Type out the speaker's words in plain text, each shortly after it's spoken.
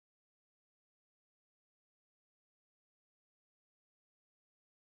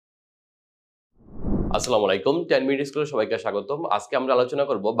আসসালামু আলাইকুম 10 মিনিট স্কুলে সবাইকে স্বাগতম। আজকে আমরা আলোচনা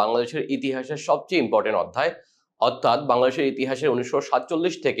করব বাংলাদেশের ইতিহাসের সবচেয়ে ইম্পর্টেন্ট অধ্যায় অর্থাৎ বাংলাদেশের ইতিহাসের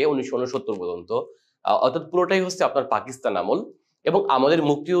 1947 থেকে 1969 পর্যন্ত অর্থাৎ পুরোটাই হচ্ছে আপনার পাকিস্তান আমল এবং আমাদের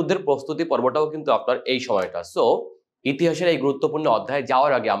মুক্তিযুদ্ধের প্রস্তুতি পর্বটাও কিন্তু আপনার এই সময়টা। সো ইতিহাসের এই গুরুত্বপূর্ণ অধ্যায়ে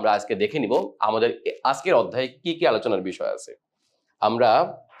যাওয়ার আগে আমরা আজকে দেখে নিব আমাদের আজকের অধ্যায়ে কি কি আলোচনার বিষয় আছে। আমরা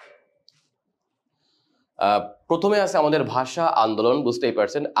প্রথমে আছে আমাদের ভাষা আন্দোলন। বুঝতেই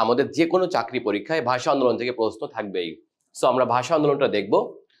পারছেন আমাদের যে কোনো চাকরি পরীক্ষায় ভাষা আন্দোলন থেকে প্রশ্ন থাকবেই। সো আমরা ভাষা আন্দোলনটা দেখব।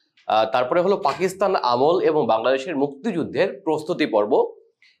 তারপরে হলো পাকিস্তান আমল এবং বাংলাদেশের মুক্তিযুদ্ধের প্রস্তুতি পর্ব,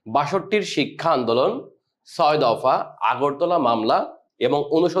 ৬২-র শিক্ষা আন্দোলন, ৬ দফা, আগরতলা মামলা এবং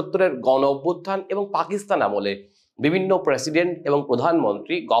 ৬৯-এর গণ অভ্যুত্থান এবং পাকিস্তান আমলে বিভিন্ন প্রেসিডেন্ট এবং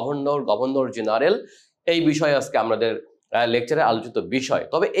প্রধানমন্ত্রী, গভর্নর জেনারেল, এই বিষয়ে আজকে আমাদের লেকচারে আলোচিত বিষয়।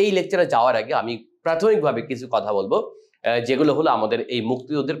 তবে এই লেকচারে যাওয়ার আগে আমি প্রাথমিকভাবে কিছু কথা বলবো যেগুলো হলো আমাদের এই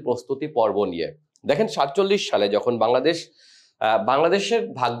মুক্তিযুদ্ধের প্রস্তুতি পর্ব নিয়ে। দেখেন 47 সালে যখন বাংলাদেশের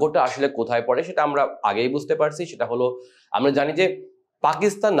ভাগ্যটা আসলে কোথায় পড়ে সেটা আমরা আগেই বুঝতে পারছি। সেটা হলো আমরা জানি যে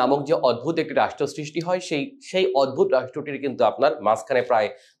পাকিস্তান নামক যে অদ্ভুত একটি রাষ্ট্র সৃষ্টি হয় সেই অদ্ভুত রাষ্ট্রটির কিন্তু আপনার মাঝখানে প্রায়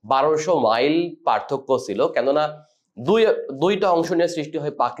 1200 মাইল পার্থক্য ছিল। কেননা দুইটা অংশ নিয়ে সৃষ্টি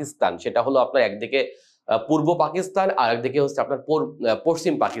হয় পাকিস্তান। সেটা হলো আপনার একদিকে পূর্ব পাকিস্তান আর একদিকে হচ্ছে আপনার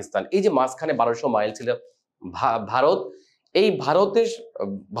পশ্চিম পাকিস্তান। এই যে মাঝখানে 1200 মাইল ছিল ভারত, এই ভারত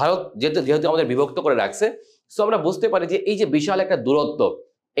যেহেতু আমাদের বিভক্ত করে রাখছে, সো আমরা বুঝতে পারি যে এই যে বিশাল একটা দূরত্ব,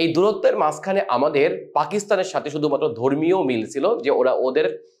 এই দূরত্বের মাঝখানে আমাদের পাকিস্তানের সাথে শুধুমাত্র ধর্মীয় মিল ছিল যে ওদের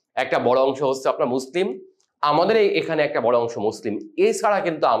একটা বড় অংশ হচ্ছে আপনার মুসলিম, আমাদের এখানে একটা বড় অংশ মুসলিম। এছাড়া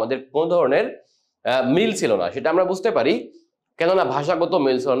কিন্তু আমাদের কোনো ধরনের মিল ছিল না, সেটা আমরা বুঝতে পারি। কেননা ভাষাগত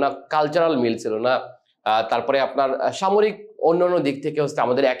মিল ছিল না, কালচারাল মিল ছিল না, তারপরে আপনার সামরিক অন্যান্য দিক থেকে হচ্ছে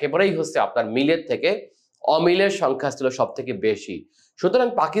আমাদের একেবারেই হচ্ছে আপনার মিলের থেকে অমিলের সংখ্যা ছিল সব থেকে বেশি। সুতরাং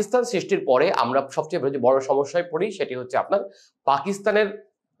পাকিস্তান সৃষ্টির পরে আমরা সবচেয়ে বড় সমস্যায় পড়ি, সেটি হচ্ছে আপনার পাকিস্তানের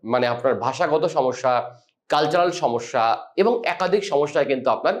মানে আপনার ভাষাগত সমস্যা, কালচারাল সমস্যা এবং একাধিক সমস্যায় কিন্তু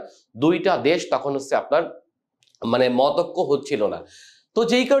আপনার দুইটা দেশ তখন হচ্ছে আপনার মানে মতৈক্য হচ্ছিল না। তো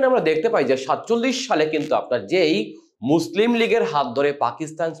যেই কারণে আমরা দেখতে পাই যে 47 সালে কিন্তু আপনার যেই মুসলিম লীগের হাত ধরে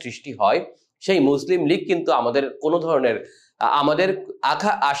পাকিস্তান সৃষ্টি হয়, সেই মুসলিম লীগ কিন্তু আমাদের কোনো ধরনের আমাদের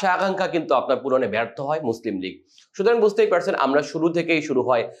আশা আকাঙ্ক্ষা কিন্তু আপনার পূরণে ব্যর্থ হয় মুসলিম লীগ। সুতরাং বুঝতেই পারছেন আমরা শুরু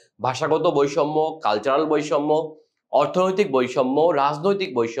হয় ভাষাগত বৈষম্য, কালচারাল বৈষম্য, অর্থনৈতিক বৈষম্য, রাজনৈতিক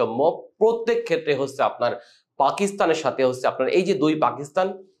বৈষম্য, প্রত্যেক ক্ষেত্রে হচ্ছে আপনার পাকিস্তানের সাথে হচ্ছে আপনার এই যে এই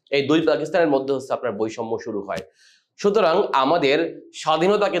দুই পাকিস্তানের মধ্যে হচ্ছে আপনার বৈষম্য শুরু হয়। সুতরাং আমাদের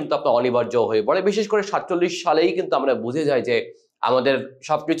স্বাধীনতা কিন্তু আপনার অনিবার্য হয়ে পড়ে। বিশেষ করে 47 সালেই কিন্তু আমরা বুঝে যাই যে আমাদের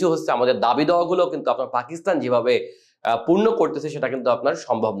সবকিছু হচ্ছে আমাদের দাবি দেওয়াগুলো কিন্তু আপনার পাকিস্তান যেভাবে পূর্ণ করতেছে সেটা কিন্তু আপনার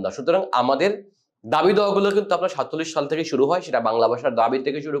সম্ভব না। সুতরাং আমাদের দাবি দেওয়াগুলো কিন্তু আপনার 47 সাল থেকে শুরু হয়, সেটা বাংলা ভাষার দাবি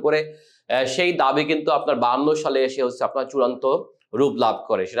থেকে শুরু করে সেই দাবি কিন্তু আপনার 52 সালে এসে হচ্ছে আপনার চূড়ান্ত রূপ লাভ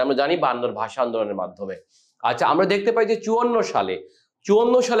করে, সেটা আমরা জানি 52 ভাষা আন্দোলনের মাধ্যমে। আচ্ছা, আমরা দেখতে পাই যে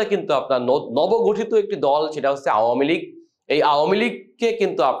 54 সালে কিন্তু আপনার নবগঠিত একটি দল, সেটা হচ্ছে আওয়ামী লীগ। এই আওয়ামী লীগকে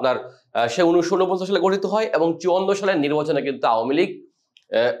কিন্তু আপনার সে 1949 সালে গঠিত হয় এবং 54 সালের নির্বাচনে কিন্তু আওয়ামী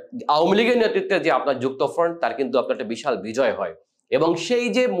লীগের নেতৃত্বে যে আপনার যুক্তফ্রন্ট, তার কিন্তু আপনার একটা বিশাল বিজয় হয়। এবং সেই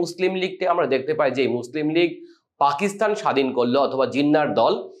যে মুসলিম লীগকে আমরা দেখতে পাই যে মুসলিম লীগ পাকিস্তান স্বাধীন করলো অথবা জিন্নার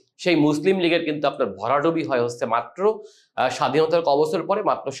দল, সেই মুসলিম লীগের কিন্তু আপনার ভরাডুবি হয় হচ্ছে মাত্র স্বাধীনতার কবছর পরে,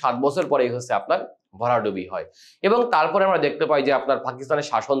 মাত্র 7 বছর পরেই হচ্ছে আপনার ভরাডুবি হয়। এবং তারপরে আমরা দেখতে পাই যে আপনার পাকিস্তানের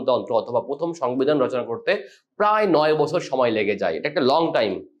শাসনতন্ত্র অথবা প্রথম সংবিধান রচনা করতে প্রায় 9 বছর সময় লেগে যায়। এটা একটা লং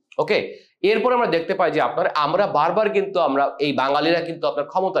টাইম। ওকে, এরপর আমরা দেখতে পাই যে আমরা বারবার কিন্তু আমরা এই বাঙালিরা কিন্তু আপনার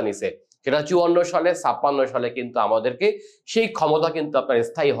ক্ষমতা নিছে, সেটা 54 সালে 56 সালে কিন্তু আমাদেরকে সেই ক্ষমতা কিন্তু আপনার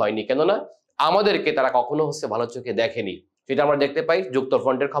স্থায়ী হয়নি। কেননা আমাদেরকে তারা কখনো হচ্ছে ভালো চোখে দেখেনি, সেটা আমরা দেখতে পাই।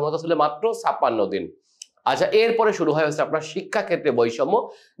 যুক্তফ্রন্টের ক্ষমতা ছিল মাত্র 56 দিন। আচ্ছা, এরপরে শুরু হয় হচ্ছে আপনার শিক্ষা ক্ষেত্রে বৈষম্য,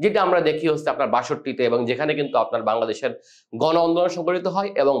 যেটা আমরা দেখি হচ্ছে আপনার 62-তে, এবং যেখানে কিন্তু আপনার বাংলাদেশের গণ আন্দোলন সংগঠিত হয়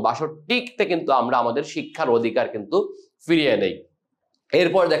এবং 62-তে কিন্তু আমরা আমাদের শিক্ষার অধিকার কিন্তু ফিরিয়ে নেই।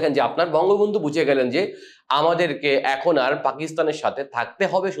 এরপর দেখেন যে আপনার বঙ্গবন্ধু বুঝে গেলেন যে আমাদেরকে এখন আর পাকিস্তানের সাথে থাকতে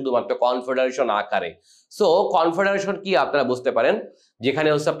হবে শুধুমাত্র কনফেডারেশন আকারে। সো কনফেডারেশন কি আপনারা বুঝতে পারেন, যেখানে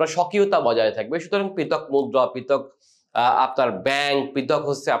হচ্ছে আপনার স্বকীয়তা বজায় থাকবে। সুতরাং পৃথক মুদ্রা, পৃথক আপনার ব্যাংক, পৃথক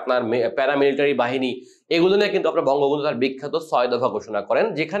হচ্ছে আপনার প্যারামিলিটারি বাহিনী, এগুলো নিয়ে কিন্তু আপনার বঙ্গবন্ধু তার বিখ্যাত 6 দফা ঘোষণা করেন,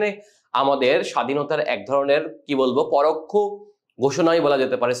 যেখানে আমাদের স্বাধীনতার এক ধরনের কি বলবো পরোক্ষ ঘোষণাই বলা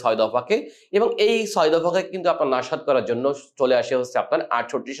যেতে পারে 6 দফাকে। এবং এই 6 দফাকে কিন্তু আপনার নাশাত করার জন্য চলে আসে হচ্ছে আপনার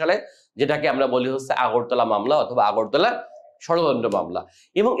 68 সালে, যেটাকে আমরা বলি হচ্ছে আগরতলা মামলা অথবা আগরতলা ষড়যন্ত্র মামলা।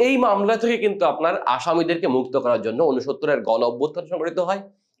 এবং এই মামলা থেকে কিন্তু আপনার আসামিদেরকে মুক্ত করার জন্য 69-এর গণ অভ্যুত্থান সংগঠিত হয়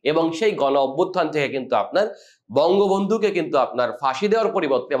এবং সেই গণ অভ্যুত্থান থেকে কিন্তু আপনার বঙ্গবন্ধুকে কিন্তু আপনার ফাঁসি দেওয়ার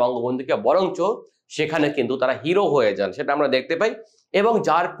পরিবর্তে বঙ্গবন্ধুকে বরঞ্চ সেখানে কিন্তু তারা হিরো হয়ে যান, সেটা আমরা দেখতে পাই। এবং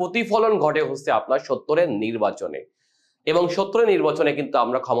যার প্রতিফলন ঘটে হচ্ছে আপনার ৭০-এর নির্বাচনে। এবং ৭০-এর নির্বাচনে কিন্তু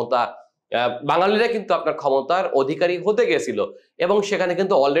আমরা বাঙালিরা কিন্তু আপনার ক্ষমতার অধিকারী হতে গেছিল, এবং সেখানে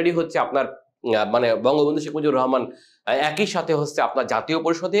কিন্তু অলরেডি হচ্ছে আপনার মানে বঙ্গবন্ধু শেখ মুজিবুর রহমান একই সাথে হচ্ছে আপনার জাতীয়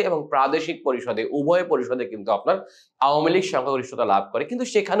পরিষদে এবং প্রাদেশিক পরিষদে উভয় পরিষদে কিন্তু আপনার আওয়ামী লীগ সংখ্যাগরিষ্ঠতা লাভ করে, কিন্তু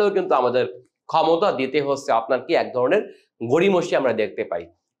সেখানেও কিন্তু আমাদের ক্ষমতা দিতে হচ্ছে আপনার কি এক ধরনের গড়িমসি আমরা দেখতে পাই।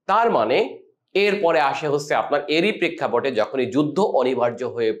 তার মানে এরপরে আসে হচ্ছে আপনার এরই প্রেক্ষাপটে যখনই যুদ্ধ অনিবার্য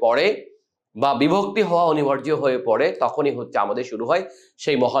হয়ে পড়ে বা বিভক্তি হওয়া অনিবার্য হয়ে পড়ে, তখনই হচ্ছে আমাদের শুরু হয়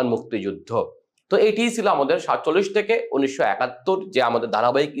সেই মহান মুক্তিযুদ্ধ। তো এটি ছিল আমাদের ৪৭ থেকে ১৯৭১ যে আমাদের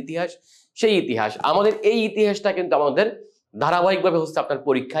ধারাবাহিক ইতিহাস, সেই ইতিহাস। আমাদের এই ইতিহাসটা কিন্তু আমাদের ধারাবাহিকভাবে হচ্ছে আপনার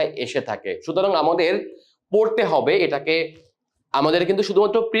পরীক্ষায় এসে থাকে, সুতরাং আমাদের পড়তে হবে এটাকে। আমাদের কিন্তু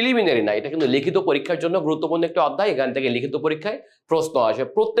শুধুমাত্র প্রিলিমিনারি না, এটা কিন্তু লিখিত পরীক্ষার জন্য গুরুত্বপূর্ণ একটা অধ্যায়। এখান থেকে লিখিত পরীক্ষায় প্রশ্ন আসে,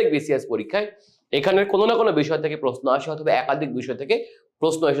 প্রত্যেক বিসিএস পরীক্ষায় এখানের কোনো না কোনো বিষয় থেকে প্রশ্ন আসে, অথবা একাধিক বিষয় থেকে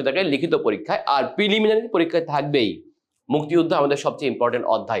প্রশ্ন এসে থাকে লিখিত পরীক্ষায়। আর প্রিলিমিনারি পরীক্ষায় থাকবেই মুক্তিযুদ্ধ আমাদের সবচেয়ে ইম্পর্টেন্ট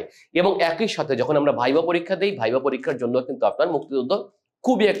অধ্যায়। এবং একই সাথে যখন আমরা ভাইবা পরীক্ষা দিই, ভাইবা পরীক্ষার জন্য কিন্তু আপনার মুক্তিযুদ্ধ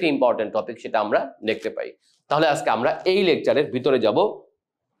খুবই একটা ইম্পর্টেন্ট টপিক, সেটা আমরা দেখতে পাই। তাহলে আজকে আমরা এই লেকচারের ভিতরে যাব,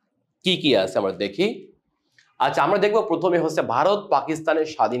 কি কি আছে আমরা দেখি। আচ্ছা, আমরা দেখবো প্রথমে হচ্ছে ভারত পাকিস্তানের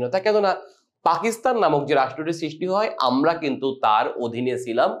স্বাধীনতা। কেননা পাকিস্তান নামক যে রাষ্ট্রটি সৃষ্টি হয়, আমরা কিন্তু তার অধীনে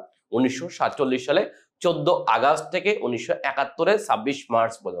ছিলাম ১৯৪৭ সালে ১৪ আগস্ট থেকে ১৯৭১-এর ২৬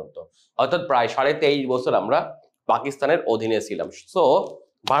 মার্চ পর্যন্ত, অর্থাৎ প্রায় ২৩.৫ বছর আমরা পাকিস্তানের অধীনে ছিলাম। সো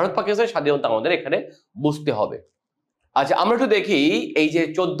ভারত পাকিস্তানের স্বাধীনতা আমাদের এখানে বুঝতে হবে। আচ্ছা, আমরা একটু দেখি, এই যে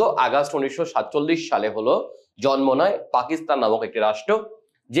 ১৪ আগস্ট ১৯৪৭ সালে হলো জন্ম নেয় পাকিস্তান নামক একটি রাষ্ট্র।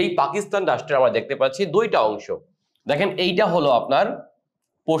 যেই পাকিস্তান রাষ্ট্রের আমরা দেখতে পাচ্ছি দুইটা অংশ। দেখেন, এইটা হলো আপনার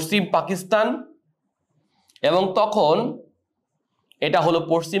পশ্চিম পাকিস্তান, এবং তখন এটা হলো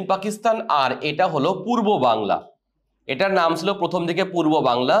পশ্চিম পাকিস্তান, আর এটা হলো পূর্ব বাংলা। এটার নাম ছিল প্রথম দিকে পূর্ব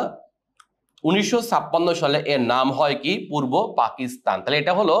বাংলা। ১৯৫৬ সালে এর নাম হয় কি পূর্ব পাকিস্তান। তাহলে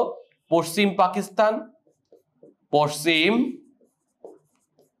এটা হলো পশ্চিম পাকিস্তান, পশ্চিম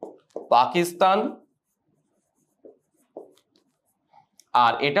পাকিস্তান,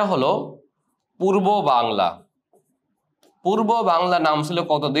 আর এটা হলো পূর্ব বাংলা। পূর্ব বাংলা নাম ছিল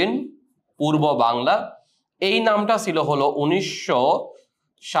কতদিন? পূর্ব বাংলা। এই নামটা ছিল হলো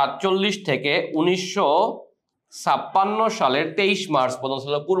 ১৯৪৭ থেকে ১৯৫৬ সালের ২৩ মার্চ পর্যন্ত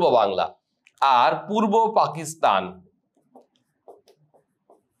ছিল পূর্ব বাংলা। আর পূর্ব পাকিস্তান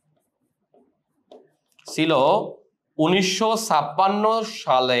ছিল ১৯৫৬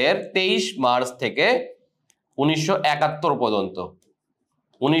 সালের ২৩ মার্চ থেকে ১৯৭১ পর্যন্ত।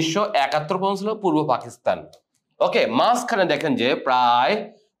 ১৯৭১ পর্যন্ত ছিল পূর্ব পাকিস্তান। ওকে, মাঝখানে দেখেন যে প্রায়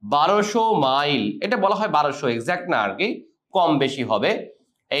 ১২০০ মাইল, এটা বলা হয় ১২০০, এক্সাক্ট না আর কি, কম বেশি হবে।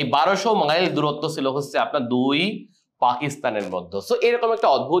 এই ১২০০ মাইল দূরত্ব ছিল হচ্ছে আপনার দুই পাকিস্তানের মধ্যে। সো এরকম একটা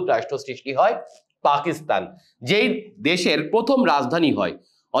অদ্ভুত রাষ্ট্র সৃষ্টি হয় পাকিস্তান, যেই দেশের প্রথম রাজধানী হয়,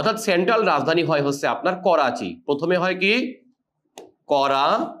 অর্থাৎ সেন্ট্রাল রাজধানী হয় হচ্ছে আপনার করাচি। প্রথমে হয় কি?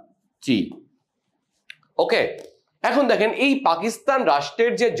 করাচি। ওকে, এখন দেখেন এই পাকিস্তান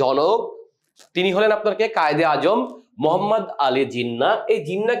রাষ্ট্রের যে জনক, তিনি হলেন আপনার কে? কায়েদে আজম মোহাম্মদ আলী জিন্না। এই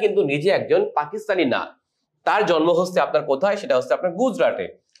জিন্না কিন্তু নিজে একজন পাকিস্তানি না, তার জন্ম হচ্ছে আপনার কোথায়? সেটা হচ্ছে আপনার গুজরাটে,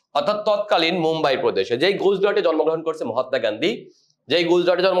 অর্থাৎ তৎকালীন মুম্বাই প্রদেশে। যেই গুজরাটে জন্মগ্রহণ করছে মহাত্মা গান্ধী, যেই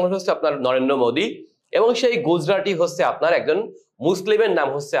গুজরাটে জন্মগ্রহণ হচ্ছে আপনার নরেন্দ্র মোদী, এবং সেই গুজরাটি হচ্ছে আপনার একজন মুসলিমের নাম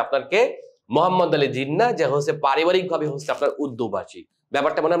হচ্ছে আপনার কে? মোহাম্মদ আলী জিন্না, যে হচ্ছে পারিবারিকভাবে হচ্ছে আপনার উর্দু ভাষী।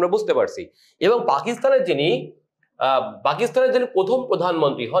 ব্যাপারটা মানে আমরা বুঝতে পারছি। এবং পাকিস্তানের যিনি প্রথম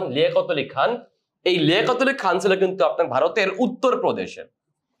প্রধানমন্ত্রী হন লিয়াকত আলী খান। এই লিয়াকত আলী খান ছিল কিন্তু আপনার ভারতের উত্তর প্রদেশের।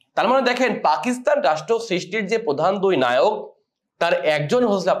 তার মানে দেখেন, পাকিস্তান রাষ্ট্র সৃষ্টির যে প্রধান দুই নায়ক, তার একজন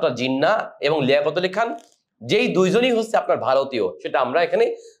হচ্ছে আপনার জিন্না এবং লিয়াকত আলী খান, যেই দুইজনই হচ্ছে আপনার ভারতীয়, সেটা আমরা এখানে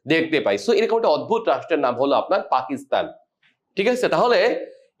দেখতে পাই। সো এরকম একটা অদ্ভুত রাষ্ট্রের নাম হলো আপনার পাকিস্তান। ঠিক আছে, তাহলে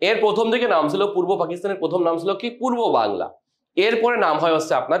এর প্রথম দিকে নাম ছিল পূর্ব পাকিস্তানের প্রথম নাম ছিল কি? পূর্ব বাংলা। এরপরে নাম হয়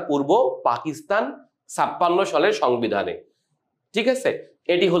হচ্ছে আপনার পূর্ব পাকিস্তান ৫৬ সালের সংবিধানে। ঠিক আছে,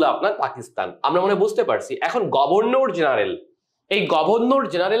 এটি হলো আপনার পাকিস্তান। আমরা মনে বুঝতে পারছি। এখন গভর্নর জেনারেল, এই গভর্নর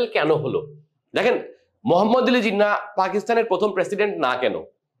জেনারেল কেন হলো? দেখেন, মোহাম্মদ আলী জিন্না পাকিস্তানের প্রথম প্রেসিডেন্ট না কেন,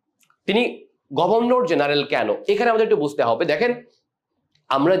 তিনি গভর্নর জেনারেল কেন? এখানে আমাদের একটু বুঝতে হবে। দেখেন,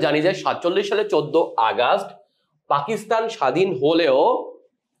 আমরা জানি যে ৪৭ সালে ১৪ আগস্ট পাকিস্তান স্বাধীন হলেও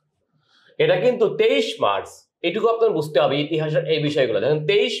এটা কিন্তু ২৩ মার্চ, এটুকু আপনার বুঝতে হবে ইতিহাসের এই বিষয়গুলো। দেখেন,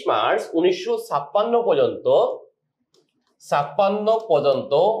 ২৩ মার্চ ১৯৫৬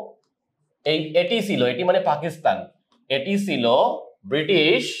 পর্যন্ত এটি ছিল, এটি মানে পাকিস্তান, এটি ছিল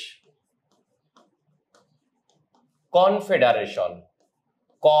ব্রিটিশ কনফেডারেশন,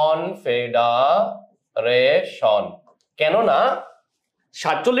 কনফেডারেশন। কেননা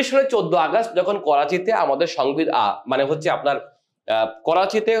 47 সালের 14 আগস্ট যখন করাচিতে আমাদের সংবিধান মানে হচ্ছে আপনার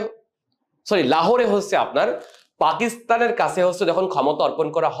করাচিতে সরি লাহোরে হচ্ছে আপনার পাকিস্তানের কাছে হচ্ছে যখন ক্ষমতা অর্পণ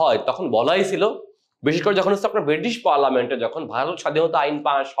করা হয়, তখন বলাই ছিল, বিশেষ করে যখন হচ্ছে আপনার ব্রিটিশ পার্লামেন্টে যখন ভারত স্বাধীনতা আইন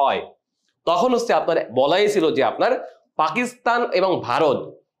পাস হয়, তখন হচ্ছে আপনার বলাই ছিল যে আপনার পাকিস্তান এবং ভারত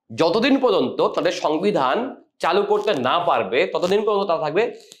যতদিন পর্যন্ত তাদের সংবিধান চালু করতে না পারবে ততদিন পর্যন্ত তারা থাকবে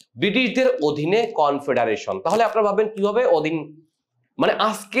ব্রিটিশদের অধীনে কনফেডারেশন। তাহলে আপনারা ভাববেন কিভাবে অধীন, মানে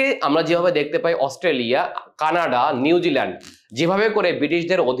আজকে আমরা যেভাবে দেখতে পাই অস্ট্রেলিয়া, কানাডা, নিউজিল্যান্ড যেভাবে করে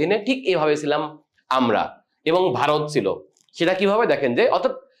ব্রিটিশদের অধীনে, ঠিক এইভাবে ছিলাম আমরা এবং ভারত ছিল। সেটা কিভাবে দেখেন যে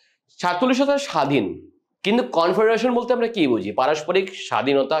অর্থাৎ 47 সালে স্বাধীন, কিন্তু কনফেডারেশন বলতে আমরা কি বুঝি? পারস্পরিক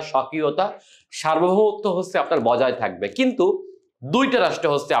স্বাধীনতা, স্বকীয়তা, সার্বভৌমত্ব হচ্ছে আপনার বজায় থাকবে, কিন্তু দুইটা রাষ্ট্র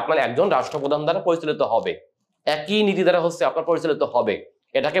হচ্ছে আপনার একজন রাষ্ট্রপ্রধান দ্বারা পরিচালিত হবে, একই নীতি দ্বারা হচ্ছে আপনার পরিচালিত হবে।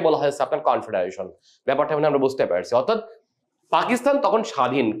 এটাকে বলা হয়েছে আপনার কনফেডারেশন। ব্যাপারটা মানে আমরা বুঝতে পারছি। অর্থাৎ পাকিস্তান তখন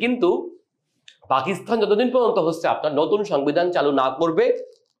স্বাধীন, কিন্তু পাকিস্তান যতদিন পর্যন্ত হচ্ছে আপনার নতুন সংবিধান চালু না করবে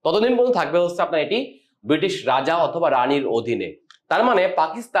ততদিন পর্যন্ত থাকবে হচ্ছে আপনার এটি ব্রিটিশ রাজা অথবা রানীর অধীনে। তার মানে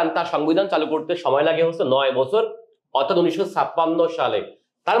পাকিস্তান তার সংবিধান চালু করতে সময় লাগে হচ্ছে 9 বছর, অর্থাৎ 1956 সালে।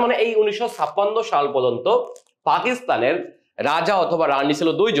 তার মানে এই 1956 সাল পর্যন্ত পাকিস্তানের রাজা অথবা রানী ছিল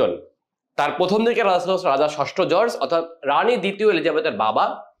দুইজন। তার প্রথম দিকে রাজা ছিল রাজা ষষ্ঠ জর্জ অর্থাৎ রানী দ্বিতীয় এলিজাবেথের বাবা,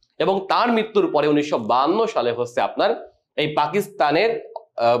 এবং তার মৃত্যুর পরে 1952 সালে হচ্ছে আপনার এই পাকিস্তানের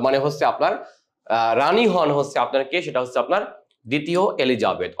মানে হচ্ছে আপনার রানী হন হচ্ছে আপনার কে? সেটা হচ্ছে আপনার দ্বিতীয়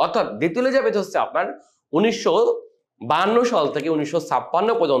এলিজাবেথ। অর্থাৎ দ্বিতীয় এলিজাবেথ হচ্ছে আপনার 1952 সাল থেকে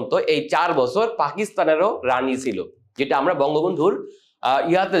 1956 পর্যন্ত এই 4 বছর পাকিস্তানেরও রানী ছিল, যেটা আমরা বঙ্গবন্ধুর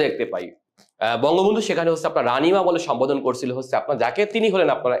ইয়াতে দেখতে পাই। বঙ্গবন্ধু সেখানে হচ্ছে আপনার রানীমা বলে সম্বোধন করছিল হচ্ছে আপনার যাকে, তিনি হলেন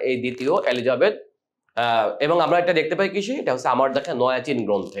আপনার এই দ্বিতীয় এলিজাবেথ। এবং আমরা এটা দেখতে পাই কিসে? এটা হচ্ছে আমার দেখা নয়াচীন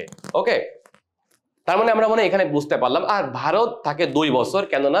গ্রন্থে। ওকে, তার মানে আমরা মনে এখানে বুঝতে পারলাম। আর ভারত থাকে 2 বছর,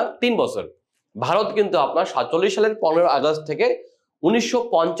 কেননা 3 বছর। ভারত কিন্তু আপনার 47 সালের 15 আগস্ট থেকে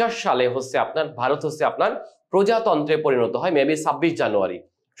 1950 সালে হচ্ছে আপনার ভারত হচ্ছে আপনার প্রজাতন্ত্রে পরিণত হয়, মেবি 26 জানুয়ারি।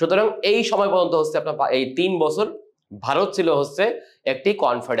 সুতরাং এই সময় পর্যন্ত হচ্ছে আপনার এই 3 বছর ভারত ছিল হচ্ছে একটি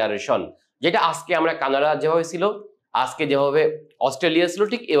কনফেডারেশন, যেটা আজকে আমরা কানাডা যেভাবে ছিল, আজকে যেভাবে অস্ট্রেলিয়া ছিল,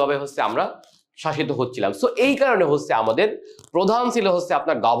 ঠিক এভাবে হচ্ছে আমরা শাসিত হচ্ছিলাম। সো এই কারণে হচ্ছে আমাদের প্রধান ছিল হচ্ছে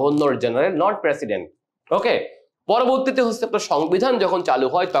আপনার গভর্নর জেনারেল, নট প্রেসিডেন্ট। ওকে, পরবর্তীতে হচ্ছে আপনার সংবিধান যখন চালু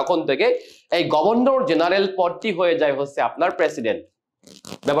হয় তখন থেকে এই গভর্নর জেনারেল পদটি হয়ে যায় হচ্ছে আপনার প্রেসিডেন্ট।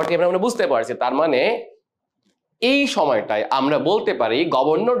 ব্যাপারটি আমরা বুঝতে পারছি। তার মানে এই সময়টায় আমরা বলতে পারি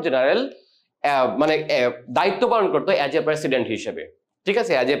গভর্নর জেনারেল মানে দায়িত্ব পালন করতো অ্যাজ এ প্রেসিডেন্ট হিসেবে। ঠিক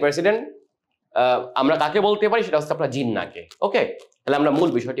আছে, অ্যাজ এ প্রেসিডেন্ট আমরা কাকে বলতে পারি? সেটা হচ্ছে আপনার জিন্নাকে। ওকে, তাহলে আমরা মূল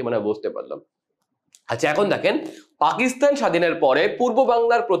বিষয়টি মানে বুঝতে পারলাম। আচ্ছা, এখন দেখেন পাকিস্তান স্বাধীনের পরে পূর্ব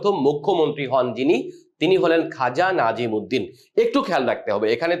বাংলার প্রথম মুখ্যমন্ত্রী হন যিনি, তিনি হলেন খাজা নাজিমউদ্দিন। একটু খেয়াল রাখতে হবে,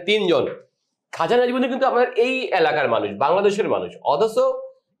 এখানে 3 জন। খাজা নাজিমউদ্দিন কিন্তু আপনার এই এলাকার মানুষ, বাংলাদেশের মানুষ, অথচ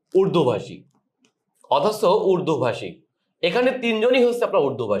উর্দুভাষী। এখানে 3 জনই হচ্ছে আপনার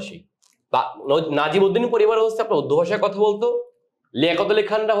উর্দুভাষী। নাজিমউদ্দিন পরিবার হচ্ছে আপনার উর্দু ভাষায় কথা বলতো, লিয়াকত আলী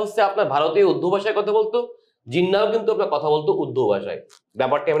খানরা হচ্ছে আপনার ভারতীয় উর্দু ভাষায় কথা বলতো, জিন্নাও কিন্তু আপনার কথা বলতো উর্দু ভাষায়।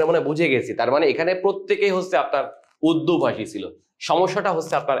 ব্যাপারটা আমরা মনে বুঝে গেছি। তার মানে এখানে প্রত্যেকেই হচ্ছে আপনার উর্দু ভাষী ছিল। সমস্যাটা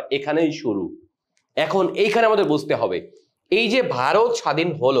হচ্ছে আপনার এখানেই শুরু। এখন এইখানে আমাদের বুঝতে হবে, এই যে ভারত স্বাধীন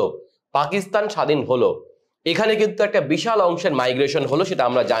হলো, পাকিস্তান স্বাধীন হলো, এখানে কিন্তু একটা বিশাল অংশের মাইগ্রেশন হলো, সেটা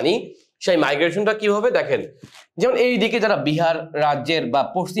আমরা জানি। সেই মাইগ্রেশনটা কিভাবে দেখেন, যেমন এই দিকে যারা বিহার রাজ্যের বা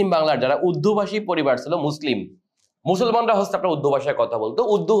পশ্চিম বাংলার যারা উর্দুভাষী পরিবার ছিল, মুসলমানরা হচ্ছে আপনার উর্দু ভাষায় কথা বলতো।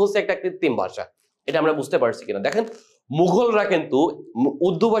 উর্দু হচ্ছে একটা কৃত্রিম ভাষা, এটা আমরা বুঝতে পারছি কিনা দেখেন। মুঘলরা কিন্তু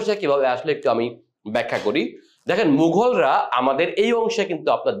উর্দু ভাষা কিভাবে আসলে একটু আমি ব্যাখ্যা করি। দেখেন, মুঘলরা আমাদের এই অংশে কিন্তু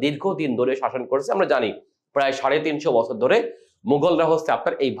আপনার দীর্ঘদিন ধরে শাসন করেছে। আমরা জানি প্রায় 350 বছর ধরে মুঘলরা হচ্ছে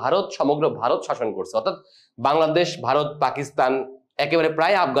আপনার এই ভারত, সমগ্র ভারত শাসন করছে। অর্থাৎ বাংলাদেশ, ভারত, পাকিস্তান, একেবারে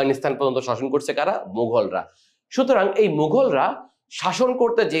প্রায় আফগানিস্তান পর্যন্ত শাসন করছে কারা? মুঘলরা। সুতরাং এই মুঘলরা শাসন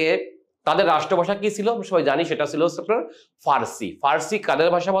করতে যে তাদের রাষ্ট্রভাষা কি ছিল আমরা সবাই জানি, সেটা ছিল আপনার ফার্সি। ফার্সি কাদের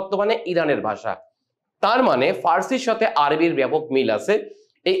ভাষা? বর্তমানে ইরানের ভাষা। তার মানে ফার্সির সাথে আরবির ব্যাপক মিল আছে।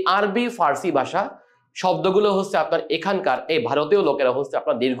 এই আরবি ফার্সি ভাষা শব্দগুলো হচ্ছে আপনার এখানকার এই ভারতীয় লোকেরা হচ্ছে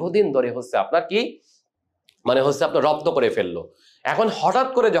আপনার দীর্ঘদিন ধরে হচ্ছে আপনার কি মানে হচ্ছে আপনার রপ্ত করে ফেললো। এখন হঠাৎ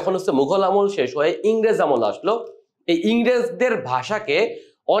করে যখন হচ্ছে মুঘল আমল শেষ হয়ে ইংরেজ আমল আসলো, এই ইংরেজদের ভাষাকে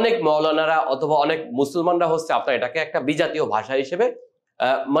অনেক মৌলানারা অথবা অনেক মুসলমানরা হচ্ছে আপনার এটাকে একটা বিজাতীয় ভাষা হিসেবে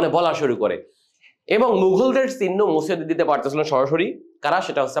মানে বলা শুরু করে, এবং মুঘলদের চিহ্ন মুছে দিতে পারতেছিল সরাসরি। কারা?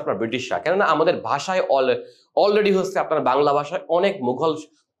 সেটা হচ্ছে আপনার ব্রিটিশরা। কেননা আমাদের ভাষায় অলরেডি হচ্ছে আপনার বাংলা ভাষায় অনেক মুঘল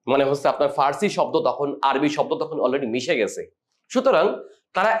মানে হচ্ছে আপনার ফার্সি শব্দ তখন, আরবি শব্দ তখন অলরেডি মিশে গেছে। সুতরাং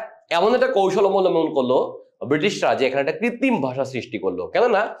তারা এমন একটা কৌশল অবলম্বন করলো ব্রিটিশরা, যে এখানে একটা কৃত্রিম ভাষা সৃষ্টি করলো।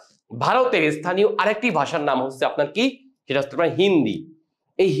 কেননা ভারতের স্থানীয় আরেকটি ভাষার নাম হচ্ছে আপনার কি, সেটা হচ্ছে আপনার হিন্দি।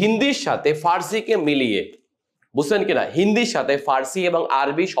 এই হিন্দির সাথে ফার্সিকে মিলিয়ে, বুঝলেন কিনা, হিন্দির সাথে ফার্সি এবং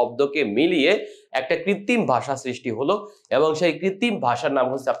আরবি শব্দকে মিলিয়ে একটা কৃত্রিম ভাষা সৃষ্টি হলো, এবং সেই কৃত্রিম ভাষার নাম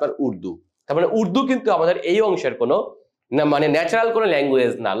হচ্ছে আপনার উর্দু। তার মানে উর্দু কিন্তু আমাদের এই অংশের কোনো না, মানে ন্যাচারাল কোনো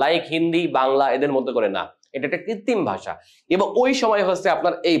ল্যাঙ্গুয়েজ না, লাইক হিন্দি বাংলা এদের মধ্যে করে না, এটা একটা কৃত্রিম ভাষা। এবং ওই সময় হচ্ছে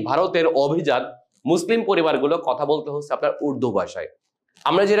আপনার এই ভারতের অভিজাত মুসলিম পরিবারগুলো কথা বলতে হচ্ছে আপনার উর্দু ভাষায়।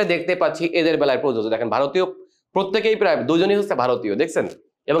 আমরা যেটা দেখতে পাচ্ছি এদের বেলায় প্রযোজ্য, দেখেন ভারতীয় প্রত্যেকেই প্রায় দুজনই হচ্ছে ভারতীয়, দেখছেন,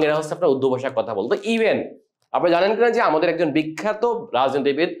 এবং এরা হচ্ছে আপনার উর্দু ভাষায় কথা বলতো। ইভেন আপনারা জানেন কিনা যে আমাদের একজন বিখ্যাত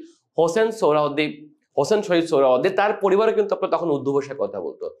রাজনীতিবিদ হোসেন শহীদ সোহরাওয়ার্দী, তার পরিবারে কিন্তু আপনার তখন উর্দু ভাষায় কথা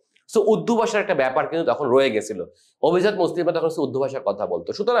বলতো। সো উর্দু ভাষার একটা ব্যাপার কিন্তু তখন রয়ে গেছিল, অভিজাত মুসলিমরা তখন উর্দু ভাষায় কথা বলতো।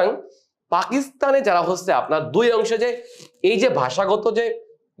 সুতরাং পাকিস্তানে যারা হচ্ছে আপনার দুই অংশে যে এই যে ভাষাগত যে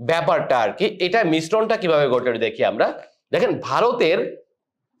ব্যাপারটা আর কি, এটা মিশ্রণটা কিভাবে ঘটে দেখি আমরা। দেখেন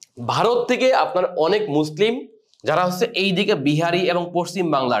ভারত থেকে আপনার অনেক মুসলিম যারা হচ্ছে এই দিকে বিহারি এবং পশ্চিম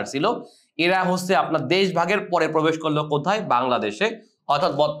বাংলার ছিল, এরা হচ্ছে আপনার দেশ ভাগের পরে প্রবেশ করলো কোথায়? বাংলাদেশে,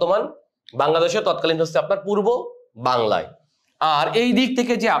 অর্থাৎ বর্তমান বাংলাদেশে তৎকালীন হচ্ছে আপনার পূর্ব বাংলায়। আর এই দিক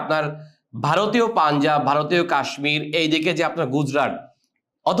থেকে যে আপনার ভারতীয় পাঞ্জাব, ভারতীয় কাশ্মীর, এই দিকে যে আপনার গুজরাট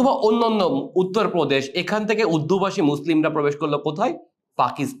অথবা অন্যান্য উত্তরপ্রদেশ, এখান থেকে উর্দুভাষী মুসলিমরা প্রবেশ করলো কোথায়?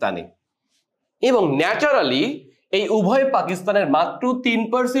 পাকিস্তানে। এবং ন্যাচারালি এই উভয় পাকিস্তানের মাত্র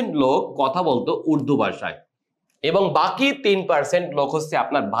 3% লোক কথা বলতো উর্দু ভাষায়, এবং বাকি 3% লোক হচ্ছে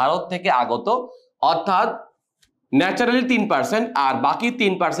আপনার ভারত থেকে আগত, অর্থাৎ ন্যাচারালি 3% আর বাকি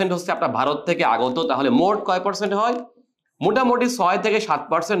 3% হচ্ছে আপনার ভারত থেকে আগত। তাহলে মোট কয় পার্সেন্ট হয়? মোটামুটি 6 থেকে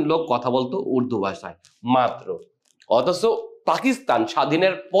 7% লোক কথা বলতো উর্দু ভাষায় মাত্র। অথচ পাকিস্তান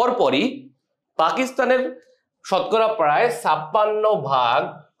স্বাধীনের পরপরই পাকিস্তানের শতকরা প্রায় 56%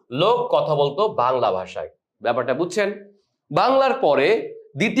 লোক কথা বলতো বাংলা ভাষায়। ব্যাপারটা বুঝছেন? বাংলার পরে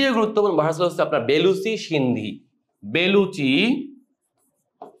দ্বিতীয় গুরুত্বপূর্ণ ভাষা হচ্ছে আপনার বেলুচি, সিন্ধি। বেলুচি,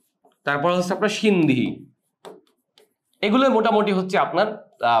 তারপর হচ্ছে আপনার সিন্ধি, এগুলো মোটামুটি হচ্ছে আপনার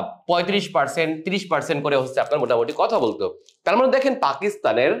 35%, 30% করে হচ্ছে আপনার মোটামুটি কথা বলতো। তার মানে দেখেন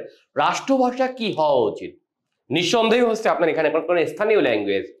পাকিস্তানের রাষ্ট্রভাষা কি হওয়া উচিত? নিঃসন্দেহে হচ্ছে আপনার এখানে কোনো স্থানীয়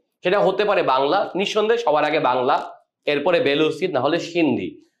ল্যাঙ্গুয়েজ, সেটা হতে পারে বাংলা, নিঃসন্দেহে সবার আগে বাংলা, এরপরে বেলুচি, না হলে সিন্ধি।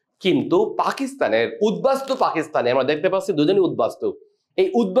 কিন্তু পাকিস্তানের উদ্বাস্তু পাকিস্তানে আমরা দেখতে পাচ্ছি দুজনই উদ্বাস্তু। এই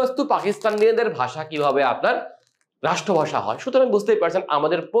উদ্বাস্তু পাকিস্তানিদের ভাষা কিভাবে আপনার রাষ্ট্রভাষা হয়? সুতরাং বুঝতেই পারছেন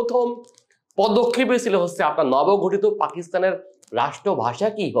আমাদের প্রথম পদক্ষেপে ছিল হচ্ছে আপনার নবগঠিত পাকিস্তানের রাষ্ট্রভাষা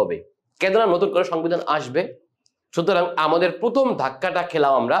কি হবে, কেননা নতুন করে সংবিধান আসবে। সুতরাং আমাদের প্রথম ধাক্কাটা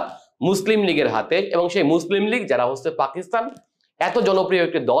খেলাম আমরা মুসলিম লীগের হাতে, এবং সেই মুসলিম লীগ যারা হচ্ছে পাকিস্তান এত জনপ্রিয়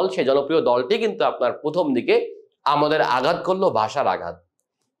একটি দল, সেই জনপ্রিয় দলটি কিন্তু আপনার প্রথম দিকে আমাদের আঘাত করলো ভাষার আঘাত,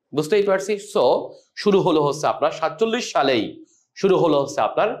 বুঝতেই পারছি। সো শুরু হলো হচ্ছে আপনার 47 সালেই শুরু হলো হচ্ছে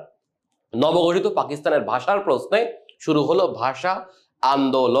আপনার নবগঠিত পাকিস্তানের ভাষার প্রশ্নে শুরু হলো ভাষা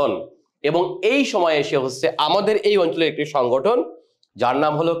আন্দোলন। এবং এই সময় এসে হচ্ছে আমাদের এই অঞ্চলের একটি সংগঠন যার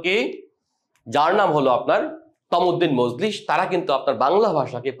নাম হলো কি, যার নাম হলো আপনার তমুদ্দিন মজলিস, তারা কিন্তু আপনার বাংলা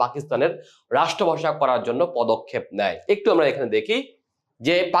ভাষাকে পাকিস্তানের রাষ্ট্রভাষা করার জন্য পদক্ষেপ নেয়। একটু আমরা এখানে দেখি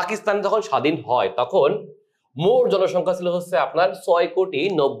যে পাকিস্তান যখন স্বাধীন হয় তখন মোট জনসংখ্যা ছিল হচ্ছে আপনার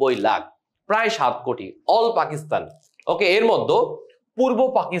 6,90,00,000, প্রায় 7 কোটি, অল পাকিস্তান। ওকে, এর মধ্যে পূর্ব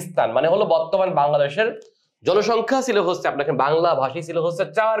পাকিস্তান মানে হলো বর্তমান বাংলাদেশের জনসংখ্যা ছিল হচ্ছে আপনাকে বাংলা ভাষী ছিল হচ্ছে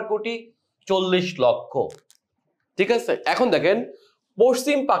 4,40,00,000। ঠিক আছে, এখন দেখেন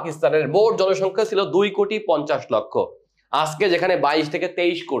পশ্চিম পাকিস্তানের মোট জনসংখ্যা ছিল 2,50,00,000। আজকে যেখানে 22 থেকে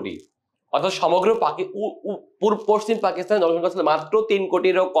 23 কোটি, অর্থাৎ সমগ্র পশ্চিম পাকিস্তানের জনসংখ্যা ছিল মাত্র 3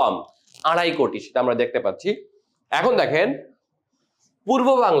 কোটিরও কম, 2.5 কোটি, সেটা আমরা দেখতে পাচ্ছি। এখন দেখেন পূর্ব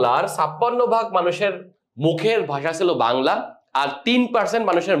বাংলার 56% মানুষের মুখের ভাষা ছিল বাংলা, আর 3%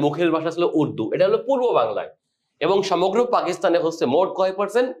 মানুষের মুখের ভাষা ছিল উর্দু। এটা হলো পূর্ব বাংলায়। এবং সমগ্র পাকিস্তানে হচ্ছে মোট কয়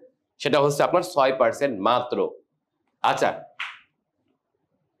পার্সেন্ট? সেটা হচ্ছে আপনার 6% মাত্র। আচ্ছা,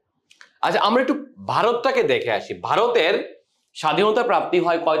 আমরা একটু ভারতটাকে দেখে আসি। ভারতের স্বাধীনতা প্রাপ্তি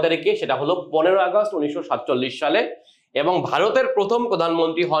হয় কয় তারিখে? সেটা হলো 15 আগস্ট 1947 সালে। এবং ভারতের প্রথম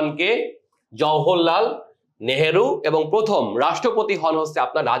প্রধানমন্ত্রী হন কে? জওহরলাল নেহেরু। এবং প্রথম রাষ্ট্রপতি হন হচ্ছে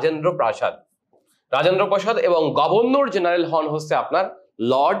আপনার রাজেন্দ্র প্রসাদ, এবং গভর্নর জেনারেল হন হচ্ছে আপনার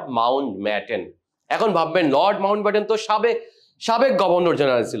লর্ড মাউন্টব্যাটেন। এখন ভাববেন লর্ড মাউন্টব্যাটেন তো সাবেক গভর্নর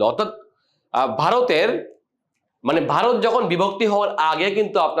জেনারেল ছিল, অর্থাৎ ভারতের মানে ভারত যখন বিভক্তি হওয়ার আগে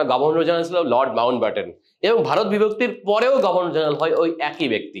কিন্তু আপনার গভর্নর জেনারেল ছিল লর্ড মাউন্টব্যাটেন, এবং ভারত বিভক্তির পরেও গভর্নর জেনারেল হয় ওই একই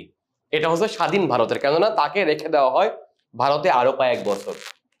ব্যক্তি। এটা হচ্ছে স্বাধীন ভারতের, কেননা তাকে রেখে দেওয়া হয় ভারতে আরো কয়েক বছর।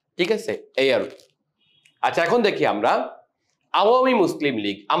 ঠিক আছে, এই আর। আচ্ছা, এখন দেখি আমরা আওয়ামী মুসলিম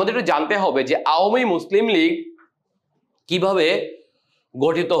লীগ। আমাদের একটু জানতে হবে যে আওয়ামী মুসলিম লীগ কিভাবে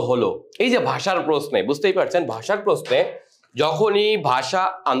গঠিত হলো। এই যে ভাষার প্রশ্নে, বুঝতেই পারছেন, ভাষার প্রশ্নে যখনই ভাষা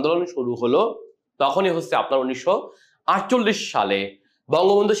আন্দোলন শুরু হলো তখনই হচ্ছে আপনার 1948 সালে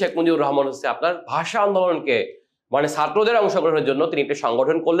বঙ্গবন্ধু শেখ মুজিবুর রহমান হচ্ছে আপনার ভাষা আন্দোলনকে মানে ছাত্রদের অংশগ্রহণের জন্য তিনি একটা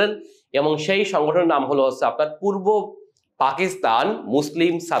সংগঠন করলেন, এবং সেই সংগঠনের নাম হলো হচ্ছে আপনার পূর্ব পাকিস্তান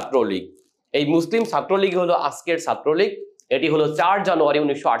মুসলিম ছাত্রলীগ। এই মুসলিম ছাত্রলীগ হলো আজকের ছাত্রলীগ। এটি হলো 4 জানুয়ারি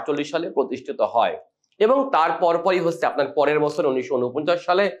 1948 সালে প্রতিষ্ঠিত হয়, এবং তার পরপরই হচ্ছে আপনার পরের বছর 1949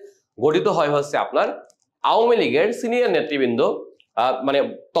 সালে গঠিত হয় হচ্ছে আপনার আওয়ামী লীগের সিনিয়র নেতৃবৃন্দ। মানে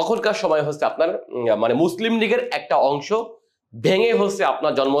তখনকার সময় হচ্ছে আপনার মানে মুসলিম লীগের একটা অংশ ভেঙে হচ্ছে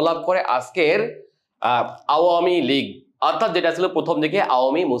আপনার জন্মলাভ করে আজকের আওয়ামী লীগ, অর্থাৎ যেটা ছিল প্রথম দিকে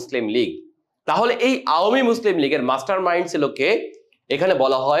আওয়ামী মুসলিম লীগ। তাহলে এই আওয়ামী মুসলিম লীগের মাস্টার মাইন্ড ছিল কে? এখানে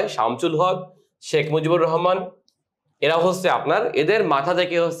বলা হয় শামসুল হক, শেখ মুজিবুর রহমান। এরা হচ্ছে আপনার, এদের মাথা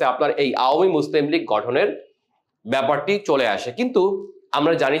থেকে হচ্ছে আপনার এই আওয়ামী মুসলিম লীগ গঠনের ব্যাপারটি চলে আসে। কিন্তু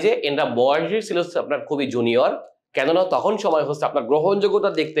আমরা জানি যে এরা বয়সে ছিল আপনার খুবই জুনিয়র, কেননা তখন সময় হচ্ছে আপনার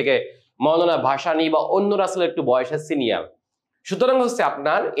গ্রহণযোগ্যতার দিক থেকে মৌলানা ভাসানী বা অন্যরা ছিল একটু বয়সের সিনিয়র। সুতরাং হচ্ছে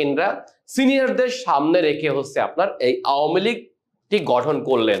আপনার এনরা সিনিয়রদের সামনে রেখে হচ্ছে আপনার এই আওয়ামী লীগটি গঠন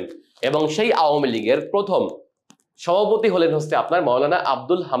করলেন, এবং সেই আওয়ামী লীগের প্রথম সভাপতি হলেন হচ্ছে আপনার মৌলানা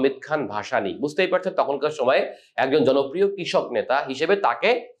আব্দুল হামিদ খান ভাসানী। বুঝতেই পারছেন, তখনকার সময়ে একজন জনপ্রিয় কৃষক নেতা হিসেবে তাকে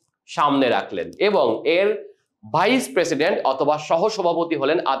সামনে রাখলেন, এবং এর ভাইস প্রেসিডেন্ট অথবা সহ সভাপতি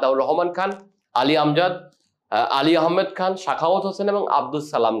হলেন আতাউর রহমান খান, আলী আমজাদ, আলী আহমেদ খান, সাখাওয়াত হোসেন এবং আব্দুল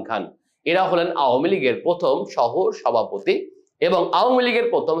সালাম খান। এরা হলেন আওয়ামী লীগের প্রথম সহ সভাপতি, এবং আওয়ামী লীগের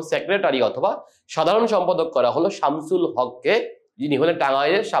প্রথম সেক্রেটারি অথবা সাধারণ সম্পাদক করা হলো শামসুল হককে, যিনি হলেন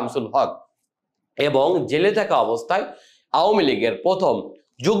টাঙ্গাইলের শামসুল হক। এবং জেলে থাকা অবস্থায় আওয়ামী লীগের প্রথম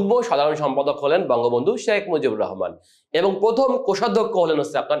যুগ্ম সাধারণ সম্পাদক হলেন বঙ্গবন্ধু শেখ মুজিবুর রহমান, এবং প্রথম কোষাধ্যক্ষ হলেন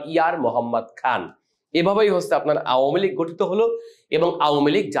হচ্ছে আপনার ইয়ার মোহাম্মদ খান। এভাবেই হচ্ছে আপনার আওয়ামী লীগ গঠিত হলো, এবং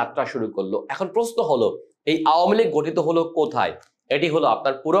আওয়ামী লীগ যাত্রা শুরু করলো। এখন প্রশ্ন হলো, এই আওয়ামী লীগ গঠিত হলো কোথায়? এটি হলো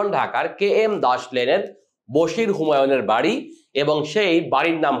আপনার পুরান ঢাকার KM দাস লেনের বশির হুমায়ুনের বাড়ি, এবং সেই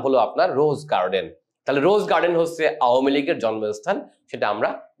বাড়ির নাম হলো আপনার রোজ গার্ডেন। তাহলে রোজ গার্ডেন হচ্ছে আওয়ামী লীগের জন্মস্থান, সেটা আমরা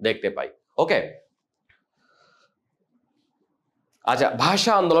দেখতে পাই। ওকে, আচ্ছা,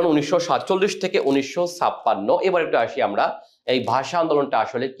 ভাষা আন্দোলন 1947 থেকে 1956। এবার একটু আসি আমরা এই ভাষা আন্দোলনটা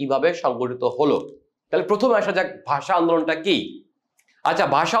আসলে কিভাবে সংগঠিত হলো। তাহলে প্রথমে আসা যাক, ভাষা আন্দোলনটা কি? আচ্ছা,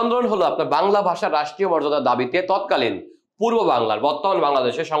 ভাষা আন্দোলন হলো আপনার বাংলা ভাষার রাষ্ট্রীয় মর্যাদার দাবিতে তৎকালীন পূর্ব বাংলার, বর্তমান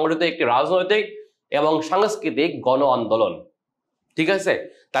বাংলাদেশে সংগঠিত একটি রাজনৈতিক এবং সাংস্কৃতিক গণ আন্দোলন। ঠিক আছে,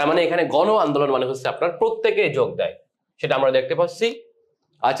 তার মানে এখানে গণ আন্দোলন মানে হচ্ছে আপনার প্রত্যেকে যোগ দেয়, সেটা আমরা দেখতে পাচ্ছি।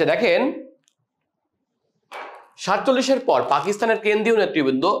 আচ্ছা দেখেন, 47-এর পর পাকিস্তানের কেন্দ্রীয়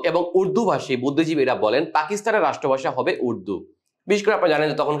নেতৃবৃন্দ এবং উর্দু ভাষী বুদ্ধিজীবীরা বলেন পাকিস্তানের রাষ্ট্রভাষা হবে উর্দু। বিশেষ করে আপনারা জানেন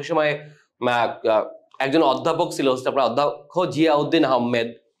যে তখনকার সময় একজন অধ্যাপক ছিল হচ্ছে আপনার অধ্যক্ষ জিয়াউদ্দিন আহমেদ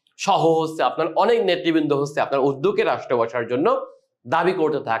সহ হচ্ছে আপনার অনেক নেতৃবৃন্দ হচ্ছে আপনার উর্দুকে রাষ্ট্রভাষার জন্য দাবি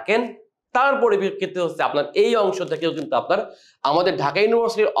করতে থাকেন। তার পরিপ্রেক্ষিতে হচ্ছে আপনার এই অংশ থেকেও কিন্তু আপনার আমাদের ঢাকা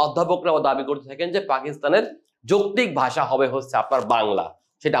ইউনিভার্সিটির অধ্যাপকরাও দাবি করতে থাকেন যে পাকিস্তানের যৌক্তিক ভাষা হবে হচ্ছে আপনার বাংলা,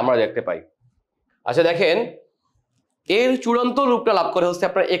 সেটা আমরা দেখতে পাই। আচ্ছা দেখেন, এর চূড়ান্ত রূপটা লাভ করে হচ্ছে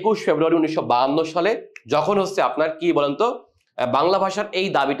আপনার 21 ফেব্রুয়ারি 1952 সালে, যখন হচ্ছে আপনার কি বলেন তো বাংলা ভাষার এই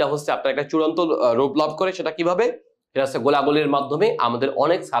দাবিটা হচ্ছে আপনার একটা চূড়ান্ত রূপ লাভ করে। সেটা কিভাবে? এটা হচ্ছে গোলাগুলির মাধ্যমে। আমাদের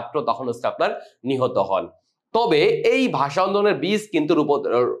অনেক ছাত্র তখন হচ্ছে আপনার নিহত হন। তবে এই ভাষা আন্দোলনের বীজ কিন্তু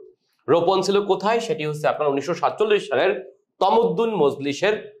রোপণ ছিল কোথায়? সেটি হচ্ছে আপনার 1947 সালের তমদ্দুন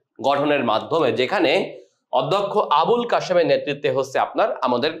মজলিসের গঠনের মাধ্যমে, যেখানে অধ্যক্ষ আবুল কাশেমের নেতৃত্বে হচ্ছে আপনার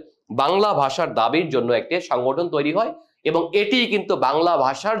আমাদের বাংলা ভাষার দাবির জন্য একটি সংগঠন তৈরি হয়, এবং এটি কিন্তু বাংলা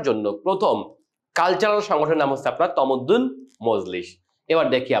ভাষার জন্য প্রথম কালচারাল সংগঠনের নাম হচ্ছে আপনার তমদ্দুন মজলিস। এবার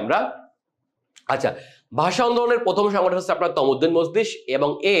দেখি আমরা, আচ্ছা, ভাষা আন্দোলনের প্রথম সংগঠন হচ্ছে আপনার তমদ্দুন মজলিস, এবং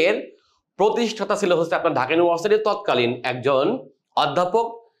এর প্রতিষ্ঠাতা ছিল হচ্ছে আপনার ঢাকা ইউনিভার্সিটির তৎকালীন একজন অধ্যাপক,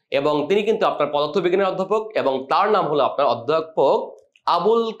 এবং তিনি কিন্তু আপনার পদার্থবিজ্ঞানের অধ্যাপক, এবং তার নাম হলো আপনার অধ্যাপক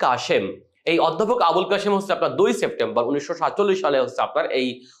আবুল কাশেম। এই অধ্যাপক আবুল কাশেম হচ্ছে আপনার 2 সেপ্টেম্বর 1947 সালে হচ্ছে আপনার এই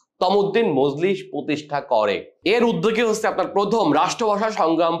তমদ্দুন মজলিস প্রতিষ্ঠা করে। এর উদ্যোগে হচ্ছে আপনার প্রথম রাষ্ট্রভাষা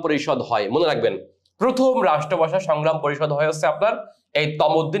সংগ্রাম পরিষদ হয়। মনে রাখবেন, প্রথম রাষ্ট্রভাষা সংগ্রাম পরিষদ হয় হচ্ছে আপনার এই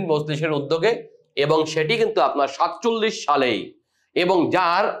তমদ্দুন মজলিসের উদ্যোগে, এবং সেটি কিন্তু আপনার 47 সালেই, এবং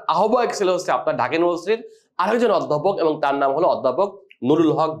যার আহ্বায়ক ছিল হচ্ছে আপনার ঢাকা ইউনিভার্সিটির আরেকজন অধ্যাপক, এবং তার নাম হলো অধ্যাপক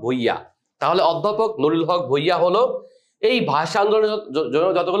নুরুল হক ভুইয়া। তাহলে অধ্যাপক নুরুল হক ভূঁইয়া হলো এই ভাষা আন্দোলনের জন্য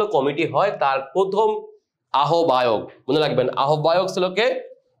যতগুলো কমিটি হয় তার প্রথম আহ্বায়ক। মনে রাখবেন, আহ্বায়ক ছিল কে?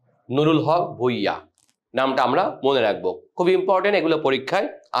 নুরুল হক ভূঁইয়া। নামটা আমরা মনে রাখবো, খুব ইম্পর্টেন্ট, এগুলো পরীক্ষায়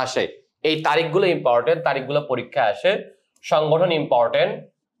আসে। এই তারিখগুলো ইম্পর্টেন্ট, তারিখগুলো পরীক্ষায় আসে। সংগঠন ইম্পর্টেন্ট,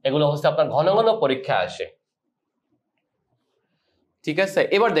 এগুলো হচ্ছে আপনার ঘন ঘন পরীক্ষায় আসে। ঠিক আছে,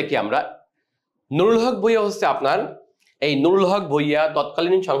 এবার দেখি আমরা নুরুল হক ভূঁইয়া হচ্ছে আপনার, এই নুরুল হক ভূঁইয়া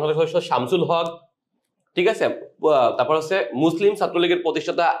তৎকালীন সংসদ সদস্য শামসুল হক, ঠিক আছে, তারপর হচ্ছে মুসলিম ছাত্রলীগের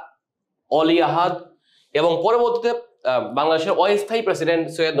প্রতিষ্ঠাতা অলি আহাদ, এবং পরবর্তীতে বাংলাদেশের অস্থায়ী প্রেসিডেন্ট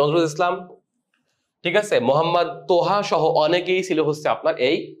সৈয়দ নজরুল ইসলাম, ঠিক আছে, মোহাম্মদ তোহা সহ অনেকেই ছিল হচ্ছে আপনার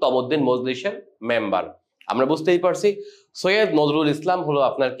এই তমদ্দিন মজলিসের মেম্বার। আমরা বুঝতেই পারছি সৈয়দ নজরুল ইসলাম হলো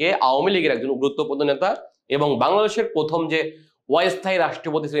আপনার কে? আওয়ামী লীগের একজন গুরুত্বপূর্ণ নেতা, এবং বাংলাদেশের প্রথম যে অস্থায়ী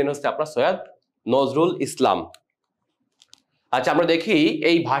রাষ্ট্রপতি ছিলেন হচ্ছে আপনার সৈয়দ নজরুল ইসলাম। আচ্ছা, আমরা দেখি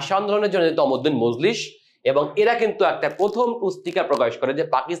এই ভাষা আন্দোলনের জন্য তমদ্দিন মজলিস, এবং এরা কিন্তু একটা প্রথম পুস্তিকা প্রকাশ করে যে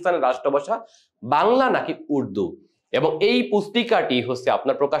পাকিস্তানের রাষ্ট্রভাষা বাংলা নাকি উর্দু, এবং এই পুস্তিকাটি হচ্ছে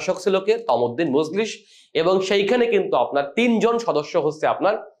আপনার প্রকাশক ছিল কে? তমদ্দিন মজলিস, এবং সেইখানে কিন্তু আপনার 3 জন সদস্য হচ্ছে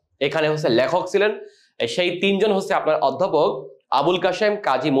আপনার এখানে হচ্ছে লেখক ছিলেন। সেই 3 জন হচ্ছে আপনার অধ্যাপক আবুল কাশেম,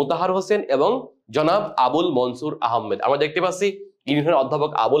 কাজী মোতাহার হোসেন এবং জনাব আবুল মনসুর আহমেদ। আমরা দেখতে পাচ্ছি ইনি হলেন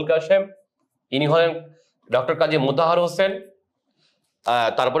অধ্যাপক আবুল কাশেম, ইনি হলেন ডক্টর কাজী মোতাহার হোসেন,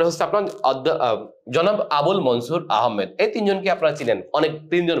 তারপরে হচ্ছে আপনার জনাব আবুল মনসুর আহমেদ। এই 3 জনকে আপনারা চিনেন, অনেক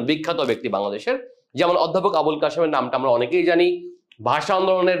 3 জন বিখ্যাত ব্যক্তি বাংলাদেশের। যেমন অধ্যাপক আবুল কাশেমের নামটা আমরা অনেকেই জানি, ভাষা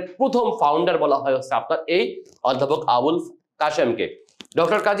আন্দোলনের প্রথম ফাউন্ডার বলা হয় হচ্ছে আপনার এই অধ্যাপক আবুল কাশেমকে।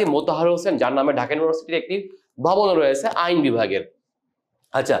 ডক্টর কাজী মোতাহার হোসেন, যার নামে ঢাকা ইউনিভার্সিটির একটি ভবন রয়েছে আইন বিভাগের।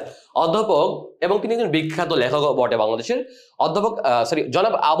 আচ্ছা, অধ্যাপক এবং তিনি একজন বিখ্যাত লেখক বটে বাংলাদেশের। অধ্যাপক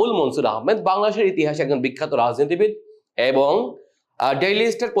জনাব আবুল মনসুর আহমেদ বাংলাদেশের ইতিহাসে একজন বিখ্যাত রাজনীতিবিদ, এবং ডেইলি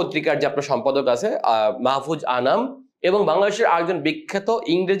স্টার পত্রিকার যে আপনার সম্পাদক আছে মাহফুজ আনাম, এবং বাংলাদেশের আরেকজন বিখ্যাত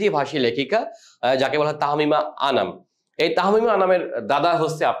ইংরেজি ভাষী লেখিকা যাকে বলা হয় তাহমিমা আনাম। এই তাহমিমা আনামের দাদা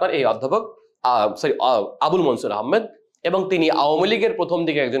হচ্ছে আপনার এই অধ্যাপক আবুল মনসুর আহমেদ, এবং তিনি আওয়ামী লীগের প্রথম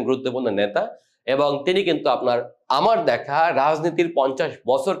দিকে একজন গুরুত্বপূর্ণ নেতা, এবং তিনি কিন্তু আপনার আমার দেখা রাজনীতির 50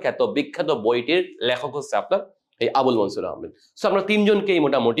 বছর খ্যাত বিখ্যাত বইটির লেখক হচ্ছে আপনার এই আবুল মনসুর আহমেদ। সো আমরা 3 জনকেই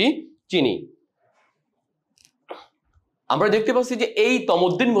মোটামুটি চিনি। আমরা দেখতে পাচ্ছি যে এই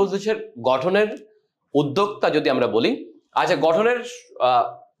তমদ্দিন মজলিসের গঠনের উদ্যোক্তা যদি আমরা বলি, আচ্ছা গঠনের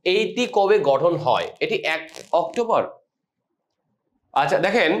এইটি কবে গঠন হয়? এটি 1 অক্টোবর। আচ্ছা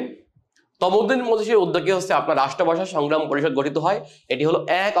দেখেন, তমদ্দিন মজলিসের উদ্যোগে হচ্ছে আপনার রাষ্ট্রভাষা সংগ্রাম পরিষদ গঠিত হয়, এটি হলো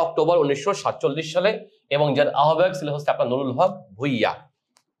 1 অক্টোবর 1947 সালে, এবং যার আহ্বায়ক ছিল হচ্ছে আপনার নুরুল হক ভূঁইয়া।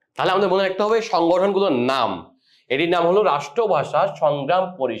 তাহলে আমাদের মনে রাখতে হবে সংগঠনগুলোর নাম, এটির নাম হলো রাষ্ট্রভাষা সংগ্রাম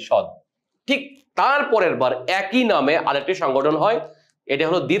পরিষদ। ঠিক তারপরের বার একই নামে আরেকটি সংগঠন হয়, এটা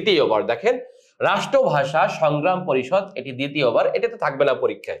হলো দ্বিতীয়বার। দেখেন, রাষ্ট্রভাষা সংগ্রাম পরিষদ, এটি দ্বিতীয়বার, এটা তো থাকবে না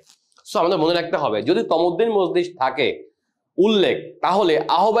পরীক্ষায়। সো আমাদের মনে রাখতে হবে যদি তমদ্দিন মজলিস থাকে উল্লেখ, তাহলে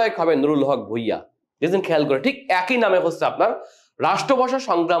আহ্বায়ক হবে নুরুল হক ভূঁইয়া। দেখুন খেয়াল করে, ঠিক একই নামে হচ্ছে আপনার রাষ্ট্রভাষা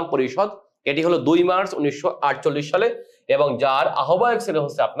সংগ্রাম পরিষদ, এটি হলো 2 মার্চ 1948 সালে, এবং যার আহ্বায়ক ছিল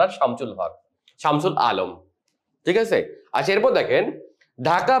হচ্ছে আপনার শামসুল আলম। ঠিক আছে, আচ্ছা এরপর দেখেন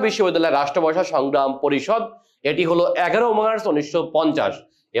ঢাকা বিশ্ববিদ্যালয়ের রাষ্ট্রভাষা সংগ্রাম পরিষদ, এটি হলো 11 মার্চ 1950,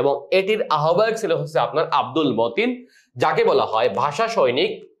 এবং এটির আহ্বায়ক ছিল হচ্ছে আপনার আব্দুল মতিন, যাকে বলা হয় ভাষা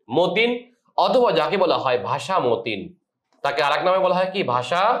সৈনিক মতিন, অথবা যাকে বলা হয় ভাষা মতিন। তাকে আরেক নামে বলা হয় কি?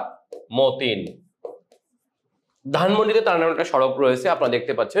 ভাষা মতিন। ধানমন্ডিতে তার নামে একটা সড়ক রয়েছে, আপনারা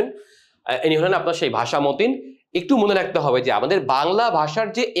দেখতে পাচ্ছেন। ইনি হলেন আপনার সেই ভাষা মতিন। একটু মনে রাখতে হবে যে আমাদের বাংলা ভাষার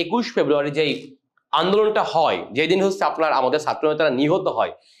যে 21 ফেব্রুয়ারি যেই আন্দোলনটা হয়, যেদিন হচ্ছে আপনার আমাদের ছাত্র নেতারা নিহত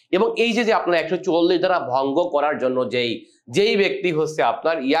হয়, এবং এই যে আপনার 144 দ্বারা ভঙ্গ করার জন্য যেই ব্যক্তি হচ্ছে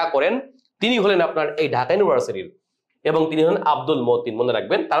আপনার করেন, তিনি হলেন আপনার এই ঢাকা ইউনিভার্সিটির, এবং তিনি হলেন আব্দুল মতিন। মনে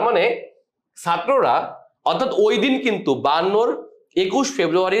রাখবেন, তার মানে ছাত্ররা অর্থাৎ ওই দিন কিন্তু 52 21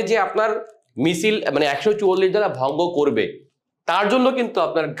 ফেব্রুয়ারি যে আপনার মিছিল মানে 144 দ্বারা ভঙ্গ করবে, তার জন্য কিন্তু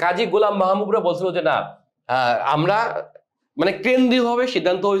আপনার গাজী গোলাম মাহমুদরা বলছিল যে না, আমরা মানে কেন্দ্রীয়ভাবে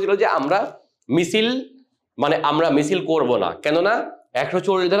সিদ্ধান্ত হয়েছিল যে আমরা মিছিল করব না, কেননা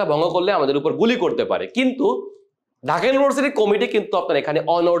 144 দ্বারা ভঙ্গ করলে আমাদের উপর গুলি করতে পারে। কিন্তু ঢাকা ইউনিভার্সিটি কমিটি কিন্তু আপনার এখানে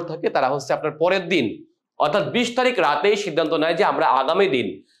অনড় থাকে, তারা হচ্ছে আপনার পরের দিন অর্থাৎ 20 তারিখ রাতেই সিদ্ধান্ত নেয় যে আমরা আগামী দিন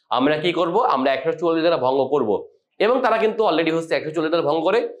আমরা কি করব, আমরা 144 দ্বারা ভঙ্গ করব, এবং তারা কিন্তু অলরেডি হচ্ছে 144 দ্বারা ভঙ্গ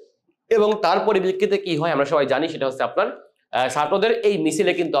করে, এবং তার পরিপ্রেক্ষিতে কি হয় আমরা সবাই জানি, সেটা হচ্ছে আপনার ছাত্রদের এই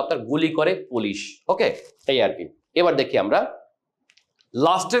মিছিলে কিন্তু আপনার গুলি করে পুলিশ। ওকে, এই আর কি। এবার দেখি আমরা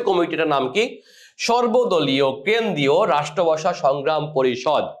লাস্টের কমিটিটার নাম কি? সর্বদলীয় কেন্দ্রীয় রাষ্ট্রভাষা সংগ্রাম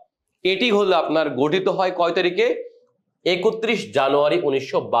পরিষদ। এটি হলো আপনার গঠিত হয় কয় তারিখে? 31 জানুয়ারি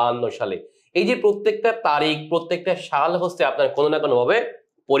 1952 সালে। এই যে প্রত্যেকটা তারিখ প্রত্যেকটা সাল হচ্ছে আপনার কোনো না কোনো ভাবে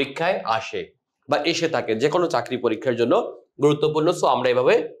পরীক্ষায় আসে বা এসে থাকে, যে কোনো চাকরি পরীক্ষার জন্য গুরুত্বপূর্ণ। সো আমরা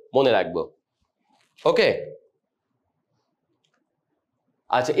এভাবে মনে রাখবো। ওকে,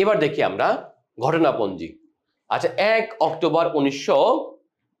 আচ্ছা এবার দেখি আমরা ঘটনাপঞ্জি। আচ্ছা 1 অক্টোবর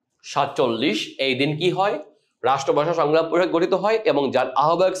 1947 এই দিন কি হয়? রাষ্ট্রভাষা সংগ্রাম পরিষদ গঠিত হয় এবং যার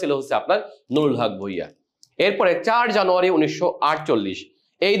আহ্বায়ক ছিল হচ্ছে আপনার নুরুল হক ভূঁইয়া। এরপরে 4 জানুয়ারি 1948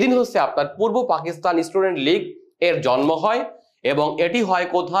 এই দিন হচ্ছে আপনার পূর্ব পাকিস্তান স্টুডেন্ট লীগ এর জন্ম হয় এবং এটি হয়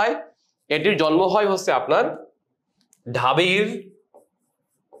কোথায়? এটির জন্ম হয় হচ্ছে আপনার ঢাবির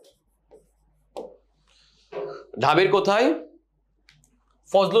কোথায়?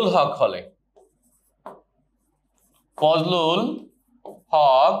 ফজলুল হক হলে, ফজলুল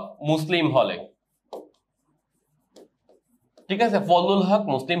হক মুসলিম হলে, ঠিক আছে, ফজলুল হক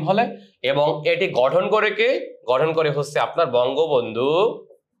মুসলিম হলে। এবং এটি গঠন করে কে? গঠন করে হচ্ছে আপনার বঙ্গবন্ধু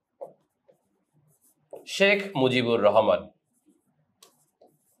শেখ মুজিবুর রহমান।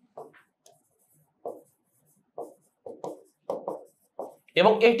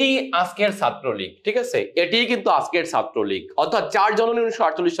 এবং এটি আজকের ছাত্রলীগ, ঠিক আছে, এটি কিন্তু আজকের ছাত্রলীগ, অর্থাৎ 4 জানুয়ারি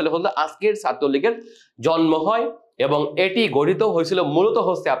 1948 সালে হলো আজকের ছাত্রলীগের জন্ম হয় এবং এটি গঠিত হয়েছিল মূলত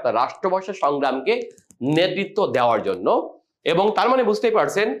হচ্ছে আপনার রাষ্ট্রভাষা সংগ্রামকে নেতৃত্ব দেওয়ার জন্য। এবং তার মানে বুঝতেই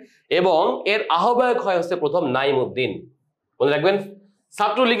পারছেন, এবং এর আহ্বায়ক হয় হচ্ছে প্রথম নাইমউদ্দিন। মনে রাখবেন,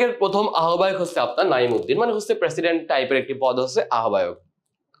 ছাত্রলীগের প্রথম আহ্বায়ক হচ্ছে আপনার নাইমউদ্দিন, মানে হচ্ছে প্রেসিডেন্ট টাইপের একটি পদ হচ্ছে আহ্বায়ক।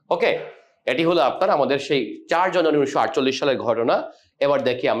 ওকে, এটি হলো আপনার আমাদের সেই 4 জানুয়ারি 1948 সালের ঘটনা। এবার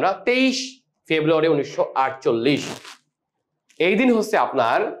দেখি আমরা 23 ফেব্রুয়ারি 1948 এই দিন হচ্ছে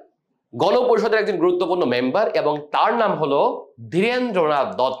আপনার গণপরিষদের একজন গুরুত্বপূর্ণ মেম্বার এবং তার নাম হলো ধীরেন্দ্রনাথ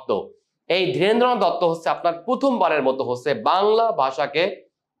দত্ত। এই ধীরেন্দ্রনাথ দত্ত হচ্ছে আপনার প্রথমবারের মতো হচ্ছে বাংলা ভাষাকে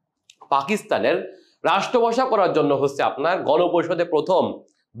পাকিস্তানের রাষ্ট্রভাষা করার জন্য হচ্ছে আপনার গণপরিষদে প্রথম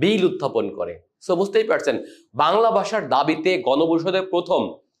বিল উত্থাপন করে। সো বুঝতেই পারছেন, বাংলা ভাষার দাবিতে গণপরিষদে প্রথম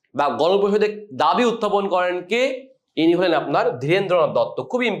বা গণপরিষদে দাবি উত্থাপন করেন কে? ইনি হলেন আপনার ধীরেন্দ্রনাথ দত্ত।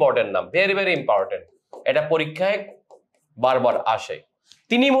 খুবই ইম্পর্টেন্ট নাম, ভেরি ভেরি ইম্পর্টেন্ট, এটা পরীক্ষায় বারবার আসে।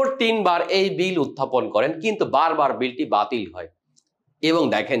 তিনি মোট 3 বার এই বিল উত্থাপন করেন, কিন্তু বারবার বিলটি বাতিল হয়। এবং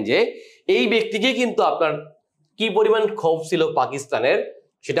দেখেন যে এই ব্যক্তিকে কিন্তু আপনার কি পরিমাণ ক্ষোভ ছিল পাকিস্তানের,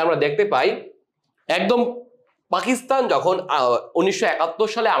 সেটা আমরা দেখতে পাই। একদম পাকিস্তান যখন 1971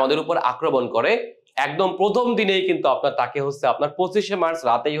 সালে আমাদের উপর আক্রমণ করে, একদম প্রথম দিনেই কিন্তু আপনার তাকে হচ্ছে আপনার 25শে মার্চ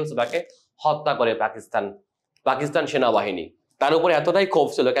রাতেই হচ্ছে তাকে হত্যা করে পাকিস্তান সেনাবাহিনী। তার উপরে এতটাই ক্ষোভ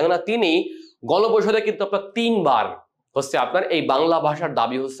ছিল, কেননা তিনি গণপরিষদে কিন্তু আপনার 3 বার হচ্ছে আপনার এই বাংলা ভাষার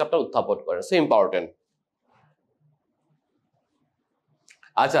দাবি হচ্ছে আপনার উত্থাপন করেন। So important.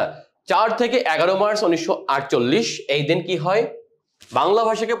 আচ্ছা 4 থেকে 11 মার্চ 1948 এই দিন কি হয়? বাংলা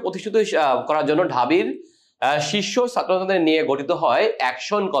ভাষাকে প্রতিষ্ঠিত করার জন্য ঢাবির শীর্ষ ছাত্রদের নিয়ে গঠিত হয়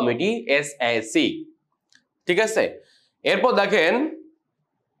অ্যাকশন কমিটি SAC, ঠিক আছে। এরপর দেখেন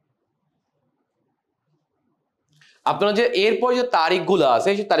আপনারা যে এরপর যে তারিখগুলো আছে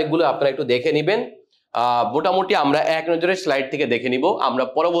সেই তারিখগুলো আপনারা একটু দেখে নেবেন। মোটামুটি আমরা এক নজরে স্লাইড থেকে দেখে নিব, আমরা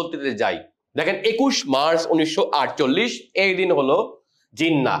পরবর্তীতে যাই। দেখেন 21 মার্চ 1948 এই দিন হলো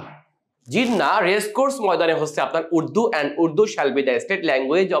জিন্না রেসকোর্স ময়দানে হচ্ছে আপনার Urdu and Urdu shall be the state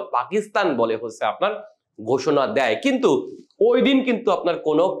language of Pakistan বলে হচ্ছে আপনার ঘোষণা দেয়, কিন্তু ওই দিন কিন্তু আপনার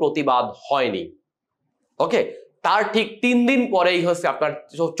কোনো প্রতিবাদ হয়নি। ওকে, তার ঠিক 3 দিন পরেই হচ্ছে আপনার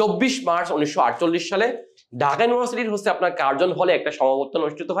 24 মার্চ 1948 সালে ঢাকা ইউনিভার্সিটির হচ্ছে আপনার কার্জন হলে একটা সমাবর্তন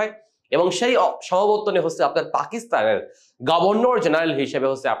অনুষ্ঠিত হয় এবং সেই সমাবর্তনে হচ্ছে আপনার পাকিস্তানের গভর্নর জেনারেল হিসেবে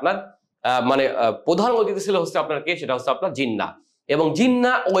হচ্ছে আপনার মানে প্রধান অতিথি ছিল হচ্ছে আপনার কে? সেটা হচ্ছে আপনার জিন্না। এবং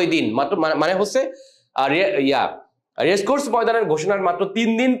জিন্না ওই দিন মাত্র মানে হচ্ছে রেসকোর্স ময়দানের ঘোষণার মাত্র 3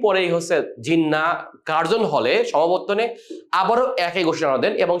 দিন পরেই হচ্ছে জিন্না কার্জন হলে সমাবর্তনে আবারও একই ঘোষণা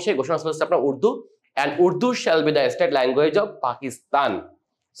দেন এবং সেই ঘোষণা ছিল হচ্ছে আপনার Urdu and Urdu shall be the state language of Pakistan.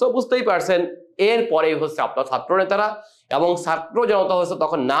 So বুঝতেই পারছেন, এরপরেই হচ্ছে আপনার ছাত্র নেতারা এবং ছাত্র জনতা হচ্ছে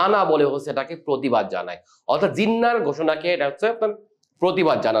তখন না বলে হচ্ছে এটাকে প্রতিবাদ জানায়, অর্থাৎ জিন্নার ঘোষণাকে এটা হচ্ছে আপনার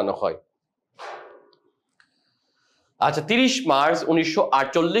প্রতিবাদ জানানো হয়। আচ্ছা 30 মার্চ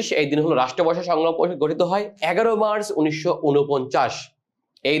 1948 এই দিন হলো রাষ্ট্রভাষা সংগ্রাম পরিষদ গঠিত হয়। 11 মার্চ 1949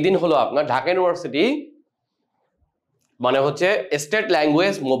 এই দিন হলো আপনার ঢাকা ইউনিভার্সিটি মানে হচ্ছে স্টেট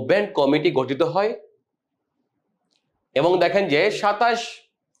ল্যাঙ্গুয়েজ মুভমেন্ট কমিটি গঠিত হয়। এবং দেখেন যে 27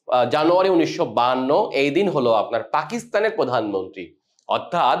 জানুয়ারি 1952 এই দিন হলো আপনার পাকিস্তানের প্রধানমন্ত্রী,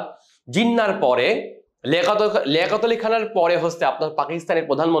 অর্থাৎ জিন্নার পরে লিয়াকত আলী খানের পরে হচ্ছে আপনার পাকিস্তানের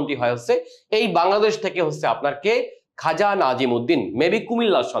প্রধানমন্ত্রী হয় হচ্ছে এই বাংলাদেশ থেকে হচ্ছে আপনার কে? খাজা নাজিমউদ্দিন, মেবি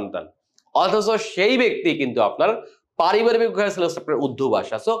কুমিল্লার সন্তান, অথচ সেই ব্যক্তি কিন্তু আপনার পারিবারিক ছিল আপনার উর্দু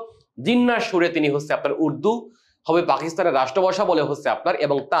ভাষা। সো জিন্নার সুরে তিনি হচ্ছে আপনার উর্দু হবে পাকিস্তানের রাষ্ট্রভাষা বলে হচ্ছে আপনার,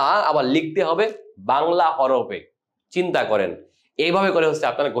 এবং তা আবার লিখতে হবে বাংলা হরফে। চিন্তা করেন, এইভাবে করে হচ্ছে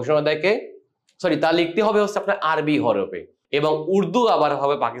আপনার ঘোষণা দেয় কে, সরি, তা লিখতে হবে হচ্ছে আপনার আরবি হরফে। এবং উর্দু আবার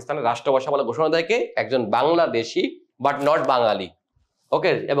হবে পাকিস্তানের রাষ্ট্রভাষা বলে ঘোষণা দেয় কে, একজন বাংলাদেশি বাট নট বাঙালি।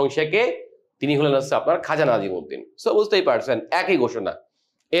 ওকে, এবং সে কে, তিনি হলেন হচ্ছে আপনার খাজা নাজিমউদ্দিন। সো বুঝতেই পারছেন, একই ঘোষণা।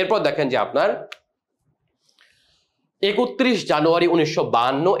 এরপর দেখেন যে আপনার 31 জানুয়ারি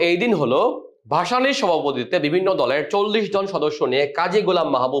 1952 এই দিন হলো ভাসানীর সভাপতিত্বে বিভিন্ন দলের 40 জন সদস্য নিয়ে কাজী গোলাম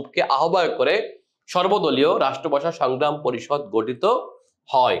মাহবুবকে আহ্বায়ক করে সর্বদলীয় রাষ্ট্রভাষা সংগ্রাম পরিষদ গঠিত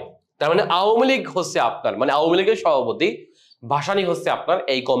হয়। তার মানে আওয়ামী লীগ হচ্ছে আপনার, মানে আওয়ামী লীগের সভাপতি ভাসানী হচ্ছে আপনার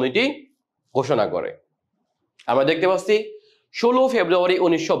এই কমিটি ঘোষণা করে। আমরা দেখতে পাচ্ছি 16 ফেব্রুয়ারি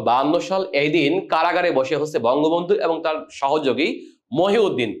 1952 সাল এই দিন কারাগারে বসে হচ্ছে বঙ্গবন্ধু এবং তার সহযোগী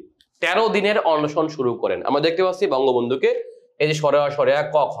মহিউদ্দিন 13 দিনের অনশন শুরু করেন। আমরা দেখতে পাচ্ছি বঙ্গবন্ধুকে, এই যে সরেয়া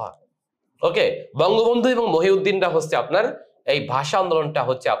ক খ, ওকে, বঙ্গবন্ধু এবং মহিউদ্দিনরা হচ্ছে আপনার এই ভাষা আন্দোলনটা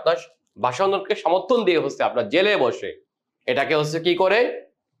হচ্ছে আপনার, ভাষা আন্দোলনকে সমর্থন দিয়ে হচ্ছে আপনার জেলে বসে এটাকে হচ্ছে কি করে,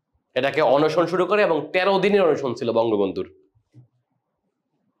 এটাকে অনশন শুরু করে, এবং 13 দিনের অনশন ছিল বঙ্গবন্ধুর।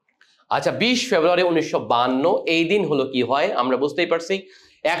 আচ্ছা, 20 ফেব্রুয়ারি 1952 এই দিন হলো কি হয় আমরা বুঝতেই পারছি,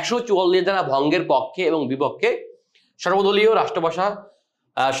 144 ধারা ভঙ্গের পক্ষে এবং বিপক্ষে সর্বদলীয় রাষ্ট্রভাষা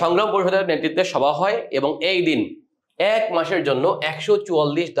সংগ্রাম পরিষদের নেতৃত্বে সভা হয়, এবং এই দিন 1 মাসের জন্য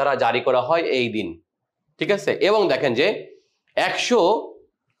 144 ধারা জারি করা হয় এই দিন, ঠিক আছে। এবং দেখেন যে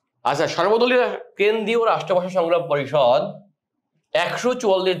সর্বদলীয় কেন্দ্রীয় রাষ্ট্রভাষা সংগ্রাম পরিষদ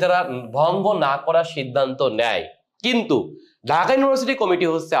 144 ধারা ভঙ্গ না করার সিদ্ধান্ত নেয়, কিন্তু ঢাকা ইউনিভার্সিটি কমিটি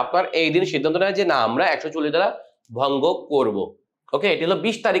হচ্ছে আপনার এই দিন সিদ্ধান্ত নেয় যে না, আমরা 144 ধারা ভঙ্গ করব। ওকে, এটি হলো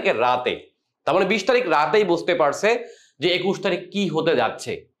 20 তারিখের রাতে। তার মানে 20 তারিখ রাতেই বুঝতে পারছে যে 21 তারিখ কি হতে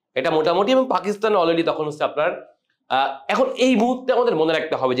যাচ্ছে এটা মোটামুটি, এবং পাকিস্তান অলরেডি তখন হচ্ছে আপনার এখন এই মুহূর্তে আমাদের মনে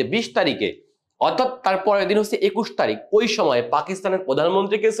রাখতে হবে যে 20 তারিখে অর্থাৎ তারপরের দিন হচ্ছে 21 তারিখ, ওই সময় পাকিস্তানের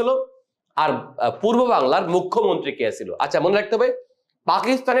প্রধানমন্ত্রী কে ছিল আর পূর্ব বাংলার মুখ্যমন্ত্রী কে ছিল। আচ্ছা, মনে রাখতে হবে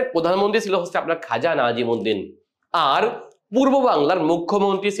পাকিস্তানের প্রধানমন্ত্রী ছিল হচ্ছে আপনার খাজা নাজিমউদ্দিন, আর পূর্ব বাংলার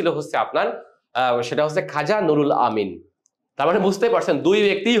মুখ্যমন্ত্রী ছিল হচ্ছে আপনার সেটা হচ্ছে খাজা নুরুল আমিন। তার মানে বুঝতে পারছেন দুই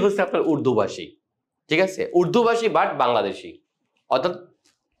ব্যক্তিই হচ্ছে আপনার উর্দুভাষী, ঠিক আছে, উর্দুভাষী বাট বাংলাদেশি, অর্থাৎ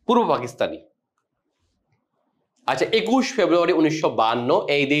পূর্ব পাকিস্তানি। আচ্ছা, 21 ফেব্রুয়ারি 1952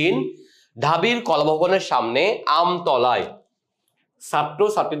 এই দিন ঢাবির কলাভবনের সামনে আমতলায় ছাত্র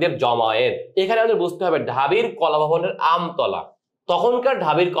ছাত্রীদের জমায়েত। এখানে আমাদের বুঝতে হবে ঢাবির কলাভবনের আমতলা, তখনকার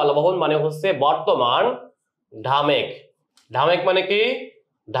ঢাবির কলাভবন মানে হচ্ছে বর্তমান ঢামেক। ঢামেক মানে কি,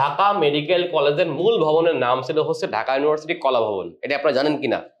 ঢাকা মেডিকেল কলেজের মূল ভবনের নাম ছিল হচ্ছে ঢাকা ইউনিভার্সিটি কলাভবন, এটা আপনারা জানেন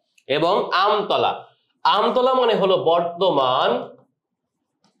কিনা। এবং আমতলা, আমতলা মানে হলো বর্তমান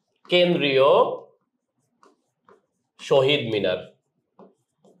কেন্দ্রীয় শহীদ মিনার।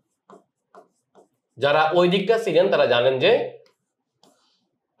 যারা ওই দিকটা ছিলেন তারা জানেন যে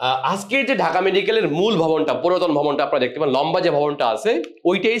আজকের যে ঢাকা মেডিকেলের মূল ভবনটা, পুরাতন ভবনটা আপনারা দেখতে পান, লম্বা যে ভবনটা আছে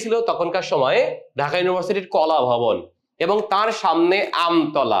ওইটাই ছিল তখনকার সময়ে ঢাকা ইউনিভার্সিটির কলা ভবন, এবং তার সামনে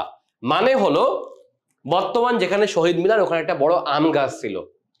আমতলা মানে হলো বর্তমান যেখানে শহীদ মিনার ওখানে একটা বড় আম গাছ ছিল,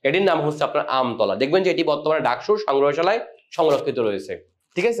 এটির নাম হচ্ছে আপনার আমতলা। দেখবেন যে এটি বর্তমানে ডাকসুর সংগ্রহশালায় সংরক্ষিত রয়েছে,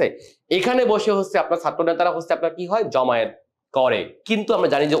 ঠিক আছে। এখানে বসে হচ্ছে আপনার ছাত্র নেতারা হচ্ছে আপনার কি হয়, জমায়েত করে। কিন্তু আমরা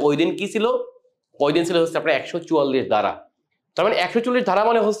জানি যে ওই দিন কি ছিল, ওই দিন ছিল হচ্ছে আপনার 144 ধারা। তার মানে 144 ধারা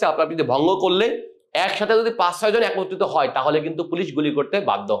মানে হচ্ছে আপনার যদি ভঙ্গ করলে একসাথে যদি 5-6 জন একত্রিত হয় তাহলে কিন্তু পুলিশ গুলি করতে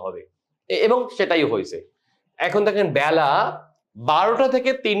বাধ্য হবে, এবং সেটাই হয়েছে। এখন দেখেন বেলা 12টা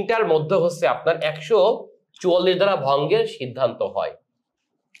থেকে 3টার মধ্যে হচ্ছে আপনার 144 ধারা ভঙ্গের সিদ্ধান্ত হয়,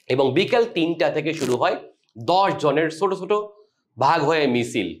 এবং বিকেল 3টা থেকে শুরু হয় 10 জনের ছোট ছোট ভাগ হয়ে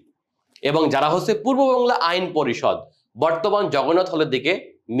মিছিল, এবং যারা হচ্ছে পূর্ব বাংলা আইন পরিষদ বর্তমান জগন্নাথ হলের দিকে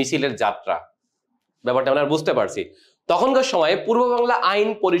মিছিলের যাত্রা। ব্যাপারটা আমরা বুঝতে পারছি। তখনকার সময়ে পূর্ব বাংলা আইন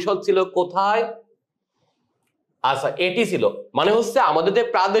পরিষদ ছিল কোথায়? আচ্ছা, এটি ছিল মানে হচ্ছে আমাদের যে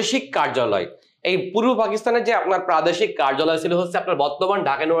প্রাদেশিক কার্যালয়, এই পূর্ব পাকিস্তানের যে আপনার প্রাদেশিক কার্যালয় ছিল হচ্ছে আপনার বর্তমান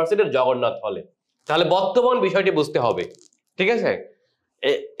ঢাকা ইউনিভার্সিটির জগন্নাথ হলে। তাহলে বর্তমান বিষয়টি বুঝতে হবে, ঠিক আছে।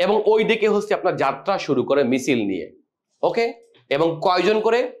 এবং ওই দিকে হচ্ছে আপনার যাত্রা শুরু করে মিছিল নিয়ে, ওকে। এবং কয়জন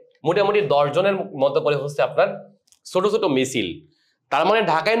করে, মোটামুটি 10 জনের মতো করে হচ্ছে আপনার ছোট ছোট মিছিল। তার মানে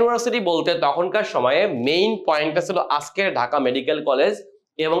ঢাকা ইউনিভার্সিটি বলতে তখনকার সময়ে মেইন পয়েন্টটা ছিল আজকের ঢাকা মেডিকেল কলেজ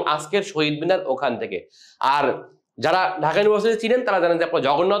এবং আজকের শহীদ মিনার ওখান থেকে। আর যারা ঢাকা ইউনিভার্সিটি চিনেন তারা জানেন যে আপনার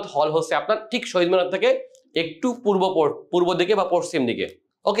জগন্নাথ হল হচ্ছে আপনার ঠিক শহীদ মিনার থেকে একটু পূর্ব দিকে বা পশ্চিম দিকে,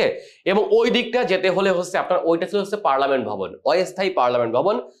 ওকে। এবং ওই দিকটা যেতে হলে হচ্ছে আপনার ওইটা ছিল হচ্ছে পার্লামেন্ট ভবন, অস্থায়ী পার্লামেন্ট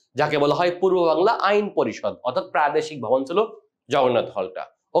ভবন, যাকে বলা হয় পূর্ব বাংলা আইন পরিষদ, অর্থাৎ প্রাদেশিক ভবন ছিল জগন্নাথ হলটা,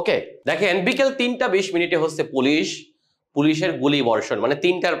 ওকে। দেখেন বিকেল 3:20 হচ্ছে পুলিশের গুলি বর্ষণ, মানে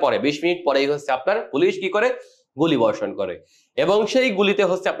 3টার পরে 20 মিনিট পরেই হচ্ছে আপনার পুলিশ কি করে, গুলি বর্ষণ করে এবং সেই গুলিতে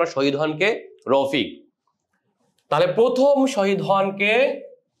হচ্ছে আপনার শহীদ হন কে? রফিক। তাহলে প্রথম শহীদ হন কে?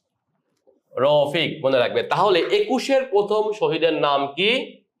 রফিক, মনে রাখবে। তাহলে 21-এর প্রথম শহীদের নাম কি?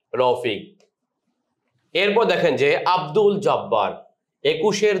 রফিক। এরপর দেখেন যে আব্দুল জব্বার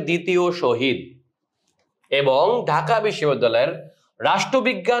 21-এর দ্বিতীয় শহীদ এবং ঢাকা বিশ্ববিদ্যালয়ের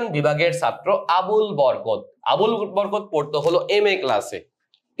রাষ্ট্রবিজ্ঞান বিভাগের ছাত্র আবুল বরকত। আবুল বরকত পড়তো হলো MA ক্লাসে,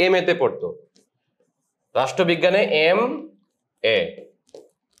 MA তে পড়তো, রাষ্ট্রবিজ্ঞানে MA,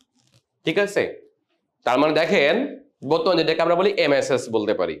 ঠিক আছে। তার মানে দেখেন বর্তমানে যেটাকে আমরা বলি MSS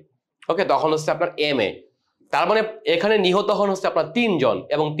বলতে পারি, ওকে, তখন হচ্ছে আপনার MA। তার মানে এখানে নিহত হন হচ্ছে আপনার 3 জন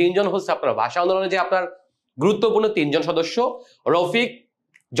এবং 3 জন হচ্ছে আপনার ভাষা আন্দোলনে যে আপনার গুরুত্বপূর্ণ 3 জন সদস্য, রফিক,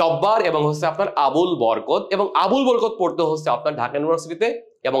 জব্বার এবং হচ্ছে আপনার আবুল বরকত। এবং আবুল বরকত পড়তে হচ্ছে আপনার ঢাকা ইউনিভার্সিটিতে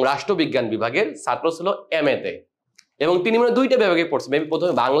এবং রাষ্ট্রবিজ্ঞান বিভাগের ছাত্র ছিল MA তে, এবং তিনি মানে 2টা বিভাগে পড়ছে, মেবি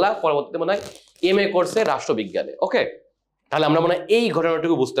প্রথমে বাংলা, পরবর্তীতে মনে হয় MA করছে রাষ্ট্রবিজ্ঞানে। ওকে, তাহলে আমরা মনে হয় এই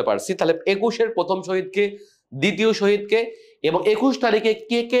ঘটনাটুকু বুঝতে পারছি। তাহলে 21-এর প্রথম শহীদকে, দ্বিতীয় শহীদকে এবং 21 তারিখে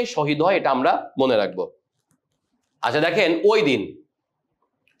কে কে শহীদ হয় এটা আমরা মনে রাখবো। আচ্ছা দেখেন ওই দিন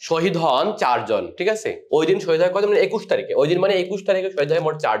শহীদ হন 4 জন, ঠিক আছে। ওই দিন শহীদ হয় কত? মানে 21 তারিখে। ওই দিন মানে 21 তারিখে শহীদ হয়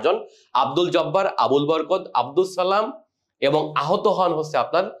মোট 4 জন, আব্দুল জব্বার, আবুল বরকত, আব্দুল সালাম, এবং আহত হন হচ্ছে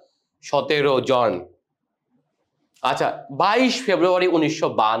আপনার 17 জন। আচ্ছা 22 ফেব্রুয়ারি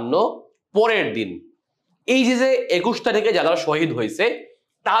 1952 পরের দিন এই যে 21 তারিখে যারা শহীদ হয়েছে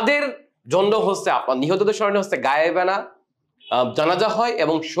তাদের জন্য হচ্ছে আপনার নিহতদের স্মরণে হচ্ছে গায়েবানা জানাজা হয়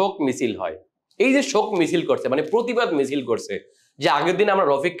এবং শোক মিছিল হয়। এই যে শোক মিছিল করছে মানে প্রতিবাদ মিছিল করছে, যে আগের দিন আমরা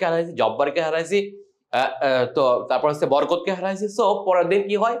রফিককে হারাইছি, জব্বারকে হারাইছি, তো তারপর হচ্ছে বরকতকে হারাইছি, সো পরের দিন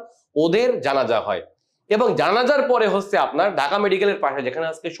কি হয়? ওদের জানাজা হয়। এবং জানাজার পরে হচ্ছে আপনার ঢাকা মেডিকেলের পাশে যেখানে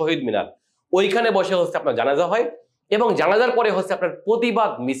আজকে শহীদ মিনার, ওইখানে বসে হচ্ছে আপনার জানাজা হয় এবং জানাজার পরে হচ্ছে আপনার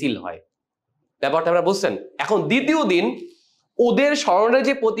প্রতিবাদ মিছিল হয়। ব্যাপারটা আপনারা বুঝছেন? এখন দ্বিতীয় দিন ওদের স্মরণে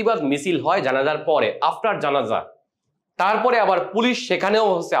যে প্রতিবাদ মিছিল হয় জানাজার পরে, আফটার জানাজা, তারপরে আবার পুলিশ সেখানেও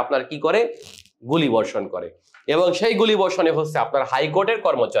হচ্ছে আপনার কি করে? গুলি বর্ষণ করে। এবং সেই গুলি বর্ষণে হচ্ছে আপনার হাইকোর্টের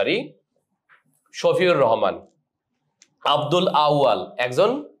কর্মচারী শফিউর রহমান, আব্দুল আউয়াল একজন,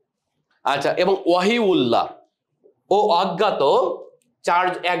 আচ্ছা, এবং ওয়াহিউল্লাহ ও অজ্ঞাত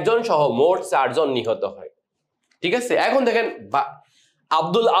একজন সহ মোট 4 জন নিহত হয়, ঠিক আছে। এখন দেখেন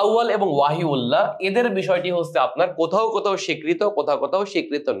আব্দুল আউয়াল এবং ওয়াহিউল্লাহ এদের বিষয়টি হচ্ছে আপনার কোথাও কোথাও স্বীকৃত, কোথাও কোথাও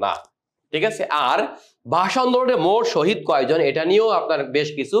স্বীকৃত না, ঠিক আছে। আর ভাষা আন্দোলনে মোট শহীদ কয়জন এটা নিয়েও আপনার বেশ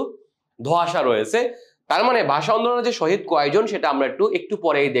কিছু ধোঁয়াশা রয়েছে। তার মানে ভাষা আন্দোলনে যে শহীদ কয়জন সেটা আমরা একটু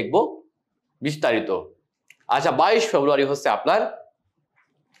পরেই দেখব বিস্তারিত। আচ্ছা 22 ফেব্রুয়ারি হচ্ছে আপনার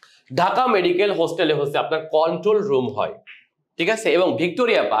ঢাকা মেডিকেল হোস্টেলে হচ্ছে আপনার কন্ট্রোল রুম হয়, ঠিক আছে। এবং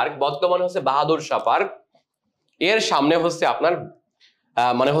ভিক্টোরিয়া পার্ক, বর্তমানে হচ্ছে বাহাদুর শাহ পার্ক, এর সামনে হচ্ছে আপনার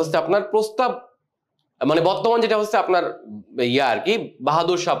মানে হচ্ছে আপনার প্রস্তাব, মানে বর্তমান যেটা হচ্ছে আপনার আর কি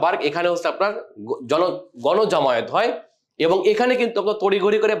বাহাদুর শাহ পার্ক, এখানে হচ্ছে আপনার গণজামায়াত হয় এবং এখানে কিন্তু আপনার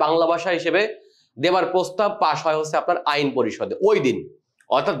তড়িঘড়ি করে বাংলা ভাষা হিসেবে দেবার প্রস্তাব পাশ হয় হচ্ছে আপনার আইন পরিষদে ওই দিন,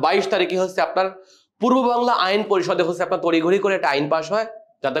 অর্থাৎ 22 তারিখে হচ্ছে আপনার পূর্ব বাংলা আইন পরিষদে হচ্ছে আপনার তড়িঘড়ি করে একটা আইন পাশ হয়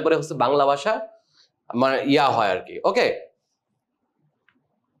যাতে করে হচ্ছে বাংলা ভাষা মানে হয় আর কি। ওকে,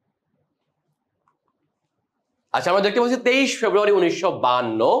 আচ্ছা আমরা দেখতে পাচ্ছি 23 ফেব্রুয়ারি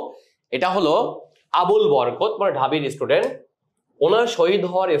 1952 এটা হলো আবুল বরকত মানে ঢাবির স্টুডেন্ট, ওনার শহীদ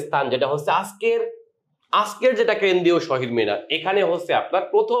হওয়ার স্থান যেটা হচ্ছে আজকের যেটা কেন্দ্রীয় শহীদ মিনার, এখানে হচ্ছে আপনার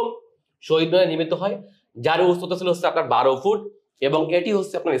প্রথম শহীদ মিনার নির্মিত হয়, যার উচ্চতা ছিল হচ্ছে আপনার 12 ফুট এবং এটি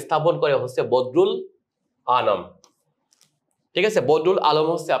হচ্ছে আপনার স্থাপন করে হচ্ছে বদরুল আলম, ঠিক আছে। বদরুল আলম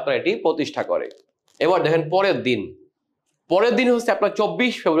হচ্ছে আপনার এটি প্রতিষ্ঠা করে। এবার দেখেন পরের দিন হচ্ছে আপনার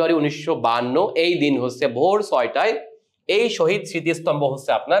 24 ফেব্রুয়ারি 1952 এই দিন হচ্ছে ভোর 6টায় এই শহীদ স্মৃতিস্তম্ভ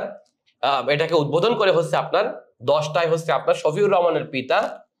হচ্ছে আপনার এটাকে উদ্বোধন করে হচ্ছে আপনার 10টায় হচ্ছে আপনার শফিউর রহমানের পিতা,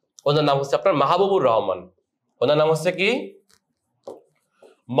 ওনার নাম হচ্ছে আপনার মাহবুবুর রহমান, ওনার নাম হচ্ছে কি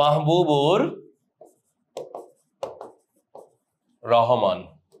মাহবুবুর রহমান।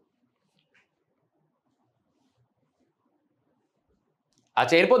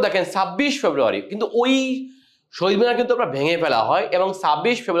 আচ্ছা এরপর দেখেন 26 ফেব্রুয়ারি কিন্তু ওই শহীদ মিনার কিন্তু আপনার ভেঙে ফেলা হয় এবং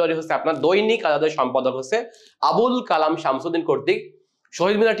 26 ফেব্রুয়ারি হচ্ছে আপনার দৈনিক আজাদের সম্পাদক হচ্ছে আবুল কালাম শামসুদ্দিন কর্তৃক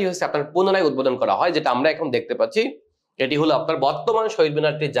শহীদ মিনারটি হচ্ছে আপনার পুনরায় উদ্বোধন করা হয়, যেটা আমরা এখন দেখতে পাচ্ছি। এটি হলো আপনার বর্তমান শহীদ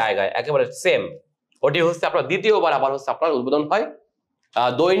মিনারটির জায়গায় একেবারে সেম, ওটি হচ্ছে আপনার দ্বিতীয়বার আবার হচ্ছে আপনার উদ্বোধন হয়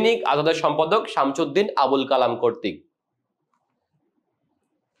দৈনিক আজাদের সম্পাদক শামসুদ্দিন আবুল কালাম কর্তৃক।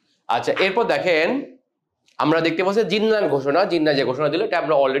 আচ্ছা এরপর দেখেন আমরা দেখতে পাচ্ছি জিন্নার ঘোষণা, জিন্না যে ঘোষণা দিল এটা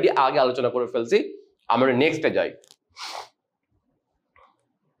আমরা অলরেডি আগে আলোচনা করে ফেলছি, আমরা নেক্সটে যাই।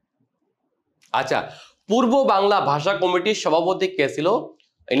 আচ্ছা পূর্ব বাংলা ভাষা কমিটির সভাপতি কে ছিল?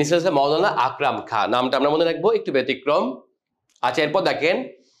 ইনি ছিলেন মাওলানা আকরাম খাঁ, নামটা আমরা মনে রাখবো, একটু ব্যতিক্রম। আচ্ছা, এরপর দেখেন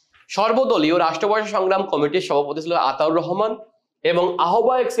সর্বদলীয় রাষ্ট্রভাষা সংগ্রাম কমিটির সভাপতি ছিল আতাউর রহমান এবং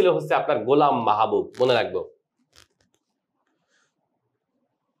আহ্বায়ক ছিল হচ্ছে আপনার গোলাম মাহবুব, মনে রাখবো।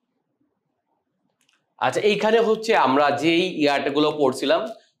 আচ্ছা, এইখানে হচ্ছে আমরা যেই ইয়ারগুলো পড়ছিলাম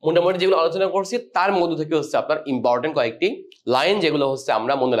মোটামুটি যেগুলো আলোচনা করছি তার মধ্য থেকে হচ্ছে আপনার ইম্পর্টেন্ট কয়েকটি লাইন যেগুলো হচ্ছে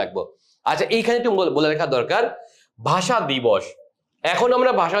আমরা মনে রাখবো। আচ্ছা, এইখানে একটু বলে রাখা দরকার, ভাষা দিবস এখন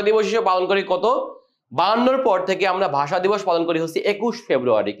আমরা ভাষা দিবস হিসেবে পালন করি কত, 52 পর থেকে আমরা ভাষা দিবস পালন করি হচ্ছে 21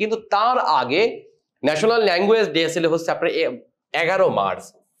 ফেব্রুয়ারি, কিন্তু তার আগে ন্যাশনাল ল্যাঙ্গুয়েজ ডে ছিল হচ্ছে আপনার 11 মার্চ।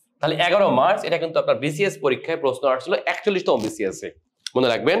 তাহলে 11 মার্চ এটা কিন্তু আপনার বিসিএস পরীক্ষায় প্রশ্ন আসছিল 41তম বিসিএস এ, মনে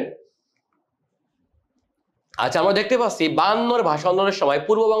রাখবেন। আচ্ছা, আমরা দেখতে পাচ্ছি 52 ভাষা আন্দোলনের সময়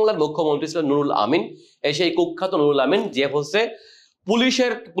পূর্ব বাংলার মুখ্যমন্ত্রী ছিল নুরুল আমিন, সেই কুখ্যাত নুরুল আমিন যে হচ্ছে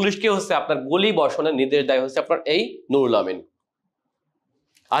পুলিশকে হচ্ছে আপনার গুলি বর্ষণের নির্দেশ দেয় হচ্ছে আপনার এই নুরুল আমিন।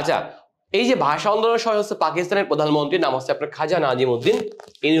 আচ্ছা, এই যে ভাষা আন্দোলনের সময় হচ্ছে পাকিস্তানের প্রধানমন্ত্রী নাম হচ্ছে আপনার খাজা নাজিমউদ্দিন,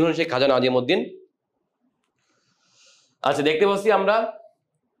 ইনি হলেন সেই খাজা নাজিমউদ্দিন। আচ্ছা, দেখতে পাচ্ছি আমরা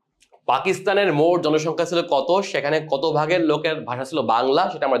পাকিস্তানের মোট জনসংখ্যা ছিল কত, সেখানে কত ভাগের লোকের ভাষা ছিল বাংলা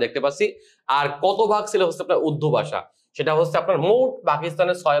সেটা আমরা দেখতে পাচ্ছি, আর কত ভাগ ছিল হচ্ছে আপনার উর্দু ভাষা, সেটা হচ্ছে আপনার মোট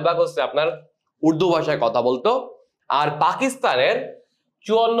পাকিস্তানের 6 ভাগ হচ্ছে আপনার উর্দু ভাষায় কথা বলতো, আর পাকিস্তানের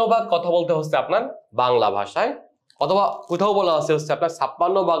 54 ভাগ কথা বলতে হচ্ছে আপনার বাংলা ভাষায়, অথবা কোথাও বলা আছে হচ্ছে আপনার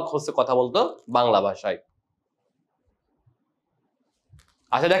 56 ভাগ হচ্ছে কথা বলতো বাংলা ভাষায়।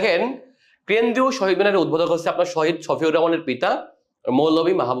 আচ্ছা, দেখেন কেন্দ্রীয় শহীদ মিনারের উদ্বোধক হচ্ছে আপনার শহীদ শফিউর রহমানের পিতা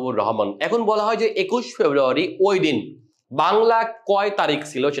মৌলভী মাহবুবুর রহমান। এখন বলা হয় যে 21 ফেব্রুয়ারি ওই দিন বাংলা কয় তারিখ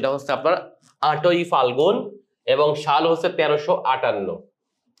ছিল, সেটা হচ্ছে আপনার 8ই ফাল্গুন এবং সাল হচ্ছে 1358,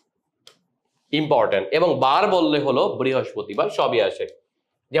 ইম্পর্টেন্ট। এবং বার বললে হলো বৃহস্পতিবার, সবই আসে।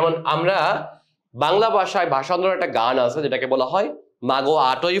 যেমন আমরা বাংলা ভাষায় ভাষা আন্দোলনের একটা গান আছে যেটাকে বলা হয় মাগো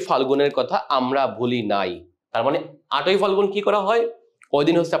 8ই ফাল্গুনের কথা আমরা ভুলি নাই, তার মানে 8ই ফাল্গুন কি করা হয়, ওই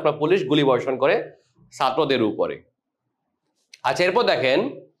দিন হচ্ছে আপনার পুলিশ গুলি বর্ষণ করে ছাত্রদের উপরে। আচ্ছা, এরপর দেখেন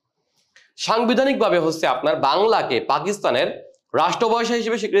সাংবিধানিকভাবে হচ্ছে আপনার বাংলাকে পাকিস্তানের রাষ্ট্রভাষা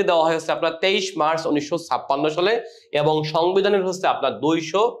হিসেবে স্বীকৃতি দেওয়া হয় হচ্ছে আপনার 23 মার্চ 1956 সালে এবং সংবিধানের হচ্ছে আপনার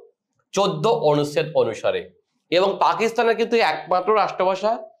 214 অনুচ্ছেদ অনুসারে। এবং পাকিস্তানের কিন্তু একমাত্র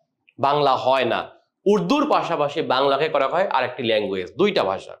রাষ্ট্রভাষা বাংলা হয় না, উর্দুর পাশাপাশি বাংলাকে করা হয় আরেকটি ল্যাঙ্গুয়েজ, 2টা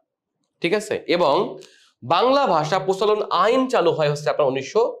ভাষা, ঠিক আছে। এবং বাংলা ভাষা প্রচলন আইন চালু হয় হচ্ছে আপনার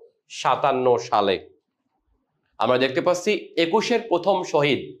 1957 সালে। আমরা দেখতে পাচ্ছি 21-এর প্রথম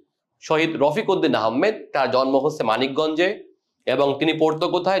শহীদ রফিক উদ্দিন আহমেদ, তার জন্ম হচ্ছে মানিকগঞ্জে এবং তিনি পড়তো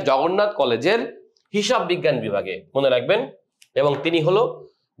কোথায়, জগন্নাথ কলেজের হিসাব বিজ্ঞান বিভাগে, মনে রাখবেন। এবং তিনি হলো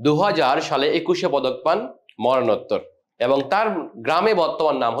 2000 সালে 21-এ পদক পান মরণোত্তর, এবং তার গ্রামে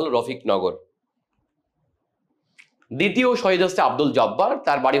বর্তমান নাম হলো রফিকনগর। দ্বিতীয় শহীদ হচ্ছে আব্দুল জব্বার,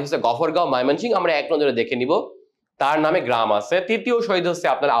 তার বাড়ি হচ্ছে গফরগাঁও ময়মনসিংহ, আমরা এক নজরে দেখে নিব, তার নামে গ্রাম আছে। তৃতীয় শহীদ হচ্ছে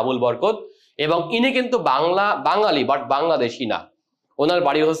আপনার আবুল বরকত, এবং ইনি কিন্তু বাঙালি বাট বাংলাদেশি না, ওনার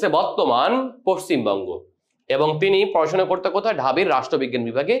বাড়ি হচ্ছে বর্তমান পশ্চিমবঙ্গ, এবং তিনি পড়াশোনা করতে কোথায়, ঢাবির রাষ্ট্রবিজ্ঞান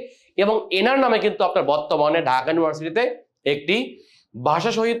বিভাগে। এবং এনার নামে কিন্তু আপনার বর্তমানে ঢাকা ইউনিভার্সিটিতে একটি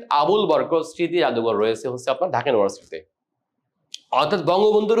ভাষা শহীদ আবুল বরকত স্মৃতি জাদুঘর রয়েছে হচ্ছে আপনার ঢাকা ইউনিভার্সিটিতে। অর্থাৎ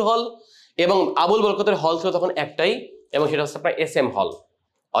বঙ্গবন্ধুর হল এবং আবুল বরকতের হল ছিল তখন একটাই, এবং সেটা হচ্ছে আপনার SM হল,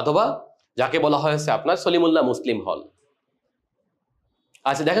 অথবা যাকে বলা হয়েছে আপনার সলিমুল্লাহ মুসলিম হল।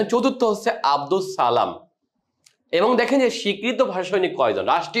 আচ্ছা, দেখেন চতুর্থ হচ্ছে আব্দুস সালাম, এবং দেখেন যে স্বীকৃত ভাষা সৈনিক কয়জন,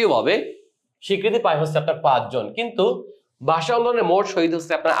 রাষ্ট্রীয়ভাবে স্বীকৃতি পায় হচ্ছে আপনার 5 জন, কিন্তু ভাষা আন্দোলনের মোট শহীদ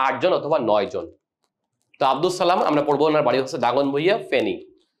হচ্ছে আপনার 8 জন অথবা 9 জন। তো আব্দুস সালাম আমরা পড়বো, ওনার বাড়ি হচ্ছে দাগনভূঞা, ফেনী।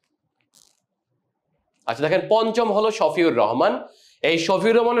 আচ্ছা, দেখেন পঞ্চম হলো শফিউর রহমান, এই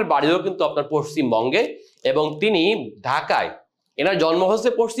শফিউর রহমানের বাড়িও কিন্তু আপনার পশ্চিমবঙ্গে, এবং তিনি ঢাকায়, এনার জন্ম হচ্ছে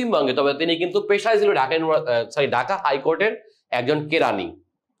পশ্চিমবঙ্গে, তবে তিনি কিন্তু পেশায় ছিল ঢাকা হাইকোর্টের একজন কেরানি।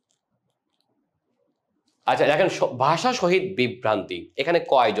 আচ্ছা, দেখেন ভাষা শহীদ বিভ্রান্তি, এখানে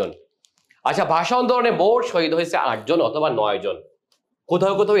কয়জন, আচ্ছা ভাষা আন্দোলনে মোট শহীদ হয়েছে 8 জন অথবা 9 জন,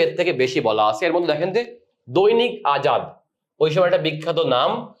 কোথাও কোথাও এর থেকে বেশি বলা আছে। এর মধ্যে দেখেন যে দৈনিক আজাদ ওই সময় একটা বিখ্যাত নাম,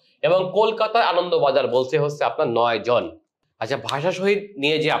 এবং কলকাতার আনন্দবাজার বলছে হচ্ছে আপনার 9 জন। আচ্ছা, ভাষা শহীদ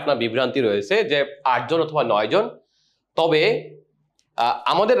নিয়ে যে আপনার বিভ্রান্তি রয়েছে যে 8 জন অথবা 9 জন, তবে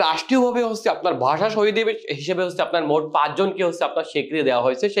আমাদের রাষ্ট্রীয়ভাবে হচ্ছে আপনার ভাষা শহীদ হিসেবে হচ্ছে আপনার মোট 5 জনকে হচ্ছে আপনার স্বীকৃতি দেওয়া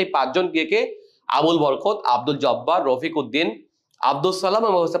হয়েছে। সেই 5 জন কে, আবুল বরকত, আব্দুল জব্বার, রফিক উদ্দিন, আব্দুল সালাম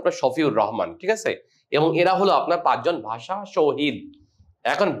এবং হচ্ছে আপনার শফিউর রহমান, ঠিক আছে। এবং এরা হলো আপনার 5 জন ভাষা শহীদ।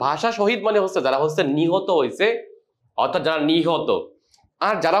 এখন ভাষা শহীদ মানে হচ্ছে যারা হচ্ছে নিহত হয়েছে, অর্থাৎ যারা নিহত,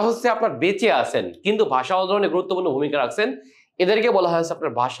 আর যারা হচ্ছে আপনার বেঁচে আছেন কিন্তু ভাষা আন্দোলনে গুরুত্বপূর্ণ ভূমিকা রাখছেন, এদেরকে বলা হয়েছে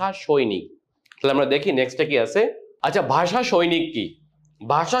আপনার ভাষা সৈনিক। তাহলে আমরা দেখি নেক্সটে কি আছে। আচ্ছা, ভাষা সৈনিক কি,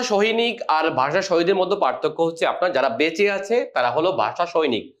 ভাষা সৈনিক আর ভাষা শহীদের মধ্যে পার্থক্য হচ্ছে আপনার যারা বেঁচে আছে তারা হলো ভাষা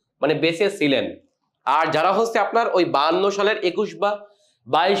সৈনিক, মানে বেঁচে ছিলেন। আর যারা হচ্ছে আপনার ওই 52 সালের 21 বা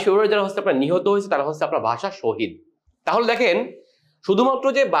 22 ফেব্রুয়ারি যারা হচ্ছে আপনার নিহত হয়েছে তারা হচ্ছে আপনার ভাষা শহীদ। তাহলে দেখেন শুধুমাত্র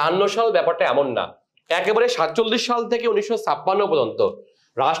যে 52 সাল ব্যাপারটা এমন না, একেবারে 47 সাল থেকে 1956 পর্যন্ত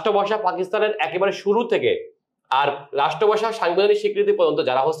রাষ্ট্রভাষা পাকিস্তানের একেবারে শুরু থেকে আর রাষ্ট্রভাষা সাংবিধানিক স্বীকৃতি পর্যন্ত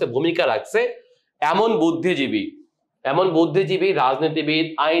যারা হচ্ছে ভূমিকা রাখছে এমন বুদ্ধিজীবী, রাজনীতিবিদ,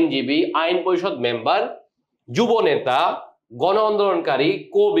 আইনজীবী, আইন পরিষদ মেম্বার, যুব নেতা, গণ আন্দোলনকারী,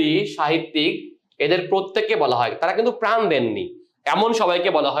 কবি, সাহিত্যিক, এদের প্রত্যেককে বলা হয় তারা কিন্তু প্রাণ দেননি, এমন সবাইকে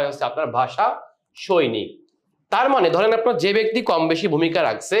বলা হয় হচ্ছে আপনার ভাষা সৈনিক। তার মানে ধরেন আপনার যে ব্যক্তি কম বেশি ভূমিকা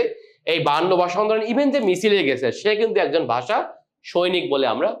রাখছে এই 52 ভাষা আন্দোলন, ইভেন যে মিছিলে গেছে সে কিন্তু একজন ভাষা সৈনিক বলে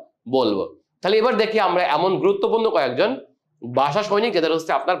আমরা বলবো। তাহলে এবার দেখি আমরা এমন গুরুত্বপূর্ণ কয়েকজন ভাষা সৈনিক যাদের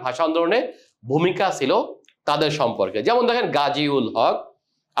হচ্ছে আপনার ভাষা আন্দোলনে ভূমিকা ছিল তাদের সম্পর্কে। যেমন দেখেন গাজী-উল হক,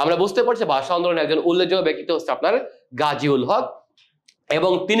 আমরা বুঝতে পারছি ভাষা আন্দোলনের একজন উল্লেখযোগ্য ব্যক্তিত্ব হচ্ছে আপনার গাজী-উল হক,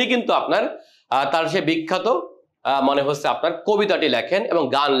 এবং তিনি কিন্তু আপনার তার সে বিখ্যাত মানে হচ্ছে আপনার কবিতাটি লেখেন এবং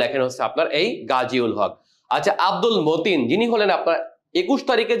গান লেখেন হচ্ছে আপনার এই গাজী-উল হক। আচ্ছা, আব্দুল মতিন যিনি হলেন আপনার 21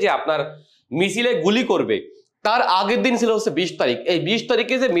 তারিখে যে আপনার মিছিলে গুলি করবে তার আগের দিন ছিল হচ্ছে 20 তারিখ, এই 20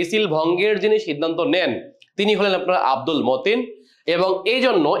 তারিখে যে মিছিল ভঙ্গের যিনি সিদ্ধান্ত নেন তিনি হলেন আপনার আব্দুল মতিন, এবং এই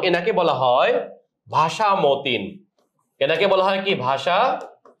জন্য এনাকে বলা হয় ভাষা মতিন। এনাকে বলা হয় কি? ভাষা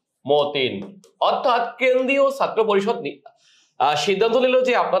মতিন। অর্থাৎ কেন্দ্রীয় ছাত্র পরিষদ সিদ্ধান্ত নিল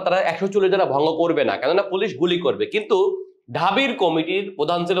যে আপনার তারা 140 ধারা ভঙ্গ করবে না, কেননা পুলিশ গুলি করবে, কিন্তু ঢাবির কমিটির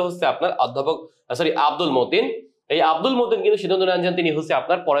প্রধান ছিল হচ্ছে আপনার আব্দুল মতিন। এই আব্দুল মতিন কিন্তু সিদ্ধান্ত নেন তিনি হচ্ছে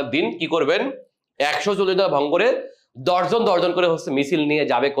আপনার পরের দিন কি করবেন, 140 ধারা ভঙ্গ করে দর্জন করে হচ্ছে মিছিল নিয়ে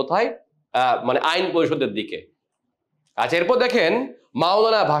যাবে কোথায়, মানে আইন পরিষদের দিকে। আচ্ছা, এরপর দেখেন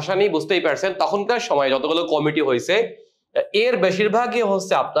মাওলানা ভাসানী, বুঝতেই পারছেন তখনকার সময় যতগুলো কমিটি হয়েছে এর বেশিরভাগই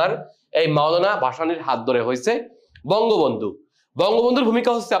হচ্ছে আপনার এই মাওলানা ভাসানীর হাত ধরে হয়েছে। বঙ্গবন্ধুর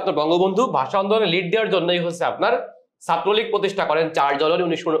ভূমিকা হচ্ছে আপনার বঙ্গবন্ধু ভাষা আন্দোলনে লিড দেওয়ার জন্যই হচ্ছে আপনার ছাত্রলীগ প্রতিষ্ঠা করেন 4 জানুয়ারি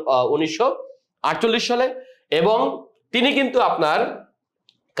 1948 সালে, এবং তিনি কিন্তু আপনার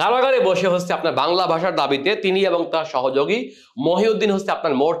কারাগারে বসে হচ্ছে আপনার বাংলা ভাষার দাবিতে তিনি এবং তার সহযোগী মহিউদ্দিন হচ্ছে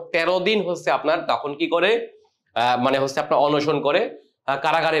আপনার মোট 13 দিন হচ্ছে আপনার তখন কি করে মানে হচ্ছে আপনার অনশন করে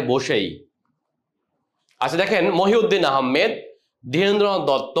কারাগারে বসেই। আচ্ছা দেখেন মহিউদ্দিন আহমেদ, ধীরেন্দ্রনাথ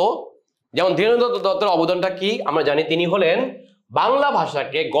দত্ত, যেমন ধীরেন্দ্রনাথ দত্তের অবদানটা কি আমরা জানি, তিনি হলেন বাংলা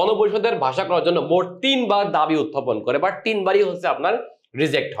ভাষাকে গণপরিষদের ভাষা করার জন্য মোট 3 বার দাবি উত্থাপন করে, বাট 3 বারই হচ্ছে আপনার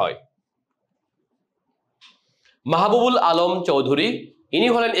রিজেক্ট হয়। মাহবুবুল আলম চৌধুরী, ইনি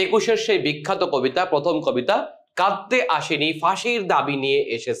হলেন 21-এর সেই বিখ্যাত কবিতা, প্রথম কবিতা কাঁদতে আসেনি ফাঁসির দাবি নিয়ে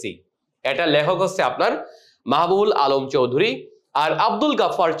এসেছি, এটা লেখক হচ্ছে আপনার মাহবুবুল আলম চৌধুরী। আর আব্দুল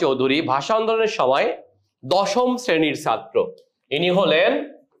গাফফার চৌধুরী ভাষা আন্দোলনের সময় 10ম শ্রেণীর ছাত্র, ইনি হলেন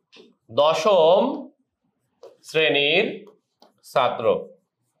 10ম শ্রেণীর ছাত্র।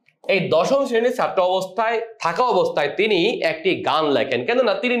 এই 10ম শ্রেণীর ছাত্র থাকা অবস্থায় তিনি একটি গান লেখেন,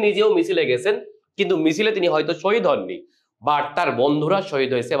 কেননা তিনি নিজেও মিছিলে গেছেন, কিন্তু মিছিলে তিনি হয়তো শহীদ হননি, বাট তার বন্ধুরা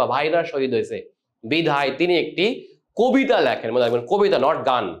শহীদ হয়েছে বা ভাইরা শহীদ হয়েছে, বিধায় তিনি একটি কবিতা লেখেন, মনে রাখবেন কবিতা নট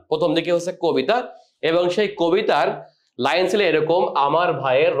গান, প্রথম দিকে হচ্ছে কবিতা, এবং সেই কবিতার লাইন ছিল এরকম, আমার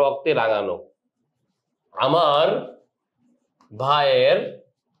ভাইয়ের রক্তে রাঙানো, আমার ভাইয়ের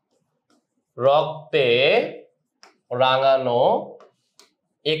রক্তে রাঙানো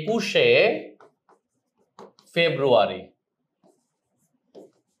 21শে ফেব্রুয়ারি।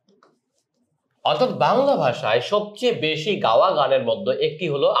 অর্থাৎ বাংলা ভাষায় সবচেয়ে বেশি গাওয়া গানের মধ্যে একটি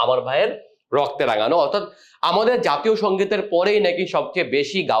হলো আমার ভাইয়ের রক্তে রাঙানো, অর্থাৎ আমাদের জাতীয় সঙ্গীতের পরেই নাকি সবচেয়ে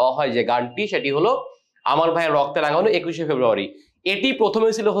বেশি গাওয়া হয় যে গানটি, সেটি হলো আমার ভাইয়ের রক্তে রাঙানো 21শে ফেব্রুয়ারি। এটি প্রথমে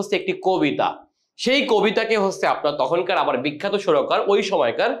ছিল হচ্ছে একটি কবিতা, সেই কবিতাকে হচ্ছে আপনার তখনকার আবার বিখ্যাত সুরকার ওই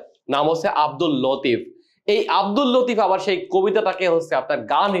সময়কার নাম হচ্ছে আব্দুল লতিফ, এই আব্দুল লতিফ আবার সেই কবিতাটাকে হচ্ছে আপনার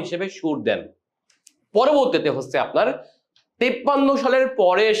গান হিসেবে সুর দেন। পরবর্তীতে হচ্ছে আপনার 53 সালের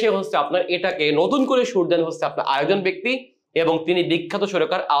পরে এসে হচ্ছে আপনার এটাকে নতুন করে সুর দেন হচ্ছে আপনার আরেকজন ব্যক্তি, এবং তিনি বিখ্যাত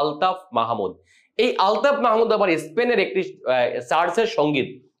সুরকার আলতাফ মাহমুদ। এই আলতাফ মাহমুদ আবার স্পেনের একটি চার্চের সঙ্গীত,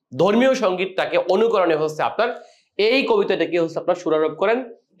 ধর্মীয় সঙ্গীতটাকে অনুকরণে হচ্ছে আপনার এই কবিতাটাকে হচ্ছে আপনার সুরারোপ করেন,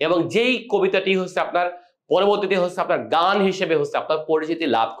 এবং যেই কবিতাটি হচ্ছে আপনার পরবর্তীতে হচ্ছে আপনার গান হিসেবে হচ্ছে আপনার পরিচিতি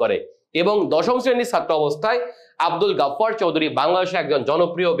লাভ করে। এবং 10ম শ্রেণীর ছাত্র অবস্থায় আব্দুল গাফফার চৌধুরী বাংলাদেশের একজন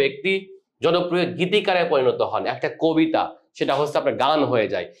জনপ্রিয় ব্যক্তি, জনপ্রিয় গীতিকারে পরিণত হন, একটা কবিতা সেটা হচ্ছে আপনার গান হয়ে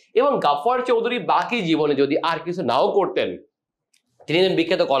যায়। এবং গাফফার চৌধুরী বাকি জীবনে যদি আর কিছু নাও করতেন, তিনি একজন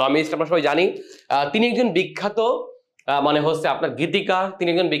বিখ্যাত কলামিস্ট, আমরা সবাই জানি, তিনি একজন বিখ্যাত মানে হচ্ছে আপনার গীতিকার, তিনি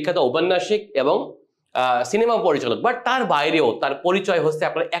একজন বিখ্যাত ঔপন্যাসিক এবং সিনেমা পরিচালক, বাট তার বাইরেও তার পরিচয় হচ্ছে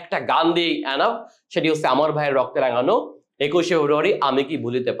আপনার একটা গান দিয়ে এনাফ, সেটি হচ্ছে আমার ভাইয়ের রক্তে রাঙানো 21শে ফেব্রুয়ারি আমি কি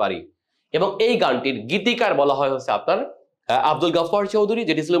ভুলিতে পারি। এবং এই গানটির গীতিকার বলা হয় হচ্ছে আপনার আব্দুল গফফার চৌধুরী,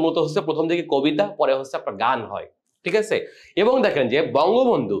 যেটি ছিল মূলত হচ্ছে প্রথম দিকে কবিতা, পরে হচ্ছে আপনার গান হয়, ঠিক আছে। এবং দেখেন যে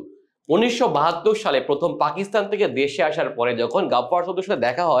বঙ্গবন্ধু 1972 সালে প্রথম পাকিস্তান থেকে দেশে আসার পরে যখন গফফার চৌধুরীর সাথে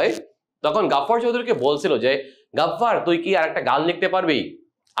দেখা হয়, তখন গফফার চৌধুরীকে বলছিল যে গফফার তুই কি আর একটা গান লিখতে পারবি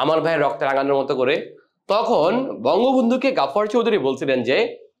আমার ভাইয়ের রক্তে রাঙানোর মতো করে। তখন বঙ্গবন্ধুকে গফফার চৌধুরী বলছিলেন যে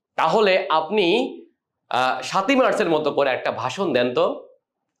তাহলে আপনি 7ই মার্চের মতো করে একটা ভাষণ দেন তো।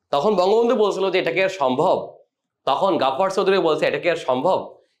 তখন বঙ্গবন্ধু বলছিল যে এটা কি আর সম্ভব। তখন গফফার চৌধুরী বলছে এটা কি আর সম্ভব,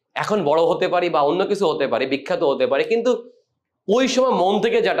 এখন বড় হতে পারি বা অন্য কিছু হতে পারি, বিখ্যাত হতে পারি, কিন্তু ওই সময় মন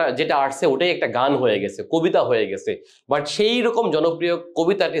থেকে যেটা আসছে ওটাই একটা গান হয়ে গেছে, কবিতা হয়ে গেছে। বাট সেই রকম জনপ্রিয়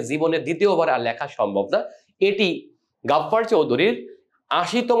কবিতাটি জীবনে দ্বিতীয়বার আর লেখা সম্ভব না। এটি গফফার চৌধুরীর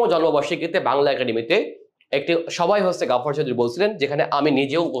 80তম জন্মবার্ষিকীতে বাংলা একাডেমিতে একটি সবাই হচ্ছে গফফার চৌধুরী বলছিলেন, যেখানে আমি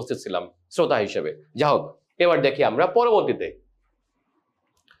নিজেও উপস্থিত ছিলাম শ্রোতা হিসেবে। যা হোক, এবার দেখি আমরা পরবর্তীতে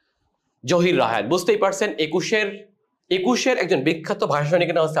জহির রায়হান। বুঝতেই পারছেন 21-এর একজন বিখ্যাত ভাষা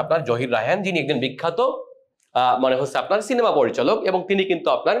সৈনিকের নাম হচ্ছে আপনার জহির রায়হান, যিনি একজন বিখ্যাত মানে হচ্ছে আপনার সিনেমা পরিচালক, এবং তিনি কিন্তু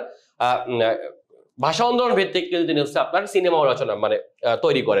আপনার ভাষা আন্দোলন ভিত্তিক তিনি হচ্ছে আপনার সিনেমা রচনা মানে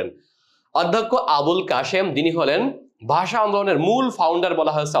তৈরি করেন। অধ্যক্ষ আবুল কাশেম, যিনি হলেন ভাষা আন্দোলনের মূল ফাউন্ডার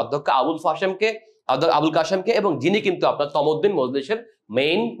বলা হয়েছে অধ্যক্ষ আবুল কাশেমকে, এবং যিনি কিন্তু আপনার তমদ্দিন মজলিসের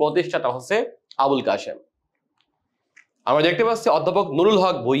মেইন প্রতিষ্ঠাতা হচ্ছে আবুল কাশেম। আমরা দেখতে পাচ্ছি অধ্যাপক নুরুল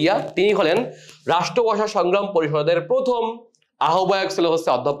হক ভুইয়া, তিনি হলেন রাষ্ট্রভাষা সংগ্রাম পরিষদের প্রথম আহ্বায়ক ছিল হচ্ছে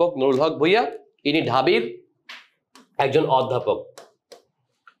অধ্যাপক নুরুল হক ভুইয়া, ইনি ঢাবির একজন অধ্যাপক।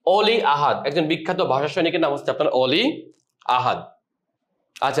 অলি আহাদ, একজন বিখ্যাত ভাষা সৈনিকের নাম হচ্ছে আপনার অলি আহাদ।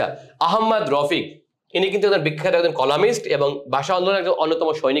 আচ্ছা, আহমদ রফিক, ইনি কিন্তু বিখ্যাত একজন কলামিস্ট এবং ভাষা আন্দোলনের একজন অন্যতম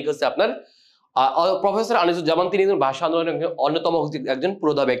সৈনিক হচ্ছে আপনার প্রফেসর আনিসুজ্জামান, তিনি ভাষা আন্দোলনের অন্যতম একজন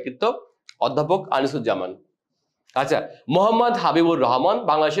পুরোধা ব্যক্তিত্ব অধ্যাপক আনিসুজ্জামান। আচ্ছা, মোহাম্মদ হাবিবুর রহমান,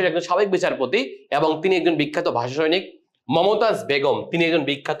 বাংলাদেশের একজন সাবেক বিচারপতি এবং তিনি একজন বিখ্যাত ভাষা সৈনিক। মমতাজ বেগম, তিনি একজন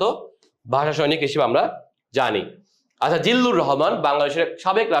বিখ্যাত ভাষা সৈনিক হিসেবে আমরা জানি। আচ্ছা, জিল্লুর রহমান, বাংলাদেশের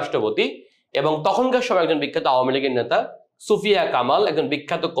সাবেক রাষ্ট্রপতি এবং তখনকার সময় একজন বিখ্যাত আওয়ামী লীগের নেতা। সুফিয়া কামাল, একজন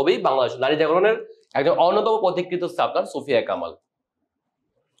বিখ্যাত কবি, বাংলাদেশ নারী জাগরণের একজন অন্যতম পথিকৃত হচ্ছে আপনার সুফিয়া কামাল।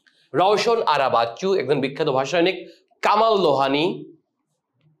 রওশন আরা বাচ্চু, একজন বিখ্যাত ভাষা সৈনিক। কামাল লোহানী,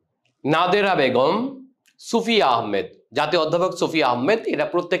 নাদেরা বেগম, সুফিয়া আহমেদ, জাতীয় অধ্যাপক সুফিয়া আহমেদ, এরা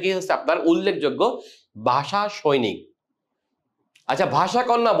প্রত্যেকেই হচ্ছে আপনার উল্লেখযোগ্য ভাষা সৈনিক। আচ্ছা, ভাষা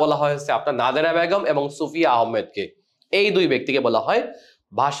কন্যা বলা হয়েছে আপনার নাদেরা বেগম এবং সুফিয়া আহমেদকে, এই দুই ব্যক্তিকে বলা হয়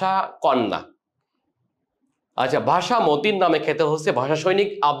ভাষা কন্যা। আচ্ছা, ভাষা মতিন নামে খেতে হচ্ছে ভাষা সৈনিক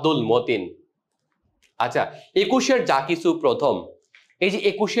আব্দুল মতিন। আচ্ছা, 21-এর যা কিছু প্রথম, এই যে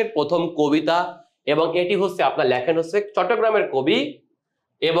 21-এর প্রথম কবিতা, এবং এটি হচ্ছে আপনার লেখেন হচ্ছে চট্টগ্রামের কবি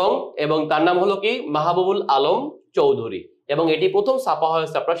এবং তার নাম হলো কি মাহবুবুল আলম চৌধুরী, এবং এটি প্রথম ছাপা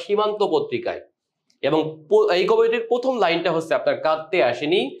হয়েছে আপনার সীমান্ত পত্রিকায়। এবং এই কবিতাটির প্রথম লাইনটা হচ্ছে আপনার কাঁদতে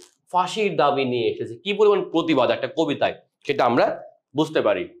আসেনি, ফাঁসির দাবি নিয়ে এসেছে। কি পরিমাণ প্রতিবাদ একটা কবিতায়, সেটা আমরা বুঝতে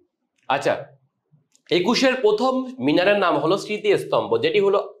পারি। আচ্ছা, 21-এর প্রথম মিনারের নাম হলো স্মৃতিস্তম্ভ,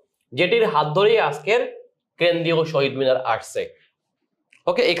 যেটির হাত ধরেই আজকের কেন্দ্রীয় শহীদ মিনার আসছে।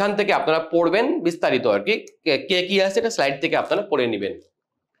 ওকে, এখান থেকে আপনারা পড়বেন বিস্তারিত আর কি, কে কি আছে এটা স্লাইড থেকে আপনারা পড়ে নেবেন।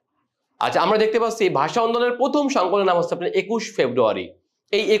 আচ্ছা, আমরা দেখতে পাচ্ছি ভাষা আন্দোলনের প্রথম সংকলনের নাম হচ্ছে আপনার 21 ফেব্রুয়ারি।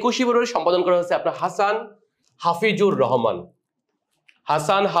 এই 21 ফেব্রুয়ারি সম্পাদন করা হচ্ছে আপনার হাসান হাফিজুর রহমান।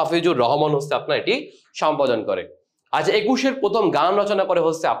 হাসান হাফিজুর রহমান হচ্ছে আপনার এটি সম্পাদন করে। আচ্ছা, 21-এর প্রথম গান রচনা করে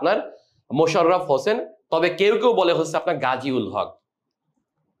হচ্ছে আপনার মোশাররফ হোসেন, তবে কেউ কেউ বলে হচ্ছে আপনার গাজীউল হক।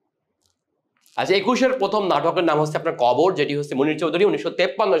 আচ্ছা, 21-এর প্রথম নাটকের নাম হচ্ছে আপনার কবর, যেটি হচ্ছে মনির চৌধুরী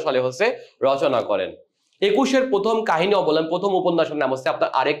 1953 সালে হচ্ছে রচনা করেন। 21-এর প্রথম কাহিনী অবলম্বন, প্রথম উপন্যাসের নাম হচ্ছে আপনার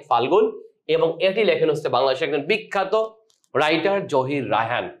আরেক ফাল্গুন, এবং এটি লেখেন হচ্ছে বাংলাদেশের একজন বিখ্যাত রাইটার জহির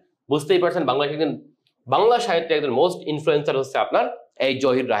রায়হান। বুঝতেই পারছেন বাংলাদেশের একজন বাংলা সাহিত্যের একজন মোস্ট ইনফ্লুয়েন্সার হচ্ছে আপনার এই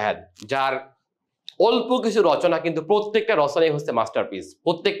জহির রায়হান, যার অল্প কিছু রচনা কিন্তু প্রত্যেকটা রচনাই হচ্ছে মাস্টারপিস,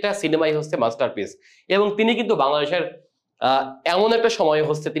 প্রত্যেকটা সিনেমাই হচ্ছে মাস্টারপিস। এবং তিনি কিন্তু বাংলাদেশের এমন একটা সময়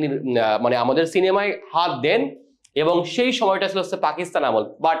হচ্ছে তিনি মানে আমাদের সিনেমায় হাত দেন, এবং সেই সময়টা ছিল হচ্ছে পাকিস্তান আমল।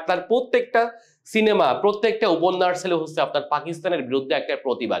 বাট তার প্রত্যেকটা সিনেমা, প্রত্যেকটা উপন্যাস ছিল হচ্ছে আপনার পাকিস্তানের বিরুদ্ধে একটা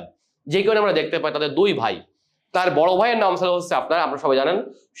প্রতিবাদ। যে কারণে আমরা দেখতে পাই তাদের দুই ভাই, তার বড় ভাইয়ের নাম ছিল হচ্ছে আপনার, আমরা সবাই জানেন,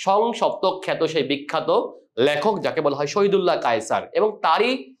 সংসপ্তক খ্যাত সেই বিখ্যাত লেখক যাকে বলা হয় শহীদুল্লাহ কায়সার, এবং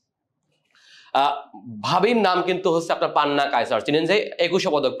তারই ভাবির নাম কিন্তু হচ্ছে আপনার পান্না কায়সার, চিনেন যে 21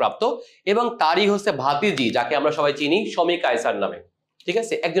 পদক প্রাপ্ত, এবং তারই হচ্ছে ভাতিজি যাকে আমরা সবাই চিনি শমী কায়সার নামে। ঠিক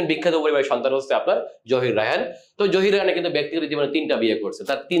আছে, একজন বিখ্যাত পরিবারের সন্তান হচ্ছে আপনার জহির রায়হান। তো জহির রায়হান কিন্তু ব্যক্তিগত জীবনে 3টা বিয়ে করছে,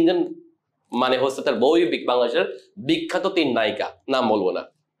 তার 3জন মানে হচ্ছে তার বউই বাংলাদেশের বিখ্যাত 3 নায়িকা, নাম বলবো না।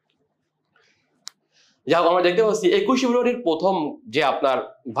 যাই হোক, আমরা দেখতে পাচ্ছি 21শে ফেব্রুয়ারির প্রথম যে আপনার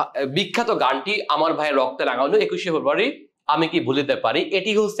বিখ্যাত গানটি আমার ভাইয়ের রক্তে রাঙানো 21শে ফেব্রুয়ারি আমি কি ভুলিতে পারি,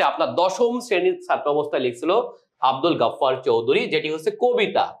 এটি হচ্ছে আপনার 10ম শ্রেণীর ছাত্র অবস্থায় লিখছিল আব্দুল গফফার চৌধুরী, যেটি হচ্ছে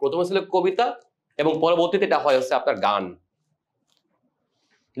কবিতা। প্রথমে ছিল কবিতা এবং পরবর্তীতে এটা হয় হচ্ছে আপনার গান।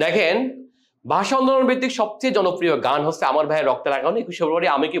 দেখেন, ভাষা আন্দোলন ভিত্তিক সবচেয়ে জনপ্রিয় গান হচ্ছে আমার ভাইয়ের রক্তে রাঙানো 21শে ফেব্রুয়ারি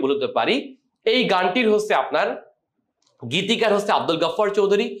আমি কি ভুলিতে পারি। এই গানটির হচ্ছে আপনার গীতিকার হচ্ছে আব্দুল গফফার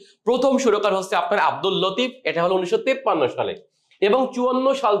চৌধুরী, প্রথম সুরকার হচ্ছে আপনার আব্দুল লতিফ, এটা হলো 1953 সালে, এবং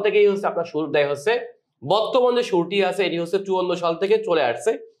 54 সাল থেকেই হচ্ছে আপনার সুর দেয় হচ্ছে বর্তমান যে সুরটি আছে এটি হচ্ছে 54 সাল থেকে চলে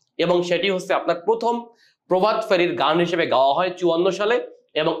আসছে, এবং সেটি হচ্ছে আপনার প্রথম প্রভাত ফেরির গান হিসেবে গাওয়া হয় 54 সালে,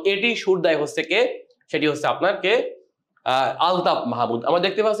 এবং এটি সুর দেয় হচ্ছে কে, সেটি হচ্ছে আপনার কে, আলতাফ মাহমুদ। আমরা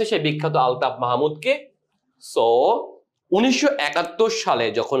দেখতে পাচ্ছি সেই বিখ্যাত আলতাফ মাহমুদকে। সো 1971 সালে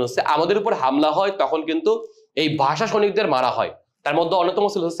যখন হচ্ছে আমাদের উপর হামলা হয় তখন কিন্তু এই ভাষা সৈনিকদের মারা হয়, তার মধ্যে অন্যতম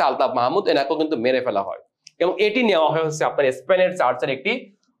ছিল হচ্ছে আলতাফ মাহমুদ, এনাকেও কিন্তু মেরে ফেলা হয়, এবং এটি নেওয়া হয় হচ্ছে আপনার স্পেনের চার্চের একটি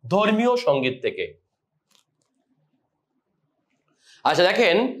ধর্মীয় সঙ্গীত থেকে। আচ্ছা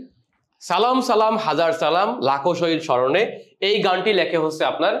দেখেন, সালাম সালাম হাজার সালাম লাখো শহীদ স্মরণে, এই গানটি লেখে হচ্ছে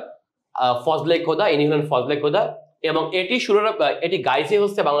আপনার ফজলে খোদা, ইনি হলেন ফজলে খোদা, এবং এটি গাইছে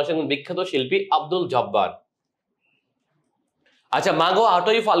হচ্ছে বাংলাদেশের বিখ্যাত শিল্পী আব্দুল জব্বার। আচ্ছা, মাগো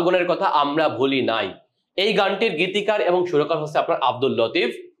 8ই ফাল্গুনের কথা আমরা ভুলি নাই, এই গানটির গীতিকার এবং সুরকার হচ্ছে আপনার আব্দুল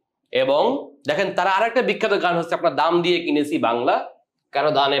লতিফ। এবং দেখেন, তারা আরেকটা বিখ্যাত গান হচ্ছে আপনার দাম দিয়ে কিনেছি বাংলা কেন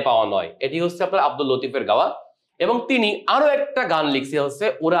দানে পাওয়া নয়, এটি হচ্ছে আপনার আব্দুল লতিফের গাওয়া। এবং তিনি আরো একটা গান লিখছে হচ্ছে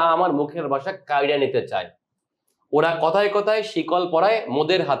ওরা আমার মুখের ভাষা কাইড়া নিতে চায়, ওরা কথায় কথায় শিকল পরায়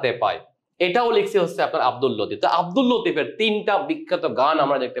মোদের হাতে পায়, এটাও লিখছে হচ্ছে আপনার আব্দুল লতিফ। তো আব্দুল লতিফের 3টা বিখ্যাত গান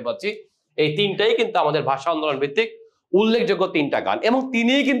আমরা দেখতে পাচ্ছি, এই 3টাই কিন্তু আমাদের ভাষা আন্দোলন ভিত্তিক উল্লেখযোগ্য 3টা গান, এবং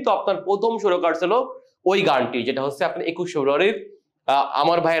তিনিই কিন্তু আপনার প্রথম সুরকার ছিল ওই গানটি, যেটা হচ্ছে আপনার 21 ফেব্রুয়ারির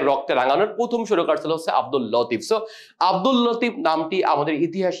আমার ভাইয়ের রক্তে রাঙানোর প্রথম সুরকার ছিল হচ্ছে আব্দুল লতিফ। সো আব্দুল লতিফ নামটি আমাদের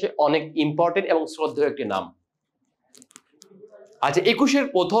ইতিহাসে অনেক ইম্পর্টেন্ট এবং শ্রদ্ধেয় একটি নাম। আচ্ছা, 21-এর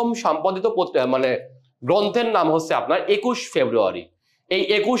প্রথম সম্পাদিত মানে গ্রন্থের নাম হচ্ছে আপনার 21 ফেব্রুয়ারি। এই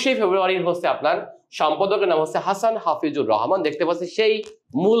 21শে ফেব্রুয়ারির হচ্ছে আপনার সম্পাদকের নাম হচ্ছে হাসান হাফিজুর রহমান। দেখতে পাচ্ছি সেই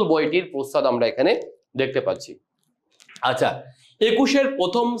মূল বইটির প্রচ্ছদ আমরা এখানে দেখতে পাচ্ছি। আচ্ছা, 21-এর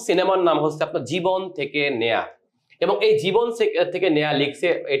প্রথম সিনেমার নাম হচ্ছে আপনার জীবন থেকে নেয়া, এবং এই জীবন থেকে নেয়া লিখছে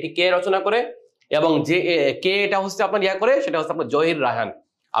এটি কে রচনা করে, এবং যে কে এটা হচ্ছে আপনার ইয়া করে সেটা হচ্ছে আপনার জহির রায়হান।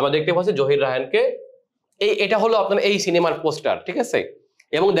 আমরা দেখতে পাচ্ছি জহির রায়হানকে। এটা হলো আপনার এই সিনেমার পোস্টার, ঠিক আছে।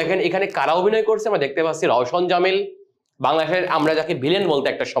 এবং দেখেন এখানে কারা অভিনয় করছে, আমরা দেখতে পাচ্ছি রওশন জামিল, বাংলাদেশের আমরা যাকে ভিলেন বলতে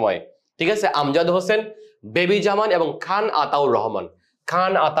একটা সময়, ঠিক আছে, আমজাদ হোসেন, বেবি জামান এবং খান আতাউর রহমান।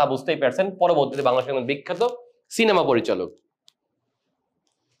 খান আতা বুঝতেই পারছেন, পরবর্তীতে বাংলাদেশের বিখ্যাত সিনেমা পরিচালক।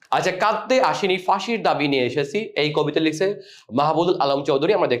 আচ্ছা, কাঁদতে আসেনি ফাঁসির দাবি নিয়ে এসেছি, এই কবিতা লিখছে মাহবুবুল আলম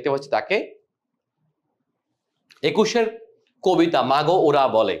চৌধুরী, আমরা দেখতে পাচ্ছি তাকে। 21-এর কবিতা মাগো ওরা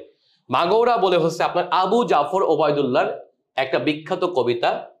বলে, মাগো ওরা বলে হচ্ছে আপনার আবু জাফর ওবায়দুল্লাহর একটা বিখ্যাত কবিতা,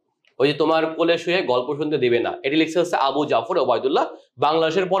 ওই যে তোমার কোলে শুয়ে গল্প শুনতে দিবে না, এটি লিখছে হচ্ছে আবু জাফর ওবায়দুল্লাহ,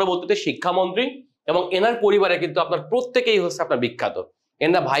 বাংলাদেশের পরবর্তীতে শিক্ষামন্ত্রী, এবং এনার পরিবারে কিন্তু আপনার প্রত্যেকেই হচ্ছে আপনার বিখ্যাত,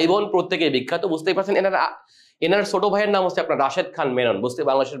 এনারা ভাই বোন প্রত্যেকেই বিখ্যাত, বুঝতেই পারছেন। এনার ছোট ভাইয়ের নাম হচ্ছে আপনার রাশেদ খান মেনন, বুঝতে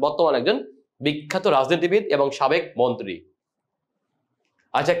বাংলাদেশের বর্তমান একজন বিখ্যাত রাজনীতিবিদ এবং সাবেক মন্ত্রী।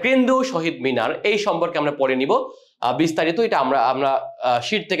 আচ্ছা, কেন্দ্রীয় শহীদ মিনার, এই সম্পর্কে আমরা পড়ে নিব বিস্তারিত, এটা আমরা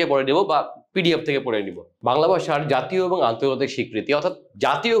শীট থেকে পড়ে নিব বা পিডিএফ থেকে পড়ে নিব। বাংলা ভাষার জাতীয় এবং আন্তর্জাতিক স্বীকৃতি, অর্থাৎ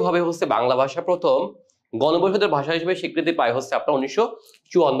জাতীয়ভাবে হচ্ছে বাংলা ভাষা প্রথম গণপরিষদের ভাষা হিসেবে স্বীকৃতি পায় হচ্ছে আপনার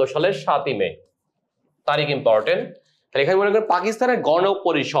 1954 সালের 7ই মে, তারিখ ইম্পর্টেন্ট। এখানে মনে করেন পাকিস্তানের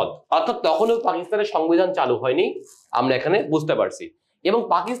গণপরিষদ, অর্থাৎ তখনও পাকিস্তানের সংবিধান চালু হয়নি, আমরা এখানে বুঝতে পারছি। এবং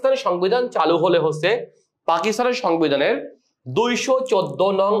পাকিস্তানের সংবিধান চালু হলে হচ্ছে পাকিস্তানের সংবিধানের 214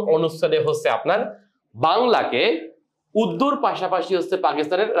 নং অনুচ্ছেদে হচ্ছে আপনার বাংলাকে উর্দুর পাশাপাশি হচ্ছে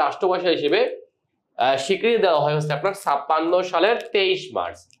পাকিস্তানের রাষ্ট্রভাষা হিসেবে স্বীকৃতি দেওয়া হয় হচ্ছে আপনার 56 সালের 23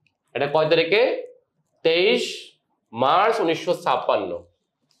 মার্চ। এটা কয় তারিখে? 23 মার্চ 1956।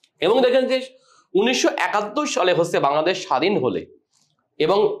 এবং দেখেন যে 1971 সালে হচ্ছে বাংলাদেশ স্বাধীন হলে,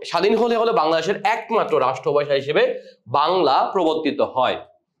 এবং স্বাধীন হলে বাংলাদেশের একমাত্র রাষ্ট্রভাষা হিসেবে বাংলা প্রবর্তিত হয়।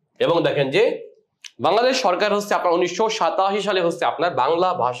 এবং দেখেন যে বাংলাদেশ সরকার হচ্ছে আপনার 1987 সালে হচ্ছে আপনার বাংলা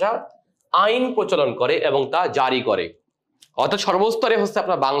ভাষা আইন প্রচলন করে এবং তা জারি করে, অর্থাৎ সর্বস্তরে হচ্ছে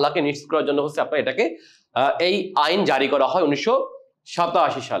আপনার বাংলাকে নিশ্চিত করার জন্য হচ্ছে আপনার এটাকে এই আইন জারি করা হয়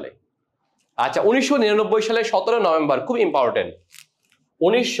 1987 সালে। আচ্ছা, 1999 সালে 17 নভেম্বর, খুব ইম্পর্টেন্ট,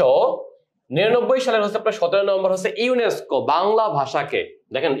 1999 সালের হচ্ছে আপনার 17 নভেম্বর হচ্ছে ইউনেস্কো বাংলা ভাষাকে,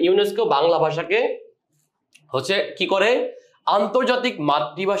 দেখেন ইউনেস্কো বাংলা ভাষাকে হচ্ছে কি করে আন্তর্জাতিক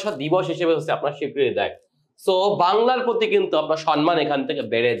মাতৃভাষা দিবস হিসেবে হচ্ছে আপনার স্বীকৃতি দেয়। সো বাংলার প্রতি কিন্তু আপনার সম্মান এখান থেকে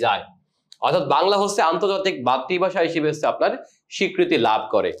বেড়ে যায়। অর্থাৎ বাংলা হচ্ছে আন্তর্জাতিক মাতৃভাষা হিসেবে হচ্ছে আপনার স্বীকৃতি লাভ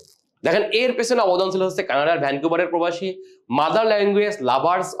করে। দেখেন এর পেছনে অবদান ছিল হচ্ছে কানাডার ভ্যানকুভারের প্রবাসী mother language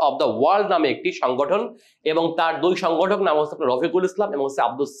lovers of the world নামে একটি সংগঠন, এবং তার দুই সংগঠক নাম হচ্ছে রফিকুল ইসলাম এবং হচ্ছে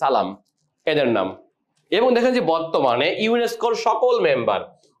আব্দুল সালাম, এদের নাম। এবং দেখেন যে বর্তমানে ইউনেস্কোর সকল মেম্বার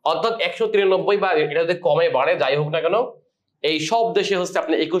অর্থাৎ 193 বা এটা যদি কমে বাড়ে যাই হোক না কেন, এই সব দেশে হচ্ছে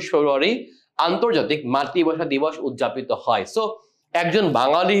আপনার 21 ফেব্রুয়ারি আন্তর্জাতিক মাতৃভাষা দিবস উদযাপিত হয়। সো একজন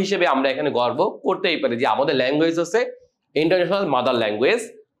বাঙালি হিসেবে আমরা এখানে গর্ব করতেই পারি যে আমাদের ল্যাঙ্গুয়েজ হচ্ছে ইন্টারন্যাশনাল মাদার ল্যাঙ্গুয়েজ,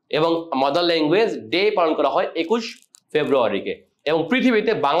 এবং মাদার ল্যাঙ্গুয়েজ ডে পালন করা হয় 21 ফেব্রুয়ারিকে। এবং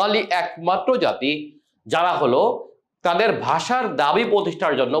পৃথিবীতে বাঙালি একমাত্র জাতি যারা হলো তাদের ভাষার দাবি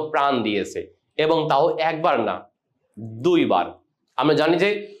প্রতিষ্ঠার জন্য প্রাণ দিয়েছে, এবং তাও একবার না, দুইবার। আমরা জানি যে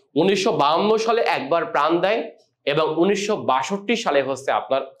 1952 সালে একবার প্রাণ দেয়, এবং 1962 সালে হচ্ছে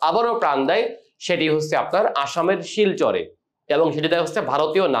আপনার আবারও প্রাণ দেয়, সেটি হচ্ছে আপনার আসামের শিলচরে, এবং সেটি দেয় হচ্ছে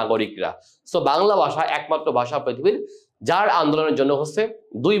ভারতীয় নাগরিকরা। সো বাংলা ভাষা একমাত্র ভাষা পৃথিবীর যার আন্দোলনের জন্য হচ্ছে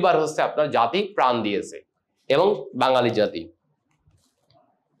দুইবার হচ্ছে আপনার জাতি প্রাণ দিয়েছে, এবং বাঙালি জাতি।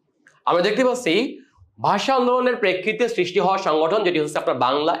 আমরা দেখতে পাচ্ছি ভাষা আন্দোলনের প্রেক্ষিতে সৃষ্টি হওয়া সংগঠন যেটি হচ্ছে আপনার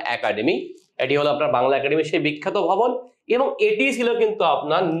বাংলা একাডেমি। এটি হলো আপনার বাংলা একাডেমির সেই বিখ্যাত ভবন, এবং এটি ছিল কিন্তু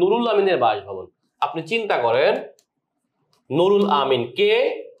আপনার নুরুল আমিনের বাসভবন। আপনি চিন্তা করেন, নুরুল আমিন কে?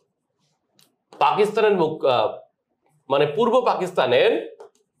 পাকিস্তানের মানে পূর্ব পাকিস্তানের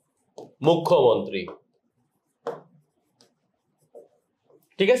মুখ্যমন্ত্রী,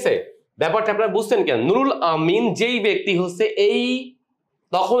 ঠিক আছে? ব্যাপারটা আপনারা বুঝছেন কেন? নুরুল আমিন যেই ব্যক্তি হচ্ছে এই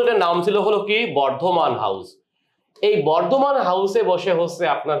তখন এটার নাম ছিল হলো কি বর্ধমান হাউস। এই বর্ধমান হাউসে বসে হচ্ছে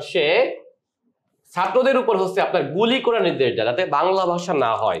আপনার সে ছাত্রদের উপর হচ্ছে আপনার গুলি করার নির্দেশ দেয় যাতে বাংলা ভাষা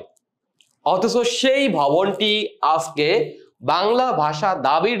না হয়। অথচ সেই ভবনটি আজকে বাংলা ভাষা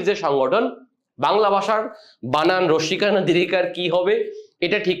দাবির যে সংগঠন, বাংলা ভাষার বানান রসিকার না দীর্ঘিকার কি হবে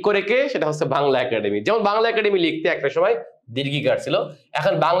এটা ঠিক করে কে? সেটা হচ্ছে বাংলা একাডেমি। যেমন বাংলা একাডেমি লিখতে একটা সময় দীর্ঘিকার ছিল,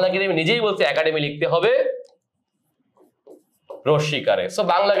 এখন বাংলা একাডেমি নিজেই বলছে একাডেমি লিখতে হবে রসিকারে। সো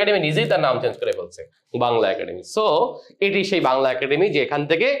বাংলা একাডেমি নিজেই তার নাম চেঞ্জ করে ফেলছে বাংলা একাডেমি। সো এটি সেই বাংলা একাডেমি যে এখান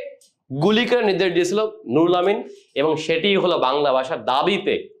থেকে গুলি করে নির্দেশ দিয়েছিল নুরুল আমিন, এবং সেটি হলো বাংলা ভাষার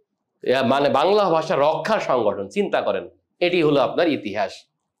দাবিতে মানে বাংলা ভাষা রক্ষার সংগঠন। চিন্তা করেন, এটি হলো আপনার ইতিহাস।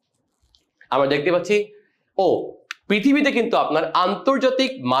 আমরা দেখতে পাচ্ছি পৃথিবীতে কিন্তু আপনার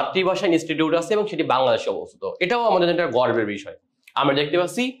আন্তর্জাতিক মাতৃভাষা ইনস্টিটিউট আছে, এবং সেটি বাংলাদেশে অবস্থিত। এটাও আমাদের জন্য একটা গর্বের বিষয়। আমরা দেখতে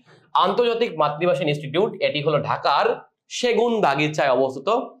পাচ্ছি আন্তর্জাতিক মাতৃভাষা ইনস্টিটিউট, এটি হলো ঢাকার সেগুন বাগিচায় অবস্থিত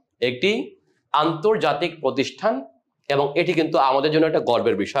একটি আন্তর্জাতিক প্রতিষ্ঠান, এবং এটি কিন্তু আমাদের জন্য একটা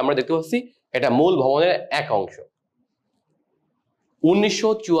গর্বের বিষয়। আমরা দেখতে পাচ্ছি এটা মূল ভবনের এক অংশ।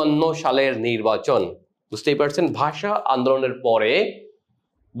 1954 সালের নির্বাচন, বুঝতেই পারছেন ভাষা আন্দোলনের পরে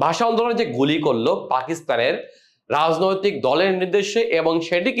ভাষা আন্দোলনে যে গুলি করলো পাকিস্তানের রাজনৈতিক দলের নির্দেশে, এবং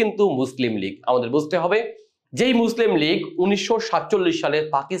সেটি কিন্তু মুসলিম লীগ। আমাদের বুঝতে হবে যেই মুসলিম লীগ 1947 সালে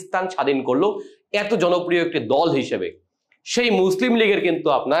পাকিস্তান স্বাধীন করলো এত জনপ্রিয় একটি দল হিসেবে, সেই মুসলিম লীগের কিন্তু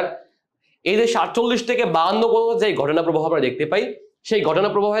আপনার এই যে 47 থেকে 52 পর্যন্ত যে ঘটনা প্রবাহ আমরা দেখতে পাই, সেই ঘটনা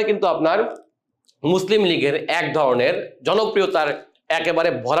প্রবাহে কিন্তু আপনার মুসলিম লীগের এক ধরনের জনপ্রিয়তার একেবারে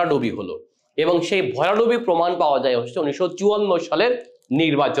ভরাডুবি হলো, এবং সেই ভরাডুবি প্রমাণ পাওয়া যায় হচ্ছে 1954 সালের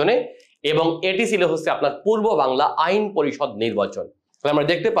নির্বাচনে, এবং এটি ছিল হচ্ছে আপনার পূর্ব বাংলা আইন পরিষদ নির্বাচন। আমরা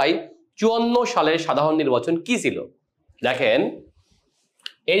দেখতে পাই 54 সালের সাধারণ নির্বাচন কি ছিল। দেখেন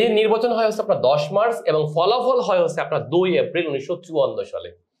এই যে নির্বাচন হয় হচ্ছে আপনার 10 মার্চ, এবং ফলাফল হয় হচ্ছে আপনার 2 এপ্রিল 1954 সালে,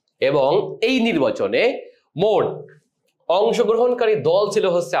 এবং এই নির্বাচনে মোট অংশগ্রহণকারী দল ছিল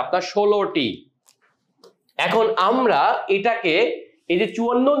হচ্ছে আপনার 16টি। এখন আমরা এটাকে এই যে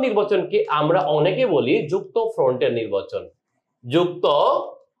 54 নির্বাচনকে আমরা অনেকে বলি যুক্ত ফ্রন্টের নির্বাচন। যুক্ত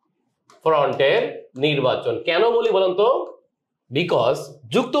ফ্রন্টের নির্বাচন কেন বলি বলেন তো? বিকজ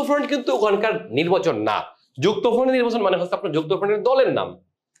যুক্ত ফ্রন্ট কিন্তু ওখানকার নির্বাচন না। যুক্ত ফ্রন্টের নির্বাচন মানে হচ্ছে আপনার যুক্ত ফ্রন্টের দলের নাম,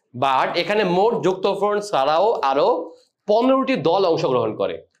 বাট এখানে মোট যুক্ত ফ্রন্ট ছাড়াও আরো 15টি দল অংশগ্রহণ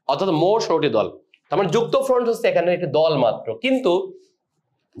করে, অর্থাৎ মোট 16টি দল। তার মানে যুক্ত ফ্রন্ট হচ্ছে এখানে একটি দল মাত্র। কিন্তু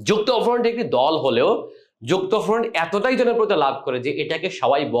যুক্ত ফ্রন্ট একটি দল হলেও যুক্ত ফ্রন্ট এতটাই জনপ্রিয়তা লাভ করে যে এটাকে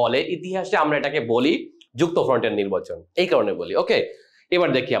সবাই বলে, ইতিহাসে আমরা এটাকে বলি যুক্ত ফ্রন্টের নির্বাচন, এই কারণে বলি। ওকে, এবার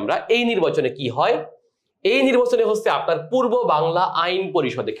দেখি আমরা এই নির্বাচনে কি হয়। এই নির্বাচনে হচ্ছে আপনার পূর্ব বাংলা আইন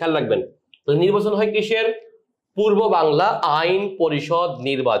পরিষদে, খেয়াল রাখবেন তো নির্বাচন হয় কিসের? পূর্ব বাংলা আইন পরিষদ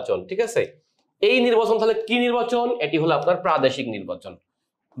নির্বাচন, ঠিক আছে? এই নির্বাচন তাহলে কি নির্বাচন? এটি হলো আপনার প্রাদেশিক নির্বাচন।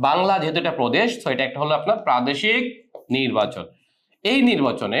 বাংলা যেহেতু এটা প্রদেশ, তো এটা একটা হলো আপনার প্রাদেশিক নির্বাচন। এই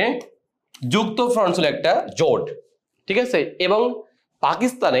নির্বাচনে যুক্ত ফ্রন্ট ছিল একটা জোট, ঠিক আছে? এবং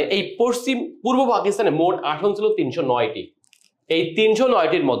পাকিস্তানে এই পূর্ব পাকিস্তানে মোট আসন ছিল 309টি। এই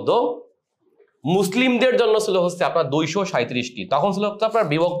 309টির মধ্যে মুসলিমদের জন্য ছিল হচ্ছে আপনার 237টি, তখন ছিল আপনার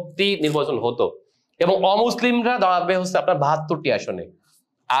বিভক্তি নির্বাচন হতো, এবং অমুসলিমরা দাঁড়াবে হচ্ছে আপনার 72টি আসনে,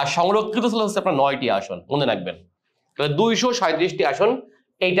 আর সংরক্ষিত ছিল হচ্ছে আপনার 9টি আসন, মনে রাখবেন। 237টি আসন,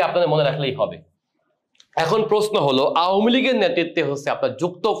 এইটা আপনাদের মনে রাখলেই হবে। এখন প্রশ্ন হলো, আওয়ামী লীগের নেতৃত্বে হচ্ছে আপনার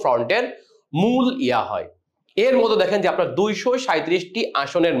যুক্ত ফ্রন্টের মূল ইয়া হয়, এর মধ্যে দেখেন যে আপনার 237টি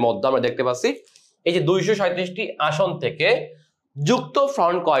আসনের মধ্যে আমরা দেখতে পাচ্ছি এই যে 237টি আসন থেকে যুক্ত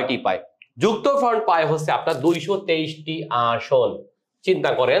ফ্রন্ট কয়টি পায়? যুক্ত ফ্রন্ট পায় হচ্ছে আপনার 223টি আসন,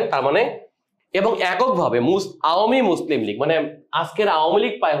 চিন্তা করেন। তার মানে, এবং এককভাবে আওয়ামী মুসলিম লীগ মানে আজকের আওয়ামী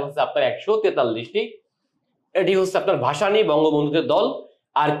লীগ পায় হচ্ছে আপনার 143টি, এটি হচ্ছে আপনার ভাসানী বঙ্গবন্ধুদের দল।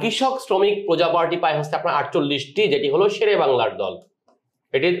 আর কৃষক শ্রমিক প্রজা পার্টি পায় হচ্ছে আপনার 48টি, যেটি হলো শেরে বাংলার দল,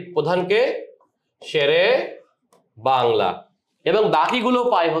 এটির প্রধানকে শেরে বাংলা, এবং বাকিগুলো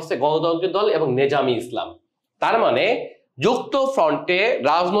পায় হচ্ছে গণতন্ত্রের দল এবং নেজামি ইসলাম। তার মানে যুক্ত ফ্রন্টে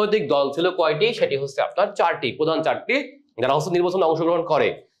রাজনৈতিক দল ছিল কয়টি? সেটি হচ্ছে আপনার 4টি, প্রধান 4টি, যারা হচ্ছে নির্বাচনে অংশগ্রহণ করে।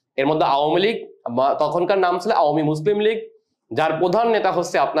 এর মধ্যে আওয়ামী লীগ, তখনকার নাম ছিল আওয়ামী মুসলিম লীগ, যার প্রধান নেতা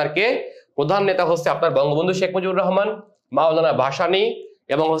হচ্ছে আপনার কে? প্রধান নেতা হচ্ছে আপনার বঙ্গবন্ধু শেখ মুজিবুর রহমান, মাওলানা ভাসানী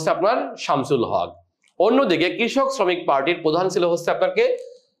এবং হচ্ছে আপনার শামসুল হক। অন্যদিকে কৃষক শ্রমিক পার্টির প্রধান ছিল হচ্ছে আপনার কে?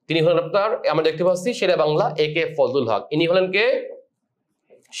 তিনি হলেন আপনার, আমরা দেখতে পাচ্ছি শেরে বাংলা একে ফজলুল হক, ইনি হলেন কে?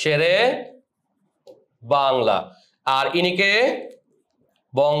 শেরে বাংলা, আর ইনি কে?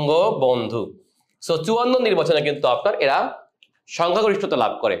 বঙ্গবন্ধু। সো 54 নির্বাচনে কিন্তু আপনার এরা সংখ্যাগরিষ্ঠতা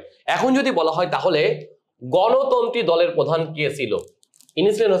লাভ করে। এখন যদি বলা হয় তাহলে গণতন্ত্রী দলের প্রধান কে ছিল? ইনি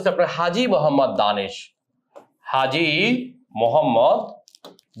ছিলেন হচ্ছে আপনার হাজী মোহাম্মদ দানেশ, হাজী মোহাম্মদ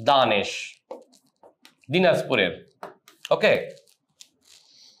দানেশ, দিনাজপুরের। ওকে,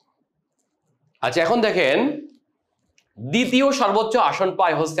 আচ্ছা এখন দেখেন দ্বিতীয় সর্বোচ্চ আসন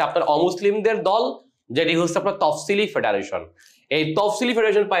পায় হচ্ছে আপনার অমুসলিমদের দল, যেটি হচ্ছে আপনার তফসিলি ফেডারেশন। এই তফসিলি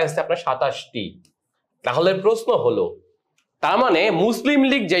ফেডারেশন পায় হচ্ছে আপনার 27টি। তাহলে প্রশ্ন হলো, তার মানে মুসলিম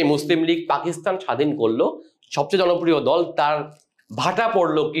লীগ, যেই মুসলিম লীগ পাকিস্তান স্বাধীন করলো, সবচেয়ে জনপ্রিয় দল, তার ভাটা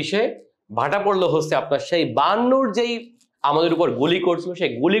পড়লো কিসে? ভাটা পড়লো হচ্ছে আপনার সেই 52 যেই আমাদের উপর গুলি করছিল,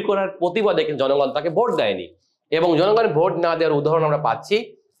 সেই গুলি করার প্রতিবাদে কিন্তু জনগণ তাকে ভোট দেয়নি, এবং জনগণ ভোট না দেওয়ার উদাহরণ আমরা পাচ্ছি,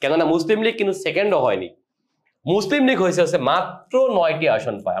 কেননা মুসলিম লীগ কিন্তু সেকেন্ডও হয়নি। মুসলিম লীগ হয়েছে হচ্ছে মাত্র 9টি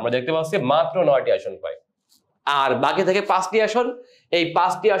আসন পায়, আমরা দেখতে পাচ্ছি মাত্র 9টি আসন পায়, আর বাকি থেকে 5টি আসন, এই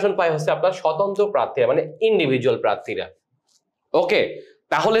 5টি আসন পায় হচ্ছে আপনার স্বতন্ত্র প্রার্থীরা, মানে ইন্ডিভিজুয়াল প্রার্থীরা। ওকে,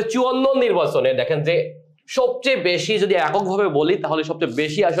 তাহলে 54 নির্বাচনে দেখেন যে সবচেয়ে বেশি, যদি এককভাবে বলি তাহলে সবচেয়ে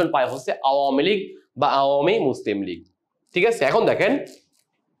বেশি আসন পায় হচ্ছে আওয়ামী লীগ বা আওয়ামী মুসলিম লীগ। ঠিক আছে, এখন দেখেন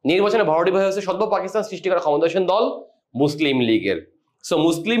নির্বাচনে ভরাডুবি হয়েছে সদ্য পাকিস্তান সৃষ্টি করা ক্ষমতাসীন দল মুসলিম লীগের। সো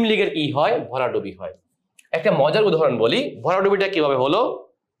মুসলিম লীগের কি হয়? ভরাডুবি হয়। একটা মজার উদাহরণ বলি, ভরাডুবিটা কিভাবে হলো।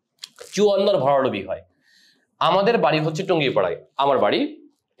 54 ভরাডুবি হয়। আমাদের বাড়ি হচ্ছে টুঙ্গিপাড়ায়, আমার বাড়ি,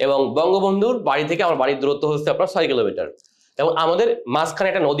 এবং বঙ্গবন্ধুর বাড়ি থেকে আমার বাড়ির দূরত্ব হচ্ছে আপনার 6 কিলোমিটার, এবং আমাদের মাঝখানে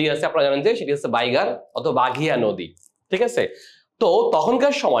একটা নদী আছে, আপনারা জানেন যে সেটি হচ্ছে বাইগার অথবা বাঘিয়া নদী। ঠিক আছে, তো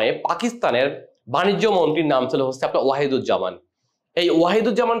তখনকার সময়ে পাকিস্তানের বাণিজ্য মন্ত্রীর নাম ছিল হচ্ছে আপনার ওয়াহিদুজ্জামান। এই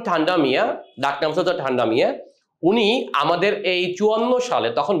ওয়াহিদুজ্জামান ঠান্ডা মিয়া, ডাক নাম ছিল ঠান্ডা মিয়া, উনি আমাদের এই 54 সালে,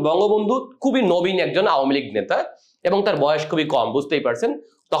 তখন বঙ্গবন্ধু খুবই নবীন একজন আওয়ামী লীগ নেতা, এবং তার বয়স খুবই কম, বুঝতেই পারছেন,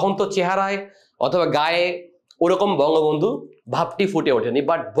 তখন তো চেহারায় অথবা গায়ে ওরকম বঙ্গবন্ধু ভাবটি ফুটে ওঠেনি,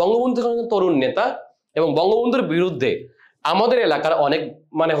 বাট বঙ্গবন্ধু তরুণ নেতা, এবং বঙ্গবন্ধুর বিরুদ্ধে আমাদের এলাকার অনেক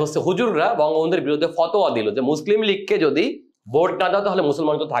মানে হচ্ছে হুজুররা বঙ্গবন্ধুর বিরুদ্ধে ফতোয়া দিল যে মুসলিম লীগকে যদি ভোট না দাও তাহলে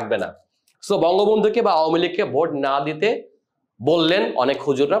মুসলমান তো থাকবে না। সো বঙ্গবন্ধুকে বা আওয়ামী লীগকে ভোট না দিতে বললেন অনেক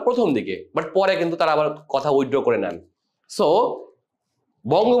হুজুররা প্রথম দিকে, বাট পরে কিন্তু তারা আবার কথা উইথড্র করে নেন। সো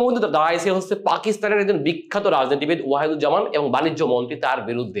বঙ্গবন্ধু দাঁড়াইছে হচ্ছে পাকিস্তানের একজন বিখ্যাত রাজনীতিবিদ ওয়াহিদুজ্জামান এবং বাণিজ্য মন্ত্রী তার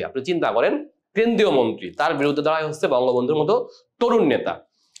বিরুদ্ধে। আপনি চিন্তা করেন, কেন্দ্রীয় মন্ত্রী, তার বিরুদ্ধে দাঁড়ায় হচ্ছে বঙ্গবন্ধুর মতো তরুণ নেতা।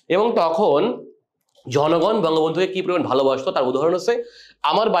 এবং তখন জনগণ বঙ্গবন্ধুকে কি পরিমাণ ভালোবাসতো তার উদাহরণ হচ্ছে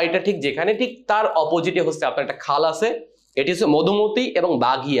আমার বাড়িটা ঠিক যেখানে, ঠিক তার অপোজিটে হচ্ছে আপনার একটা খাল আছে, এটি হচ্ছে মধুমতি এবং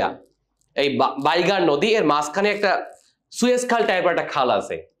বাঘিয়া, এই বাইগার নদী, এর মাঝখানে একটা সুয়েজ খাল টাইপের একটা খাল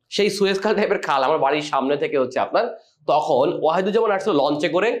আছে। সেই সুয়েজ খাল টাইপের খাল আমার বাড়ির সামনে থেকে হচ্ছে আপনার, তখন ওয়াহিদুজ্জামান আসছিল লঞ্চে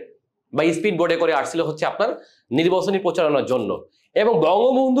করে বা স্পিড বোর্ডে করে আসছিল হচ্ছে আপনার নির্বাচনী প্রচারণার জন্য, এবং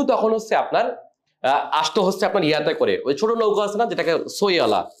বঙ্গবন্ধু তখন হচ্ছে আপনার আসতো হচ্ছে আপনার ইয়াতে করে, ওই ছোট নৌকা আছে না যেটাকে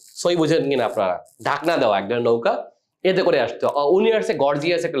সইওয়ালা, সই বুঝেন কিনা আপনারা, ঢাকনা দেওয়া এক ধরনের নৌকা, এতে করে আসতো। উনি আসছে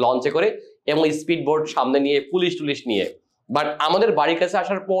গর্জিয়াস একটা লঞ্চে করে এবং স্পিড বোর্ড সামনে নিয়ে, পুলিশ টুলিশ নিয়ে। বাট আমাদের বাড়ির কাছে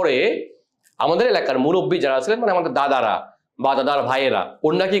আসার পরে আমাদের এলাকার মুরব্বী যারা ছিলেন, মানে আমাদের দাদারা বা দাদার ভাইয়েরা,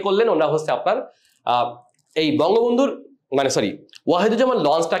 ওনারা কি করলেন, ওনারা হচ্ছে আপনার এই বঙ্গবন্ধুর মানে সরি ওয়াহিদুজ্জামান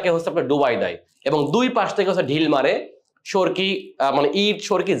লঞ্চটাকে হচ্ছে আপনার ডুবাই দেয়, এবং দুই পাশ থেকে হচ্ছে ঢিল মারে, সরকি মানে ইট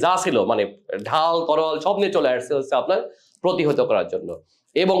সরকি যা ছিল মানে ঢাল তরল সব নিয়ে চলে আসছে হচ্ছে আপনার প্রতিহত করার জন্য।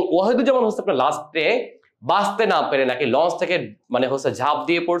 এবং ওয়াহিদুজ্জামান হচ্ছে আপনার লাস্টে বাঁচতে না পেরে নাকি লঞ্চ থেকে মানে হচ্ছে ঝাঁপ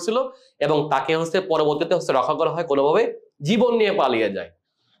দিয়ে পড়ছিল এবং তাকে হচ্ছে পরবর্তীতে হচ্ছে রক্ষা করা হয়, কোনোভাবে জীবন নিয়ে পালিয়ে যায়।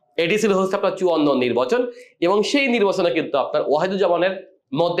 এটি ছিল হচ্ছে আপনার 54 নির্বাচন। এবং সেই নির্বাচনে কিন্তু আপনার ওয়াহিদুজ্জামানের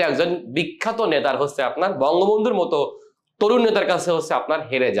মধ্যে একজন বিখ্যাত নেতার হচ্ছে আপনার বঙ্গবন্ধুর মতো তরুণ নেতার কাছে হচ্ছে আপনার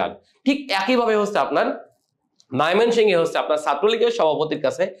হেরে যান। ঠিক একইভাবে হচ্ছে আপনার ময়মনসিংহে হচ্ছে আপনার ছাত্রলীগের সভাপতির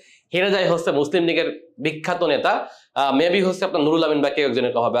কাছে হেরে যায় হচ্ছে মুসলিম লীগের বিখ্যাত নেতা, মেবি হচ্ছে আপনার নুরুল আমিন বা কেউ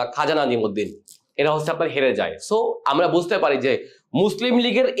একজনের হবে, খাজা নাজিমউদ্দিন, এরা হচ্ছে আপনার হেরে যায়। সো আমরা বুঝতে পারি যে মুসলিম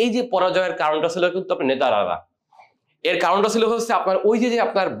লীগের এই যে পরাজয়ের কারণটা ছিল কিন্তু আপনার নেতারা, এর কারণটা ছিল হচ্ছে আপনার ওই যে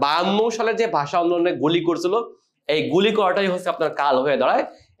আপনার 52 সালের যে ভাষা আন্দোলনে গুলি করছিল, এই গুলি করাটাই হচ্ছে আপনার কাল হয়ে দাঁড়ায়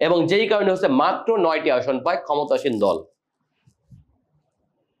এবং যেই কারণে হচ্ছে মাত্র 9টি আসন পায় ক্ষমতাসীন দল।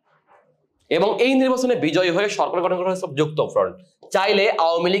 এবং এই নির্বাচনে বিজয়ী হয়ে সরকার গঠন করা হয়েছে যুক্ত ফ্রন্ট। চাইলে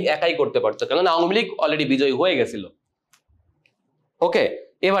আওয়ামী লীগ একাই করতে পারতো, কারণ আওয়ামী লীগ অলরেডি বিজয়ী হয়ে গেছিল। ওকে,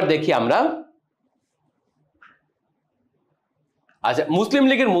 এবার দেখি আমরা, আচ্ছা, মুসলিম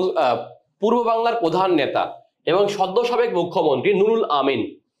লীগের পূর্ব বাংলার প্রধান নেতা এবং সদ্য সাবেক মুখ্যমন্ত্রী নুরুল আমিন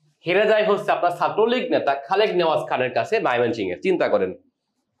হেরে যায় হচ্ছে আপনার ছাত্রলীগ নেতা খালেক নেওয়াজ খানের কাছে ময়মনসিংহে। চিন্তা করেন,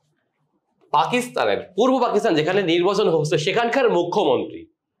 পাকিস্তানের পূর্ব পাকিস্তান যেখানে নির্বাচন হচ্ছে সেখানকার মুখ্যমন্ত্রী,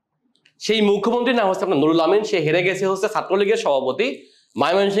 সেই মুখ্যমন্ত্রীর নাম হচ্ছে আপনার নুরুল আমিন, সে হেরে গেছে হচ্ছে ছাত্রলীগের সভাপতি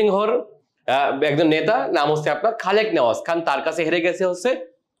ময়মনসিংহর একজন নেতা নাম হচ্ছে আপনার খালেক নেওয়াজ খান, তার কাছে হেরে গেছে হচ্ছে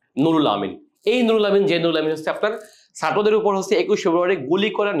নুরুল আমিন। এই নুরুল আমিন, যে নুরুল আমিন হচ্ছে আপনার ছাত্রদের উপর হচ্ছে 21 ফেব্রুয়ারি গুলি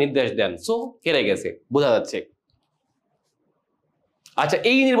করার নির্দেশ দেন। সো হেরে গেছে, বোঝা যাচ্ছে। আচ্ছা,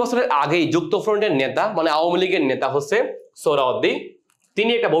 এই নির্বাচনের আগেই যুক্ত ফ্রন্টের নেতা মানে আওয়ামী লীগের নেতা হচ্ছে সোহরাওয়ার্দী, তিনি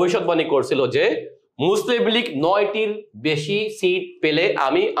একটা ভবিষ্যৎবাণী করছিল যে মুসলিম লীগ 9টির বেশি সিট পেলে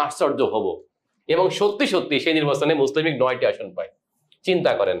আমি আশ্চর্য হব, এবং সত্যি সত্যি সেই নির্বাচনে মুসলিম লীগ 9টি আসন পায়।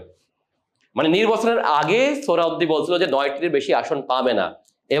 চিন্তা করেন, মানে নির্বাচনের আগে সোহরাওয়ার্দী বলছিল যে 9টির বেশি আসন পাবে না,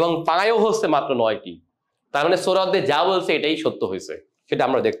 এবং পায়ও হচ্ছে মাত্র 9টি। তার মানে সোহরাওয়ার্দী যা বলছে এটাই সত্য হয়েছে, সেটা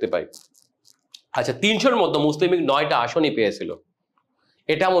আমরা দেখতে পাই। আচ্ছা, 300-র মধ্যে মুসলিম লীগ 9টা আসনই পেয়েছিল।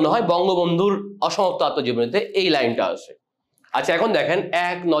 এটা মনে হয় বঙ্গবন্ধুর অসমাপ্ত আত্মজীবনীতে এই লাইনটা আছে। আচ্ছা, এখন দেখেন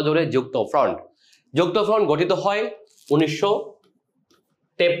এক নজরে যুক্ত ফ্রন্ট। যুক্ত ফ্রন্ট গঠিত হয়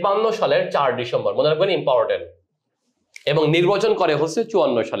 1953 সালের 4 ডিসেম্বর, মনে রাখবেন, ইম্পর্টেন্ট। এবং নির্বাচন করে হচ্ছে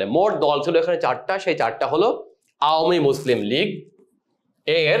 54 সালে। মোট দল ছিল এখানে 4টা, সেই 4টা হলো আওয়ামী মুসলিম লীগ,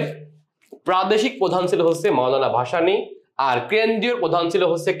 এর প্রাদেশিক প্রধান ছিল হচ্ছে মাওলানা ভাসানী, আর কেন্দ্রীয় প্রধান ছিল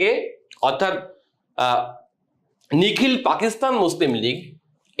হচ্ছে কে, অর্থাৎ নিখিল পাকিস্তান মুসলিম লীগ,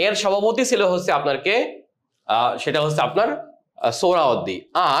 এর সভাপতি ছিল হচ্ছে আপনার কে, সেটা হচ্ছে আপনার সোহরাওয়ার্দী।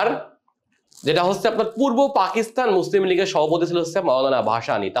 আর যেটা হচ্ছে আপনার পূর্ব পাকিস্তান মুসলিম লীগের সভাপতি ছিল হচ্ছে মাওলানা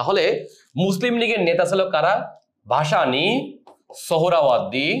ভাসানী। তাহলে মুসলিম লীগের নেতা ছিল কারা? ভাসানী,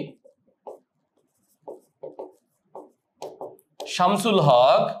 সোহরাওয়ার্দী, শামসুল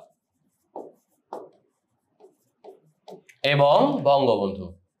হক এবং বঙ্গবন্ধু।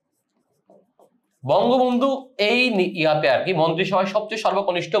 বঙ্গবন্ধু এই ইয়াতে আর কি মন্ত্রিসভায় সবচেয়ে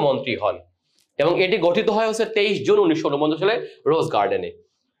সর্বকনিষ্ঠ মন্ত্রী হন, এবং এটি গঠিত হয় হচ্ছে 23 জুন 1949 সালে রোজ গার্ডেনে।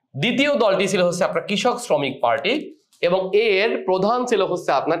 দ্বিতীয় দলটি ছিল হচ্ছে আপনার কৃষক শ্রমিক পার্টি, এবং এর প্রধান ছিল হচ্ছে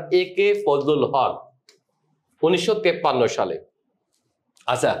আপনার একে ফজলুল হক 1953 সালে।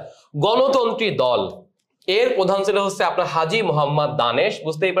 আচ্ছা, গণতন্ত্রী দল, এর প্রধান ছিল হচ্ছে আপনার হাজী মোহাম্মদ দানেশ,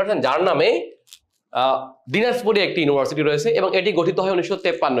 বুঝতেই পারছেন, যার নামে দিনাজপুরে একটি ইউনিভার্সিটি রয়েছে, এবং এটি গঠিত হয়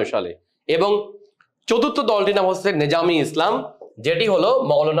 1953 সালে। এবং চতুর্থ দলটির নাম হচ্ছে নিজামী ইসলাম, যেটি হলো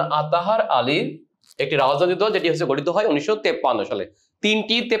মৌলানা আতাহার আলীর একটি রাজনৈতিক দল, যেটি হচ্ছে গঠিত হয় 1953 সালে।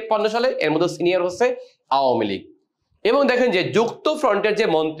 3টি 53 সালে, এর মধ্যে সিনিয়র হচ্ছে আওয়ামী লীগ। এবং দেখেন যে যুক্ত ফ্রন্টের যে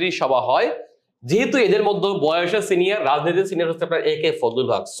মন্ত্রিসভা হয়, যেহেতু এদের মধ্যে বয়সের সিনিয়র, রাজনীতির সিনিয়র হচ্ছে আপনার একে ফজলুল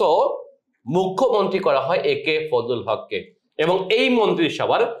হক, সো মুখ্যমন্ত্রী করা হয় একে ফজলুল হককে। এবং এই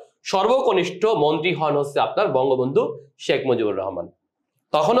মন্ত্রিসভার সর্বকনিষ্ঠ মন্ত্রী হন হচ্ছে আপনার বঙ্গবন্ধু শেখ মুজিবুর রহমান।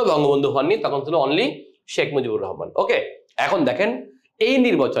 তখনও বঙ্গবন্ধু হননি, তখন ছিল অনলি শেখ মুজিবুর রহমান। ওকে, এখন দেখেন এই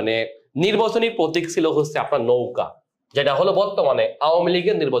নির্বাচনে নির্বাচনী প্রতীক ছিল হচ্ছে আপনার নৌকা, যেটা হলো বর্তমানে আওয়ামী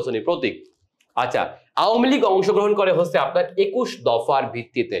লীগের নির্বাচনী প্রতীক। আচ্ছা, আওয়ামী লীগ অংশগ্রহণ করে হচ্ছে আপনার 21 দফার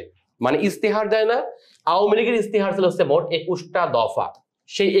ভিত্তিতে, মানে ইস্তেহার দেয় না, আওয়ামী লীগের ইস্তেহার ছিল হচ্ছে মোট 21টা দফা।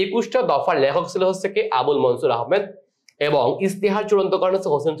 সেই 21টা দফার লেখক ছিল হচ্ছে কি আবুল মনসুর আহমেদ, এবং ইস্তেহার চূড়ান্ত করেন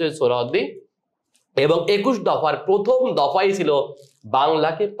হচ্ছে হোসেন সৈয়দ সোহরাওয়ার্দী। এবং 21 দফার প্রথম দফাই ছিল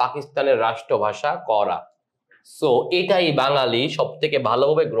বাংলাকে পাকিস্তানের রাষ্ট্রভাষা করা। সো এটাই বাঙালি সব থেকে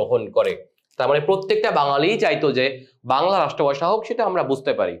ভালোভাবে গ্রহণ করে। তার মানে প্রত্যেকটা বাঙালি চাইতো যে বাংলা রাষ্ট্রভাষা হোক, সেটা আমরা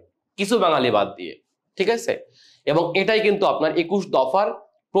বুঝতে পারি, কিছু বাঙালি বাদ দিয়ে, ঠিক আছে। এবং এটাই কিন্তু আপনার 21 দফার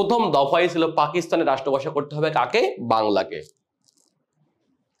প্রথম দফাই ছিল পাকিস্তানের রাষ্ট্রভাষা করতে হবে কাকে? বাংলাকে।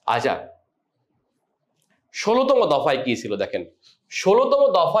 আচ্ছা, 16তম দফায় কি ছিল দেখেন, 16তম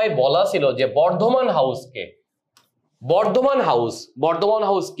দফায় বলা ছিল যে বর্ধমান হাউসকে, বর্ধমান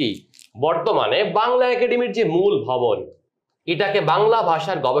হাউস কি, বর্তমানে বাংলা একাডেমির যে মূল ভবন, এটাকে বাংলা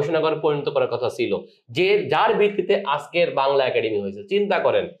ভাষার গবেষণাগারে পরিণত করার কথা ছিল, যে যার ভিত্তিতে আজকের বাংলা একাডেমি হয়েছে। চিন্তা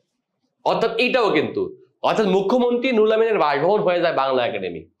করেন, অর্থাৎ এইটাও কিন্তু, অর্থাৎ মুখ্যমন্ত্রী নুরুল আমিনের বাসভবন হয়ে যায় বাংলা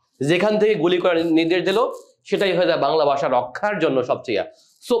একাডেমি, যেখান থেকে গুলি করার নির্দেশ দিল সেটাই হয়ে যায় বাংলা ভাষা রক্ষার জন্য সবচেয়ে।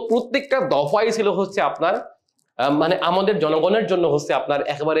 সো প্রত্যেকটা দফাই ছিল হচ্ছে আপনার মানে আমাদের জনগণের জন্য হচ্ছে আপনার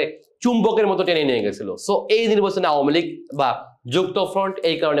একেবারে চুম্বকের মতো টেনে নিয়ে গেছিল। সো এই নির্বাচনে আওয়ামী লীগ বা যুক্তফ্রন্ট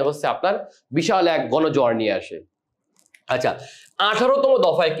এই কারণে হচ্ছে আপনার বিশাল এক গণজোয়ার নিয়ে আসে। আচ্ছা, 18তম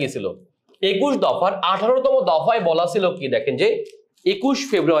দফায় কি ছিল, 21 দফার 18তম দফায় বলা ছিল কি দেখেন, যে 21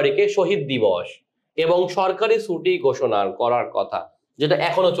 ফেব্রুয়ারিকে শহীদ দিবস এবং সরকারি ছুটি ঘোষণা করার কথা, যেটা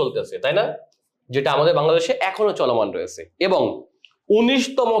এখনো চলতেছে, তাই না, যেটা আমাদের বাংলাদেশে এখনো চলমান রয়েছে। এবং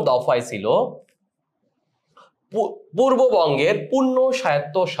 19তম দফায় ছিল পূর্ববঙ্গের পূর্ণ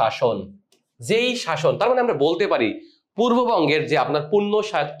স্বায়ত্ত শাসন, যেই শাসন, তার মানে আমরা বলতে পারি পূর্ববঙ্গের যে আপনার পূর্ণ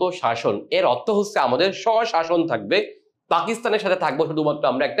স্বায়ত্ত শাসন, এর অর্থ হচ্ছে আমাদের স্বশাসন থাকবে, পাকিস্তানের সাথে থাকবো শুধুমাত্র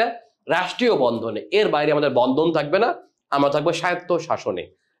আমরা একটা রাষ্ট্রীয় বন্ধনে, এর বাইরে আমাদের বন্ধন থাকবে না, আমরা থাকবো স্বায়ত্ত শাসনে।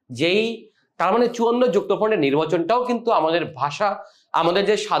 যেই তার মানে 54 যুক্তফ্রন্টের নির্বাচনটাও কিন্তু আমাদের ভাষা, আমাদের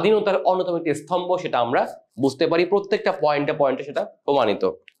যে স্বাধীনতার অন্যতম একটি স্তম্ভ, সেটা আমরা বুঝতে পারি, প্রত্যেকটা পয়েন্টে পয়েন্টে সেটা প্রমাণিত।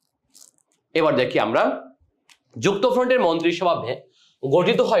 এবার দেখি আমরা যুক্তফ্রন্টের মন্ত্রিসভা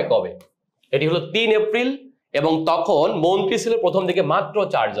গঠিত হয় কবে, এটি হলো 3 এপ্রিল, এবং তখন মন্ত্রী ছিল প্রথম দিকে মাত্র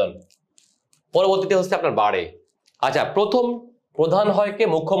 4 জন, পরবর্তীতে হচ্ছে আপনার বাড়ে। আচ্ছা, প্রথম প্রধান হয় কে,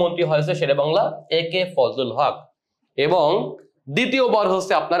 মুখ্যমন্ত্রী হয়েছে শেরে বাংলা একে ফজলুল হক, এবং দ্বিতীয়বার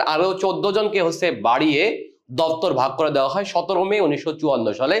হচ্ছে আপনার আরো 14 জনকে হচ্ছে বাড়িয়ে দপ্তর ভাগ করে দেওয়া হয় 17 মে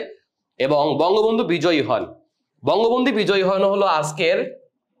 1954 সালে, এবং বঙ্গবন্ধু বিজয়ী হন। বঙ্গবন্ধু বিজয়ী হন হলো আজকের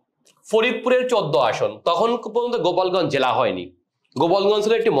ফরিদপুরের 14 আসন, তখন পর্যন্ত গোপালগঞ্জ জেলা হয়নি, গোপালগঞ্জ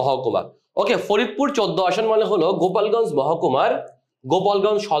ছিল একটি মহকুমা। ওকে, ফরিদপুর 14 আসন মানে হলো গোপালগঞ্জ মহকুমার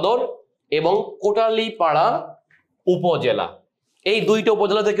গোপালগঞ্জ সদর এবং কোটালীপাড়া উপজেলা, এই দুইটা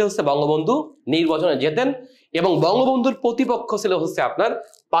উপজেলা থেকে হচ্ছে বঙ্গবন্ধু নির্বাচনে যেতেন। এবং বঙ্গবন্ধুর প্রতিপক্ষ ছিল হচ্ছে আপনার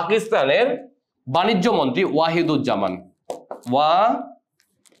পাকিস্তানের বাণিজ্য মন্ত্রী ওয়াহিদুজ্জামান,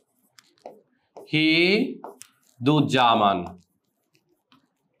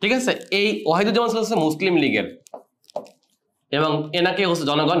 ঠিক আছে। এই ওয়াহিদুজ্জামান ছিল হচ্ছে মুসলিম লীগের, এবং এনাকে হচ্ছে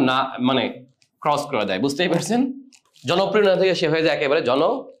জনগণ না মানে ক্রস করে দেয়, বুঝতেই পারছেন, জনপ্রিয় নেতা থেকে সে হয়ে যায় একেবারে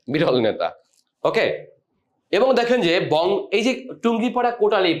জনবিরল নেতা। ওকে, এবং দেখেন যে এই যে টুঙ্গিপাড়া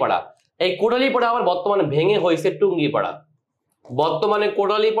কোটালীপাড়া, এই কোটালীপাড়া আবার বর্তমানে ভেঙে হয়েছে টুঙ্গিপাড়া, বর্তমানে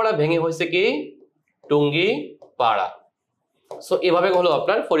কোটালীপাড়া ভেঙে হয়েছে কি টুঙ্গিপাড়া। সো এভাবে হলো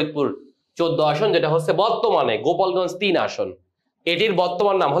আপনার ফরিদপুর 14 আসন, যেটা হচ্ছে বর্তমানে গোপালগঞ্জ 3 আসন, এটির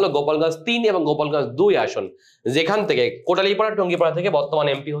বর্তমান নাম হলো গোপালগঞ্জ 3 এবং গোপালগঞ্জ 2 আসন, যেখান থেকে কোটালীপাড়া টুঙ্গিপাড়া থেকে বর্তমান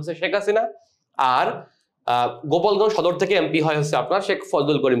এমপি হচ্ছে শেখ হাসিনা, আর গোপালগঞ্জ সদর থেকে এমপি হয় হচ্ছে আপনার শেখ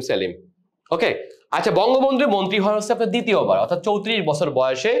ফজলুল করিম সেলিম। ওকে, আচ্ছা, বঙ্গবন্ধু মন্ত্রী হয় হচ্ছে আপনার দ্বিতীয়বার, অর্থাৎ 34 বছর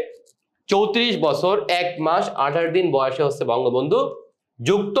বয়সে, 34 বছর 1 মাস 18 দিন বয়সে হচ্ছে বঙ্গবন্ধু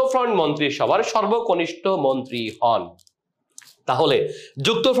যুক্তফ্রন্ট মন্ত্রিসভার সর্বকনিষ্ঠ মন্ত্রী হন। তাহলে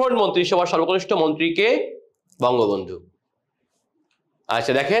যুক্তফ্রন্ট মন্ত্রিসভার সর্বকনিষ্ঠ মন্ত্রীকে বঙ্গবন্ধু।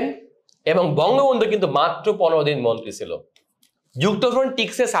 আচ্ছা দেখেন, এবং বঙ্গবন্ধু কিন্তু মাত্র 15 দিন মন্ত্রী ছিল, যুক্তফ্রন্ট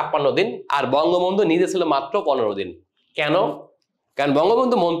টিকছে 56 দিন, আর বঙ্গবন্ধু নিজে ছিল মাত্র 15 দিন। কেন? কারণ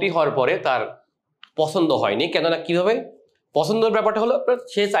বঙ্গবন্ধু মন্ত্রী হওয়ার পরে তার পছন্দ হয়নি। কেননা কিভাবে পছন্দের ব্যাপারটা হলো,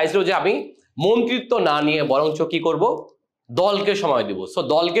 সে চাইছিল যে আমি মন্ত্রিত্ব না নিয়ে বরঞ্চ কি করব, দলকে সময় দিব। সো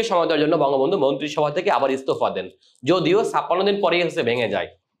দলকে সময় দেওয়ার জন্য বঙ্গবন্ধু মন্ত্রিসভা থেকে আবার ইস্তফা দেন, যদিও 56 দিন পরেই হচ্ছে ভেঙে যায়।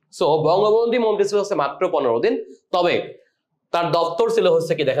 সো বঙ্গবন্ধু মন্ত্রী ছিল হচ্ছে মাত্র 15 দিন। তবে তার দপ্তর ছিল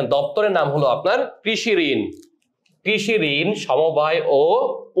হচ্ছে কি দেখেন, দপ্তরের নাম হলো আপনার কৃষি ঋণ সমবায় ও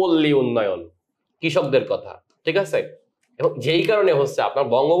পল্লী উন্নয়ন, কৃষকদের কথা, ঠিক আছে। এবং যেই কারণে হচ্ছে আপনার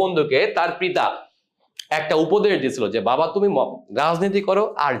বঙ্গবন্ধুকে তার পিতা একটা উপদেশ দিয়েছিল যে বাবা, তুমি রাজনীতি করো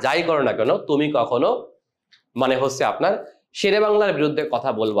আর যাই করো না কেন, তুমি কখনো মানে হচ্ছে আপনার শেরে বাংলার বিরুদ্ধে কথা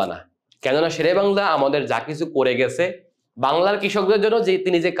বলবা না, কেননা শেরে বাংলা আমাদের যা কিছু করে গেছে, বাংলার কৃষকদের জন্য যে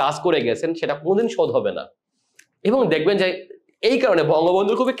তিনি যে কাজ করে গেছেন সেটা কোনোদিন শোধ হবে না। এবং দেখবেন যে এই কারণে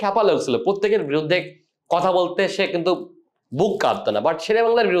বঙ্গবন্ধুর খুবই খ্যাপা লাগছিল, প্রত্যেকের বিরুদ্ধে কথা বলতে সে কিন্তু বুক কাঁপতো না, বাট শেরে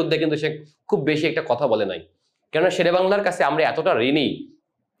বাংলার বিরুদ্ধে কিন্তু সে খুব বেশি একটা কথা বলে নাই, কেননা শেরে বাংলার কাছে আমরা এতটা ঋণী।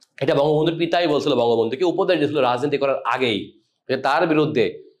 এটা বঙ্গবন্ধুর পিতাই বলছিল, বঙ্গবন্ধুকে উপদেশ দিয়েছিল রাজনীতি করার আগেই, যে তার বিরুদ্ধে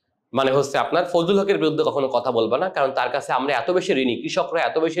মানে হচ্ছে আপনার ফজলুল হকের বিরুদ্ধে কখনো কথা বলবে না, কারণ তার কাছে আমরা এত বেশি ঋণী, কৃষকরা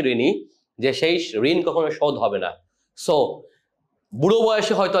এত বেশি ঋণী যে সেই ঋণ কখনো শোধ হবে না। সো বুড়ো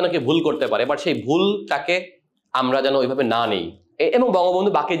বয়সে হয়তো অনেকে ভুল করতে পারে, বাট সেই ভুলটাকে আমরা যেন ওইভাবে না নেই। এবং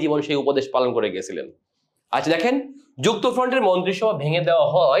বঙ্গবন্ধু বাকি জীবন সেই উপদেশ পালন করে গেছিলেন। আচ্ছা দেখেন, যুক্তফ্রন্টের মন্ত্রিসভা ভেঙে দেওয়া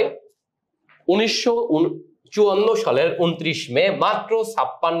হয় 1954 সালের 29 মে, মাত্র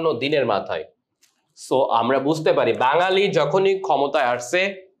 56 দিনের মাথায়। সো আমরা বুঝতে পারি বাঙালি যখনই ক্ষমতায় আসছে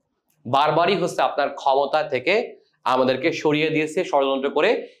বারবারই হচ্ছে আপনার ক্ষমতা থেকে আমাদেরকে সরিয়ে দিয়েছে ষড়যন্ত্র করে।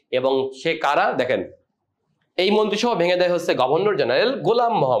 এবং সে কারা দেখেন, এই মন্ত্রিসভা ভেঙে দেয় হচ্ছে গভর্নর জেনারেল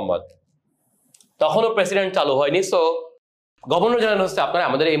গোলাম মোহাম্মদ, তখনও প্রেসিডেন্ট চালু হয়নি। সো গভর্নর জেনারেল হচ্ছে আপনার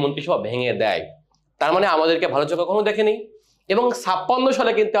আমাদের এই মন্ত্রিসভা ভেঙে দেয়, তার মানে আমাদেরকে ভালো চোখে কখনো দেখেনি। এবং 56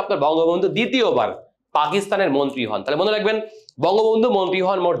 সালে কিন্তু আপনার বঙ্গবন্ধু দ্বিতীয়বার পাকিস্তানের মন্ত্রী হন। তাহলে মনে রাখবেন, বঙ্গবন্ধু মন্ত্রী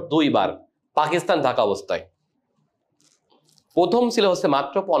হন মোট 2 বার পাকিস্তান থাকা অবস্থায়। প্রথম ছিল হচ্ছে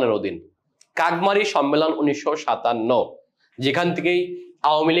মাত্র 15 দিন, কাকমারি সম্মেলন 1957, যেখান থেকেই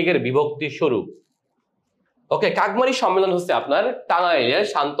আওয়ামী লীগের বিভক্তি শুরু। ওকে, কাকমারি সম্মেলন হচ্ছে আপনার টাঙ্গাইলের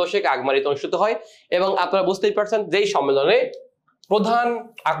শান্তশে কাকমারিতে অনুষ্ঠিত হয়। এবং আপনারা বুঝতেই পারছেন যেই সম্মেলনে প্রধান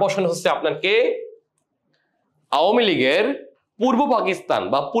আকর্ষণ হচ্ছে আপনার কে, আওয়ামী লীগের পূর্ব পাকিস্তান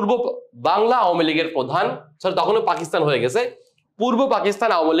বা পূর্ব বাংলা আওয়ামী লীগের প্রধান, তখনও পাকিস্তান হয়ে গেছে, পূর্ব পাকিস্তান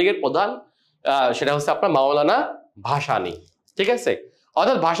আওয়ামী লীগের প্রধান সেটা হচ্ছে আপনার মাওলানা ভাসানী। ঠিক আছে,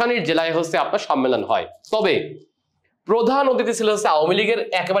 অর্থাৎ ভাসানীর জেলায় হচ্ছে আপনার সম্মেলন হয়। তবে প্রধান অতিথি ছিল হচ্ছে আওয়ামী লীগের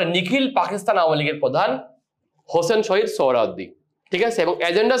একেবারে নিখিল পাকিস্তান আওয়ামী লীগের প্রধান হোসেন শহীদ সোহরাওয়ার্দী। ঠিক আছে, এবং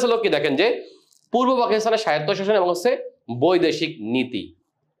এজেন্ডা ছিল কি দেখেন, যে পূর্ব পাকিস্তানের স্বায়ত্তশাসন এবং হচ্ছে বৈদেশিক নীতি।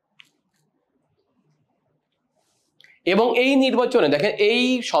 এবং এই নির্বাচনে দেখেন, এই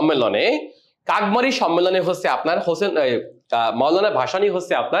সম্মেলনে কাকমারি সম্মেলনে হচ্ছে আপনার মাওলানা ভাসানী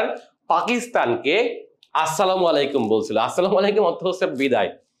হচ্ছে আপনার পাকিস্তানকে আসসালামু আলাইকুম বলছিল। আসসালামু আলাইকুম অর্থ হচ্ছে বিদায়।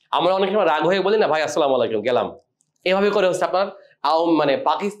 আমরা অনেক সময় রাগ হয়ে বলি না, ভাই আসসালামু আলাইকুম গেলাম, এভাবে করে হচ্ছে আপনার মানে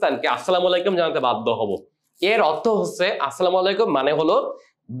পাকিস্তানকে আসসালামু আলাইকুম জানাতে বাধ্য হব। এর অর্থ হচ্ছে আসসালামু আলাইকুম মানে হলো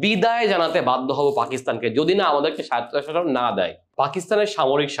বিদায় জানাতে বাধ্য হব পাকিস্তানকে, যদি না আমাদেরকে স্বায়ত্তশাসন না দেয়। পাকিস্তানের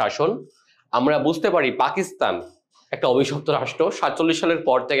সামরিক শাসন আমরা বুঝতে পারি, পাকিস্তান একটা অভিশপ্ত রাষ্ট্র। 47 সালের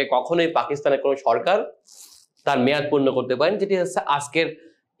পর থেকে কখনোই পাকিস্তানের কোনো সরকার তার মেয়াদ পূর্ণ করতে পারেন, যেটি হচ্ছে আজকের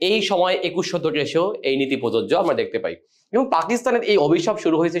এই সময় 21 শতকে এসেও এই নীতি প্রযোজ্য আমরা দেখতে পাই। এবং পাকিস্তানের এই অভিশাপ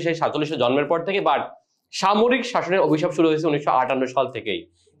শুরু হয়েছে সেই 47 জন্মের পর থেকে, বাট সামরিক শাসনের অভিশাপ শুরু হয়েছে 1958 সাল থেকেই।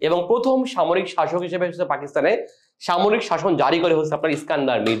 এবং প্রথম সামরিক শাসক হিসেবে হচ্ছে পাকিস্তানে সামরিক শাসন জারি করে হচ্ছে আপনার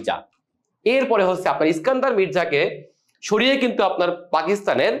ইস্কান্দার মির্জা। এরপরে হচ্ছে আপনার ইস্কান্দার মির্জাকে সরিয়ে কিন্তু আপনার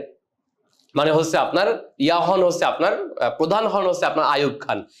পাকিস্তানের মানে হচ্ছে আপনার প্রধান হন হচ্ছে আপনার আইয়ুব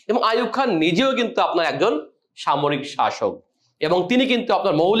খান। এবং আইয়ুব খান নিজেও কিন্তু আপনার একজন সামরিক শাসক, এবং তিনি কিন্তু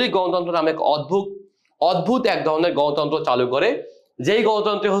আপনার মৌলিক গণতন্ত্র নামে এক অদ্ভুত এক ধরনের গণতন্ত্র চালু করে, যেই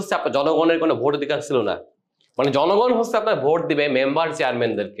গণতন্ত্রে হচ্ছে আপনার জনগণের কোনো ভোট অধিকার ছিল না। মানে জনগণ হচ্ছে আপনার ভোট দিবে মেম্বার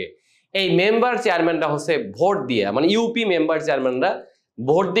চেয়ারম্যানদেরকে, এই মেম্বার চেয়ারম্যানরা হচ্ছে ভোট দিয়ে, মানে ইউপি মেম্বার চেয়ারম্যানরা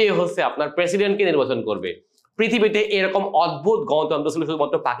ভোট দিয়ে হচ্ছে আপনার প্রেসিডেন্টকে নির্বাচন করবে। পৃথিবীতে এরকম অদ্ভুত গণতন্ত্র ছিল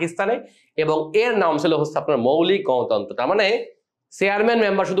শুধুমাত্র পাকিস্তানে, এবং এর নাম ছিল হচ্ছে আপনার মৌলিক গণতন্ত্র। তার মানে চেয়ারম্যান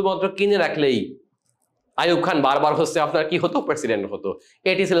মেম্বার শুধুমাত্র কিনে রাখলেই আইয়ুব খান বারবার হচ্ছে আপনার কি হতো, প্রেসিডেন্ট হতো।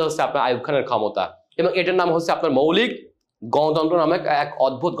 এটি ছিল হচ্ছে আপনার আইয়ুব খানের ক্ষমতা, এবং এটার নাম হচ্ছে আপনার মৌলিক গণতন্ত্র নামে এক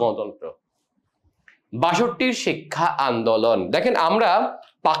অদ্ভুত গণতন্ত্র। 62 শিক্ষা আন্দোলন দেখেন, আমরা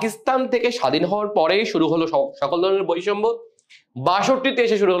পাকিস্তান থেকে স্বাধীন হওয়ার পরেই শুরু হলো সকল ধরনের বৈষম্য। 62তে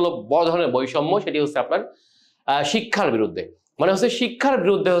এসে শুরু হলো বড় ধরনের বৈষম্য, সেটি হচ্ছে আপনার শিক্ষার বিরুদ্ধে। মানে হচ্ছে শিক্ষার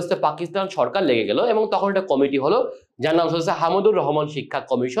বিরুদ্ধে হচ্ছে পাকিস্তান সরকার লেগে গেল, এবং তখন একটা কমিটি হলো যার নাম হচ্ছে হামিদুর রহমান শিক্ষা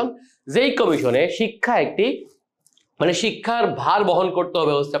কমিশন। যেই কমিশনে শিক্ষা একটি মানে শিক্ষার ভার বহন করতে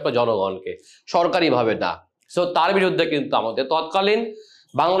হবে হচ্ছে আপনার জনগণকে, সরকারি ভাবে না। সো তার বিরুদ্ধে কিন্তু আমাদের তৎকালীন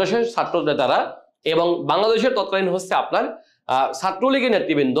বাংলাদেশের ছাত্র নেতারা এবং বাংলাদেশের তৎকালীন হচ্ছে আপনার ছাত্রলীগের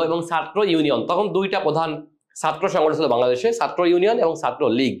নেতৃবৃন্দ এবং ছাত্র ইউনিয়ন, তখন দুইটা প্রধান ছাত্র সংগঠন ছিল বাংলাদেশে, ছাত্র ইউনিয়ন এবং ছাত্র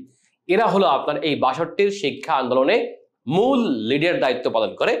লীগ। এরা হলো আপনার এই 62 শিক্ষা আন্দোলনে মূল লিডের দায়িত্ব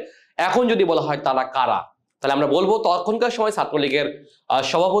পালন করে। এখন যদি বলা হয় তারা কারা, তাহলে আমরা বলবো তখনকার সময় ছাত্রলীগের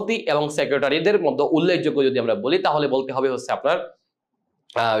সভাপতি এবং সেক্রেটারিদের মধ্যে উল্লেখযোগ্য যদি আমরা বলি, তাহলে বলতে হবে হচ্ছে আপনার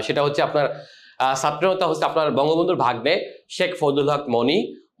সেটা হচ্ছে আপনার ছাত্রনেতা হচ্ছে আপনার বঙ্গবন্ধুর ভাগ্নে শেখ ফজলুল হক মনি,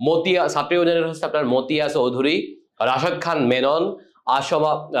 মতিয়া ছাত্র ইউনিয়নের হচ্ছে আপনার মতিয়া চৌধুরী, রাশেদ খান মেনন,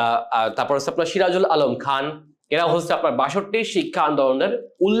 আসমা, তারপর হচ্ছে আপনার সিরাজুল আলম খান। এরা হচ্ছে আপনার 62 শিক্ষা আন্দোলনের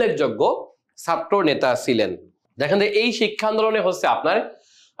উল্লেখযোগ্য ছাত্র নেতা ছিলেন। দেখেন এই শিক্ষা আন্দোলনে হচ্ছে আপনার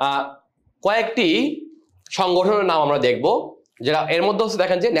কয়েকটি সংগঠনের নাম আমরা দেখব, যেটা এর মধ্যে হচ্ছে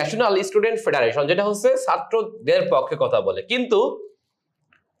দেখেন যে ন্যাশনাল স্টুডেন্ট ফেডারেশন, যেটা হচ্ছে ছাত্রদের পক্ষে কথা বলে, কিন্তু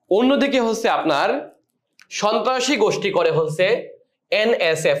অন্যদিকে হচ্ছে আপনার সন্ত্রাসী গোষ্ঠী করে হচ্ছে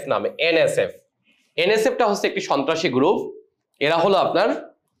এনএসএফ নামে। এনএসএফটা হচ্ছে একটি সন্ত্রাসী গ্রুপ। এরা হলো আপনার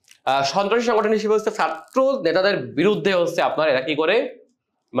সন্ত্রাসী সংগঠন হিসেবে হচ্ছে ছাত্র নেতাদের বিরুদ্ধে হচ্ছে আপনার এরা কি করে,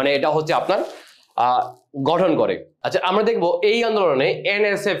 মানে এটা হচ্ছে আপনার গঠন করে। আচ্ছা আমরা দেখবো এই আন্দোলনে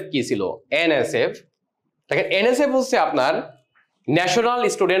এনএসএফ কি ছিল। দেখেন এনএসএফ হচ্ছে আপনার ন্যাশনাল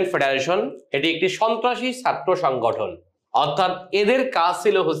স্টুডেন্ট ফেডারেশন, এটি একটি সন্ত্রাসী ছাত্র সংগঠন। অর্থাৎ এদের কাজ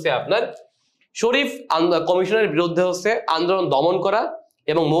ছিল হচ্ছে আপনার শরীফ কমিশনের বিরুদ্ধে হচ্ছে আন্দোলন দমন করা,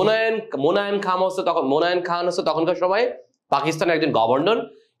 এবং মোনায়েন খান হচ্ছে তখনকার সময় পাকিস্তানের একজন গভর্নর,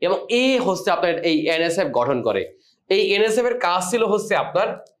 এবং এই হচ্ছে আপনার এই এনএসএফ গঠন করে। এই এনএসএফ এর কাজ ছিল হচ্ছে আপনার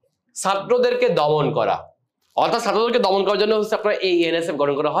ছাত্রদেরকে দমন করা, অর্থাৎ ছাত্রদেরকে দমন করার জন্য হচ্ছে আপনার এই এনএসএফ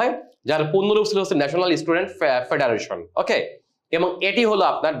গঠন করা হয়, যার পূর্ণরূপ ছিল হচ্ছে ন্যাশনাল স্টুডেন্ট ফেডারেশন। ওকে, এবং এটি হলো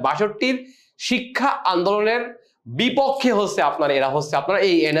আপনার ৬২ শিক্ষা আন্দোলনের বিপক্ষে হচ্ছে আপনার এরা হচ্ছে আপনার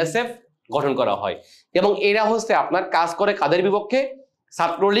এই এনএসএফ গঠন করা হয়, এবং এরা হচ্ছে আপনার কাজ করে কাদের বিপক্ষে?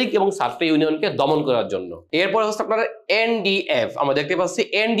 ছাত্রলীগ এবং ছাত্র ইউনিয়নকে দমন করার জন্য। এরপরে হচ্ছে আপনার এনডিএফ, আমরা দেখতে পাচ্ছি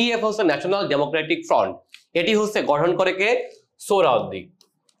এনডিএফ হচ্ছে ন্যাশনাল ডেমোক্রেটিক ফ্রন্ট, এটি হচ্ছে গঠন করে কে? সোহরাওয়ার্দী,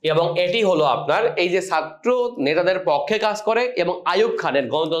 এবং এটি হলো আপনার এই যে ছাত্র নেতাদের পক্ষে কাজ করে এবং আইয়ুব খানের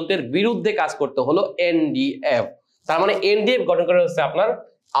গণতন্ত্রের বিরুদ্ধে কাজ করতে হলো এনডিএফ। তার মানে এনডিএফ গঠন করা হচ্ছে আপনার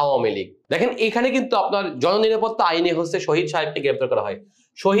আওয়ামী লীগ। দেখেন এখানে কিন্তু আপনার জননিরাপত্তা আইনে হচ্ছে শহীদ সাহেবকে গ্রেপ্তার করা হয়।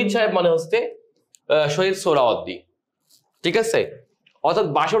 শহীদ সাহেব মানে হচ্ছে শহীদ সোহরাওয়ার্দী, ঠিক আছে? অর্থাৎ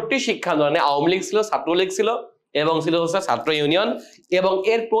 ৬২ শিক্ষা আন্দোলনে আওয়ামী লীগ ছিল, ছাত্রলীগ ছিল, এবং ছিল হচ্ছে ছাত্র ইউনিয়ন, এবং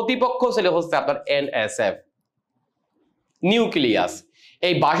এর প্রতিপক্ষ ছিল হচ্ছে আপনার এনএসএফ নিউক্লিয়াস।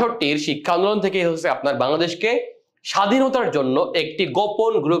 এই ৬২ শিক্ষা আন্দোলন থেকে হচ্ছে আপনার বাংলাদেশকে স্বাধীনতার জন্য একটি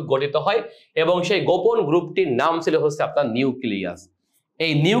গোপন গ্রুপ গঠিত হয়, এবং সেই গোপন গ্রুপটির নাম ছিল হচ্ছে আপনার নিউক্লিয়াস।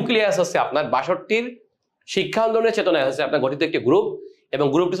 এই নিউক্লিয়াস হচ্ছে আপনার ৬২ শিক্ষা আন্দোলনের চেতনায় হচ্ছে আপনার গঠিত একটি গ্রুপ, এবং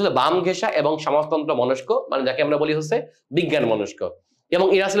গ্রুপটি ছিল বাম ঘেঁষা এবং সমাজতন্ত্র মনস্ক, মানে যাকে আমরা বলি হচ্ছে বিজ্ঞান মনস্ক, এবং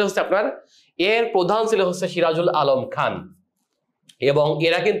এরা ছিল হচ্ছে আপনার এর প্রধান ছিল হচ্ছে সিরাজুল আলম খান, এবং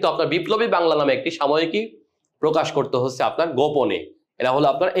এরা কিন্তু আপনার বিপ্লবী বাংলা নামে একটি সাময়িকী প্রকাশ করতে হচ্ছে আপনার গোপনে। এরা হলো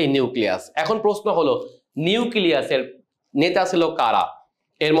আপনার এই নিউক্লিয়াস। এখন প্রশ্ন হলো নিউক্লিয়াসের নেতা ছিল কারা?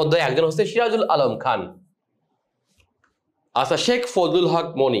 এর মধ্যে একজন হচ্ছে সিরাজুল আলম খান, আচ্ছা শেখ ফজলুল হক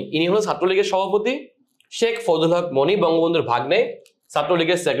মনি, ইনি হলো ছাত্রলীগের সভাপতি। শেখ ফজলুল হক মনি বঙ্গবন্ধুর ভাগ্নে,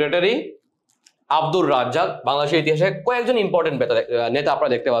 ছাত্রলীগের সেক্রেটারি। আব্দুর রাজ্জাক, বাংলাদেশের ইতিহাসে কয়েকজন ইম্পর্টেন্ট নেতা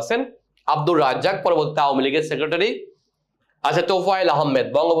আপনারা দেখতে পাচ্ছেন। আব্দুর রাজ্জাক পরবর্তীতে আওয়ামী লীগের সেক্রেটারি। আচ্ছা তোফায়েল আহমেদ,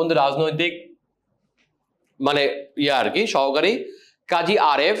 বঙ্গবন্ধুর রাজনৈতিক মানে আর কি সহকারী। কাজী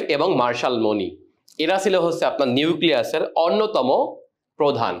আরেফ এবং মার্শাল মনি, এরা ছিল হচ্ছে আপনার নিউক্লিয়াসের অন্যতম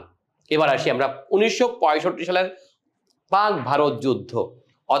প্রধান। এবার আসি আমরা ১৯৬৫ সালের পাক ভারত যুদ্ধ,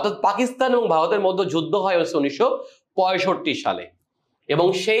 অর্থাৎ পাকিস্তান এবং ভারতের মধ্যে যুদ্ধ হয় হচ্ছে ১৯৬৫ সালে, এবং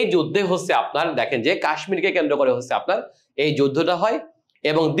সেই যুদ্ধে হচ্ছে আপনার দেখেন যে কাশ্মীরকে কেন্দ্র করে হচ্ছে আপনার এই যুদ্ধটা হয়,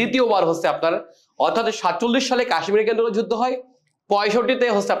 এবং দ্বিতীয়বার হচ্ছে আপনার অর্থাৎ ৪৭ সালে কাশ্মীরকে কেন্দ্র করে যুদ্ধ হয়, ৬৫-তে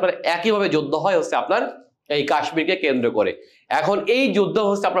হচ্ছে আপনার একইভাবে যুদ্ধ হয় হচ্ছে আপনার এই কাশ্মীরকে কেন্দ্র করে। এখন এই যুদ্ধ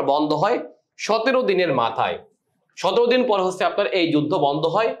হচ্ছে আপনার বন্ধ হয় ১৭ দিনের মাথায়। ১৭ দিন পর হচ্ছে আপনার এই যুদ্ধ বন্ধ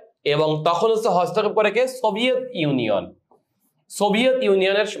হয়, এবং তখন হচ্ছে হস্তক্ষেপ করে কে? Soviet union. সোভিয়েত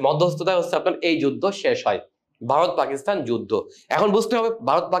ইউনিয়নের মধ্যস্থতায় হচ্ছে আপনার এই যুদ্ধ শেষ হয়, ভারত পাকিস্তান যুদ্ধ। এখন বুঝতে হবে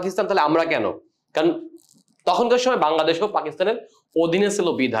ভারত পাকিস্তান তাহলে আমরা কেন? কারণ তখনকার সময় বাংলাদেশও পাকিস্তানের অধীনে ছিল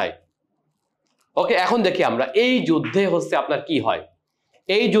বিধায়। ওকে, এখন দেখি আমরা এই যুদ্ধে হচ্ছে আপনার কি হয়।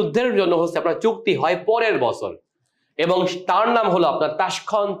 এই যুদ্ধের জন্য হচ্ছে আপনার চুক্তি হয় পরের বছর, এবং তার নাম হলো আপনার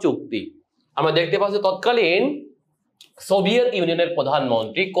তাশখন্দ চুক্তি। আমরা দেখতে পাচ্ছি তৎকালীন সোভিয়েত ইউনিয়নের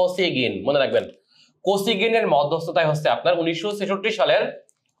প্রধানমন্ত্রী কোসিগিন, মনে রাখবেন কোসিগিনের মধ্যস্থতায় হচ্ছে আপনার ১৯৬৬ সালের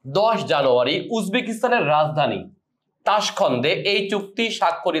 ১০ জানুয়ারি উজবেকিস্তানের রাজধানী তাশখন্দে এই চুক্তি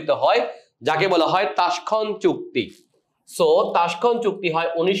স্বাক্ষরিত হয়, যাকে বলা হয় তাশখন্দ চুক্তি। সো তাশখন্দ চুক্তি হয়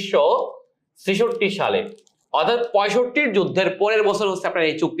 ১৯৬৬ সালে, অর্থাৎ ৬৫ যুদ্ধের পরের বছর হচ্ছে আপনার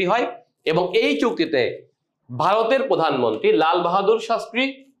এই চুক্তি হয়, এবং এই চুক্তিতে ভারতের প্রধানমন্ত্রী লাল বাহাদুর শাস্ত্রী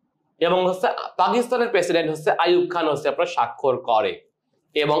এবং হচ্ছে পাকিস্তানের প্রেসিডেন্ট হচ্ছে আইয়ুব খান হচ্ছে আপনার স্বাক্ষর করে,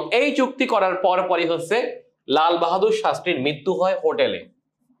 এবং এই চুক্তি করার পরই হচ্ছে লাল বাহাদুর শাস্ত্রীর মৃত্যু হয় হোটেলে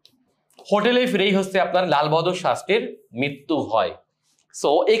ফিরেই হচ্ছে আপনার লাল বাহাদুর শাস্ত্রীর মৃত্যু হয়। সো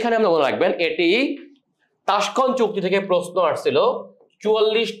এখানে আমরা মনে রাখবেন এটি তাশখন্দ চুক্তি থেকে প্রশ্ন আসছিল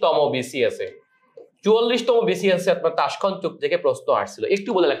 ৪৪তম BCS এ। ৪৪তম BCS এ আপনার তাশখন্দ চুক্তি থেকে প্রশ্ন আসছিল, একটু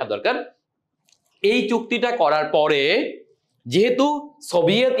বলে লেখা দরকার। এই চুক্তিটা করার পরে যেহেতু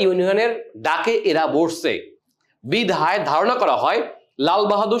সোভিয়েত ইউনিয়নের ডাকে এরা বসছে, বিধায় ধারণা করা হয় লাল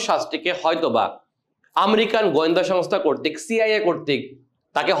বাহাদুর শাস্ত্রীকে হয়তোবা আমেরিকান গোয়েন্দা সংস্থা কর্তৃক CIA কর্তৃক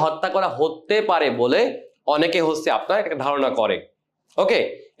তাকে হত্যা করা হতে পারে বলে অনেকে হচ্ছে আপনার একটা ধারণা করে। ওকে,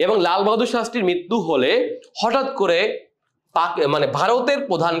 এবং লাল বাহাদুর শাস্ত্রীর মৃত্যু হলে হঠাৎ করে মানে ভারতের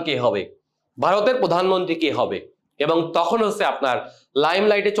প্রধান কে হবে, ভারতের প্রধানমন্ত্রী কে হবে, এবং তখন হচ্ছে আপনার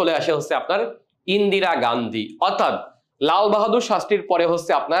লাইমলাইটে চলে আসে হচ্ছে আপনার ইন্দিরা গান্ধী। অর্থাৎ লাল বাহাদুর শাস্ত্রীর পরে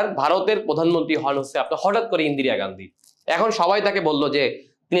হচ্ছে আপনার ভারতের প্রধানমন্ত্রী হন হচ্ছে আপনার হঠাৎ করে ইন্দিরা গান্ধী। এখন সবাই তাকে বললো যে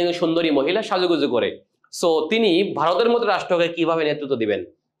তিনি সুন্দরী মহিলা সাজুগুজু করে, সো তিনি ভারতের মতো রাষ্ট্রকে কিভাবে নেতৃত্ব দিবেন।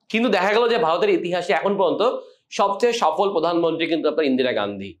 কিন্তু দেখা গেল যে ভারতের ইতিহাসে এখন পর্যন্ত সবচেয়ে সফল প্রধানমন্ত্রী কিন্তু আপনার ইন্দিরা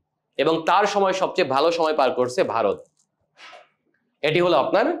গান্ধী, এবং তার সময় সবচেয়ে ভালো সময় পার করছে ভারত। এটি হলো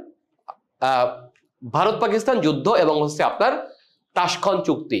আপনার ভারত পাকিস্তান যুদ্ধ এবং হচ্ছে আপনার তাশখন্দ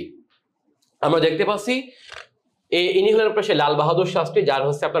চুক্তি। আমরা দেখতে পাচ্ছি ইনি হলেন সে লাল বাহাদুর শাস্ত্রী, যার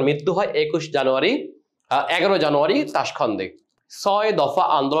হচ্ছে আপনার মৃত্যু হয় 11 জানুয়ারি তাশখন্দে। 6 দফা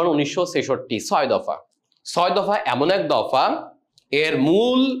আন্দোলন 1966। 6 দফা এমন এক দফা, এর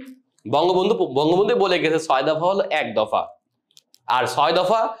মূল বঙ্গবন্ধু বলে গেছে 6 দফা হলো এক দফা। আর 6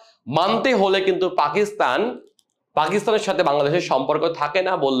 দফা মানতে হলে কিন্তু পাকিস্তানের সাথে বাংলাদেশের সম্পর্ক থাকে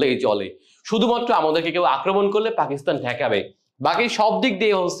না বললেই চলে। শুধুমাত্র আমাদেরকে কেউ আক্রমণ করলে পাকিস্তান ঠেকাবে, বাকি সব দিক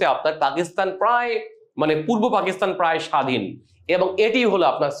দিয়ে হচ্ছে আপনার পাকিস্তান প্রায় পূর্ব পাকিস্তান প্রায় স্বাধীন। এবং এটি হলো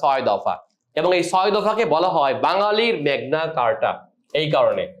আপনার 6 দফা, এবং এই 6 দফাকে বলা হয় বাঙালির ম্যাগনা কার্টা। এই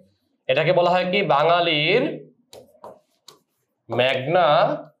কারণে এটাকে বলা হয় কি বাঙালির ম্যাগনা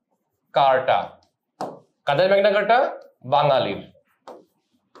কার্টা। কাদের ম্যাগনা কার্টা? বাঙালির।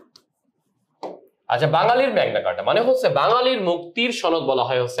 আচ্ছা, বাঙালির ম্যাগনা কার্টা মানে হচ্ছে বাঙালির মুক্তির সনদ বলা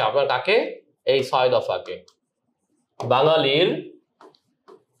হয় হচ্ছে আপনার কাকে? এই 6 দফাকে বাঙালির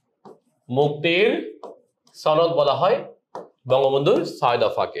মুক্তির সনদ বলা হয় বঙ্গবন্ধুর 6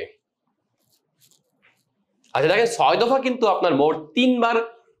 দফাকে। আচ্ছা দেখেন, 6 দফা কিন্তু আপনার মোট 3 বার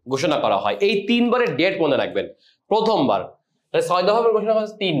ঘোষণা করা হয়। এই 3 বারের ডেট মনে রাখবেন। প্রথমবার 6 দফা ঘোষণা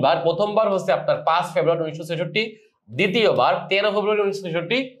হচ্ছে 3 বার। প্রথমবার হচ্ছে আপনার 5 ফেব্রুয়ারি 1966, দ্বিতীয়বার 13 ফেব্রুয়ারি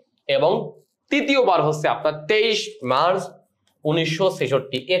 1966, এবং তৃতীয়বার হচ্ছে আপনার 23 মার্চ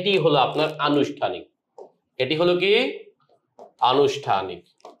 1966। এটি হলো আপনার আনুষ্ঠানিক। এটি হলো কি আনুষ্ঠানিক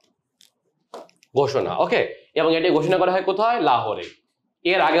ঘোষণা। ওকে, এবং এটি ঘোষণা করা হয় কোথায়? লাহোরে।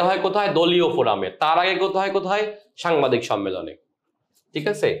 এর আগে হয় কোথায়? দলীয় ফোরামে। তার আগে কোথায়? সাংবাদিক সম্মেলনে। ঠিক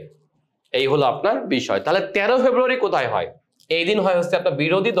আছে, এই হলো আপনার বিষয়। তাহলে 13 ফেব্রুয়ারি কোথায় হয়? এই দিন হয় হচ্ছে আপনার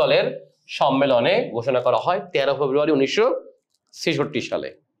বিরোধী দলের সম্মেলনে ঘোষণা করা হয় 13 ফেব্রুয়ারি 1966 সালে।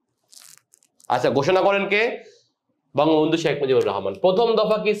 আচ্ছা, ঘোষণা করেন কে? বঙ্গবন্ধু শেখ মুজিবুর রহমান। প্রথম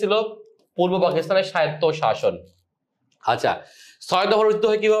দফা কি ছিল? পূর্ব পাকিস্তানের স্বায়ত্ত শাসন। আচ্ছা, 6 দফা রচিত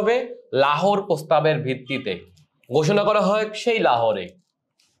হয় কিভাবে? লাহোর প্রস্তাবের ভিত্তিতে ঘোষণা করা হয় সেই লাহোরে।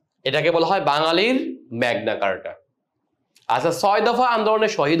 এটাকে বলা হয় বাঙালির ম্যাগনা কার্টা। আচ্ছা, 6 দফা আন্দোলনে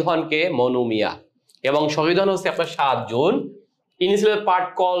শহীদ হন কে? মনু মিয়া। এবং শহীদ হন হচ্ছে আপনার 7 জুন। ইনি ছিলেন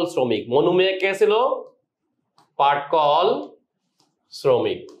পাটকল শ্রমিক। মনু মিয়া কে ছিল? পাটকল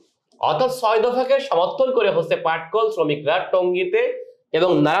শ্রমিক। অর্থাৎ 6 দফাকে সমর্থন করে হচ্ছে পাটকল শ্রমিকরা টঙ্গীতে এবং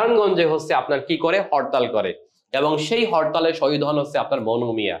নারায়ণগঞ্জে হচ্ছে আপনার কি করে? হরতাল করে, এবং সেই হরতালে শহীদ হন হচ্ছে আপনার মনু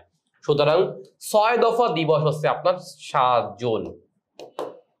মিয়া। সুতরাং 6 দফা দিবস হচ্ছে আপনার 7 জুন।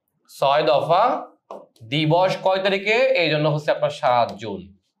 6 দফা দিবস কয় তারিখে? এই জন্য হচ্ছে আপনার 7 জুন।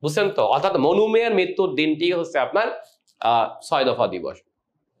 বুঝছেন তো? অর্থাৎ মনু মিয়ার মৃত্যুর দিনটি হচ্ছে আপনার 6 দফা দিবস।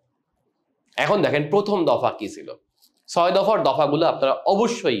 এখন দেখেন প্রথম দফা কি ছিল। 6 দফার দফাগুলো আপনারা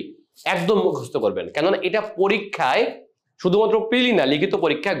অবশ্যই একদম মুখস্থ করবেন, কেননা এটা পরীক্ষায় শুধুমাত্র প্রিলি না, লিখিত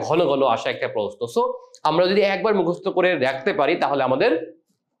পরীক্ষায় ঘন ঘন আসা একটা প্রশ্ন। সো আমরা যদি একবার মুখস্থ করে রাখতে পারি তাহলে আমাদের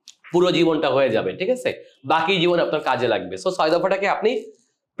পুরো জীবনটা হয়ে যাবে। ঠিক আছে, বাকি জীবন আপনার কাজে লাগবে। সো 6 দফাটাকে আপনি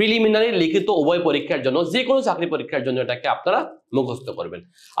প্রিলিমিনারি, লিখিত উভয় পরীক্ষার জন্য, যে কোনো চাকরি পরীক্ষার জন্য এটাকে আপনারা মুখস্থ করবেন।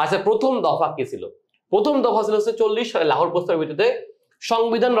 আচ্ছা, প্রথম দফা কি ছিল? প্রথম দফা ছিল হচ্ছে 40 সালে লাহোর প্রস্তাবের ভিত্তিতে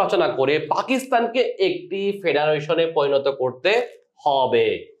সংবিধান রচনা করে পাকিস্তানকে একটি ফেডারেশনে পরিণত করতে হবে।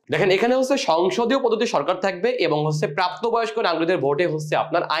 দেখেন, এখানে হচ্ছে সংসদীয় পদ্ধতি সরকার থাকবে এবং হচ্ছে প্রাপ্তবয়স্ক নাগরিকদের ভোটে হচ্ছে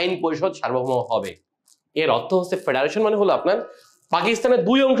আপনার আইন পরিষদ সার্বভৌম হবে। এর অর্থ হচ্ছে ফেডারেশন মানে হলো আপনার পাকিস্তানের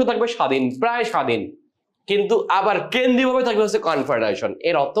 2 অংশ থাকবে স্বাধীন, প্রায় স্বাধীন, কিন্তু আবার কেন্দ্রীয়ভাবে থাকবে হচ্ছে কনফেডারেশন।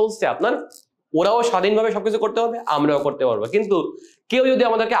 এর অর্থ হচ্ছে আপনার ওরাও স্বাধীনভাবে সবকিছু করতে পারবে, আমরাও করতে পারবো, কিন্তু কেউ যদি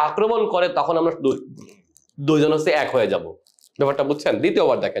আমাদেরকে আক্রমণ করে তখন আমরা দুইজন হচ্ছে এক হয়ে যাব। ব্যাপারটা বুঝছেন?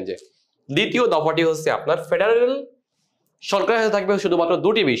 দ্বিতীয়বার দেখেন যে দ্বিতীয় দফাটি হচ্ছে আপনার ফেডারেল সরকারের থাকবে শুধুমাত্র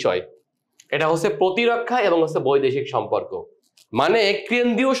 2টি বিষয়। এটা হচ্ছে প্রতিরক্ষা এবং হচ্ছে বৈদেশিক সম্পর্ক। মানে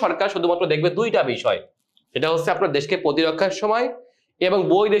কেন্দ্রীয় সরকার শুধুমাত্র দেখবে 2টা বিষয়, এটা হচ্ছে আপনার দেশকে প্রতিরক্ষার সময় এবং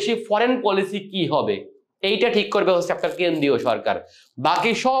বৈদেশিক ফরেন পলিসি কি হবে এইটা ঠিক করবে হচ্ছে আপনার কেন্দ্রীয় সরকার।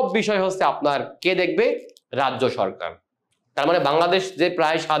 বাকি সব বিষয় হচ্ছে আপনার কে দেখবে? রাজ্য সরকার। তার মানে বাংলাদেশ যে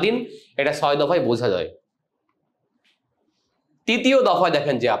প্রায় স্বাধীন এটা 6 দফায় বোঝা যায়। তৃতীয় দফায়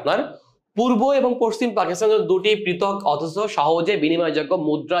দেখেন যে আপনার পূর্ব এবং পশ্চিম পাকিস্তানের 2টি পৃথক অথচ সহজে বিনিময়যোগ্য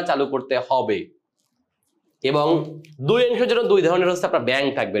মুদ্রা চালু করতে হবে, এবং 2 অংশের জন্য 2 ধরনের হচ্ছে আপনার ব্যাংক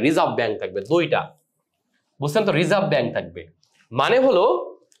থাকবে, রিজার্ভ ব্যাংক থাকবে 2টা। বুঝছেন তো? রিজার্ভ ব্যাংক থাকবে মানে হলো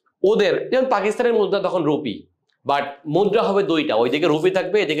ওদের, যেমন পাকিস্তানের মুদ্রা তখন রুপি, বাট মুদ্রা হবে 2টা, ওইদিকে রুপি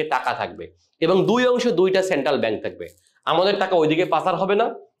থাকবে, এদিকে টাকা থাকবে, এবং 2 অংশে 2টা সেন্ট্রাল ব্যাংক থাকবে। আমাদের টাকা ওইদিকে পাচার হবে না,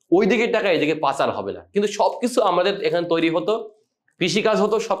 ওই দিকে টাকা এইদিকে পাচার হবে না, কিন্তু সবকিছু আমাদের এখানে তৈরি হতো, কৃষিকাজ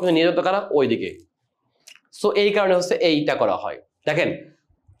হতো, সবকিছু নিয়ে যেত কারা ওইদিকে। সো এই কারণে হচ্ছে এইটা করা হয়। দেখেন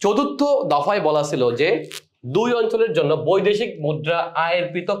চতুর্থ দফায় বলা ছিল যে দুই অঞ্চলের জন্য বৈদেশিক মুদ্রা আয়ের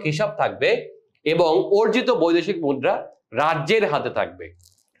পৃথক হিসাব থাকবে এবং অর্জিত বৈদেশিক মুদ্রা রাজ্যের হাতে থাকবে।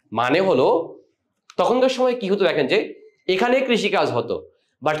 মানে হলো তখনকার সময় কি হতো দেখেন যে এখানে কৃষিকাজ হতো,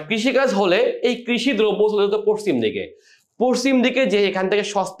 বাট কৃষিকাজ হলে এই কৃষি দ্রব্য চলে যেত পশ্চিম দিকে, পশ্চিম দিকে যে এখান থেকে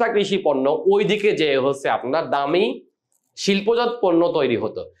সস্তা কৃষি পণ্য ওই দিকে যে হচ্ছে আপনার দামি শিল্পজাত পণ্য তৈরি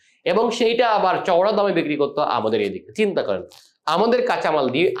হতো এবং সেইটা আবার চওড়া দামে বিক্রি করতো আমাদের এইদিকে। চিন্তা করেন আমাদের কাঁচামাল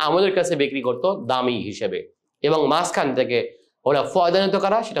দিয়ে আমাদের কাছে বিক্রি করতো দামি হিসেবে এবং মাঝখান থেকে ওরা ফয়দা নিত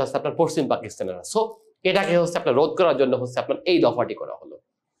কারা, সেটা হচ্ছে আপনার পশ্চিম পাকিস্তানেরা। সো এটাকে হচ্ছে আপনার রোধ করার জন্য হচ্ছে আপনার এই দফাটি করা হলো।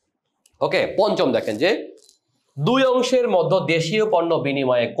 ওকে, পঞ্চম দেখেন যে দুই অংশের মধ্যে দেশীয় পণ্য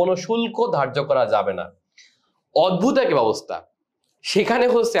বিনিময়ে কোনো শুল্ক ধার্য করা যাবে না। অদ্ভুত এক ব্যবস্থা, সেখানে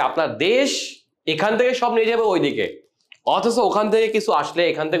হচ্ছে আপনার দেশ এখান থেকে সব নিয়ে যাবে ওইদিকে, অথচ ওখান থেকে কিছু আসলে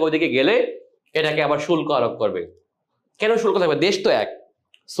এখান থেকে ওইদিকে গেলে এটাকে আবার শুল্ক আরোপ করবে। কেন শুল্ক থাকবে? দেশ তো এক।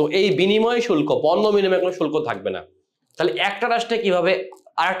 সো এই বিনিময় শুল্ক, পণ্য বিনিময়ে কোনো শুল্ক থাকবে না। তাহলে একটা রাষ্ট্রে কিভাবে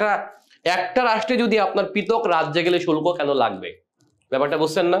আর একটা রাষ্ট্রে যদি আপনার পৃথক রাজ্যে গেলে শুল্ক কেন লাগবে? ব্যাপারটা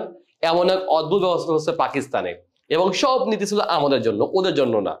বুঝছেন না? এমন এক অদ্ভুত ব্যবস্থা হচ্ছে পাকিস্তানে এবং সব নীতি ছিল আমাদের জন্য, ওদের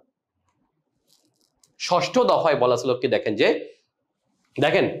জন্য না। ষষ্ঠ দফায় বলা ছিল কি দেখেন যে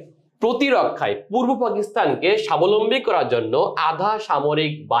দেখেন প্রতিরক্ষায় পূর্ব পাকিস্তানকে স্বাবলম্বী করার জন্য আধা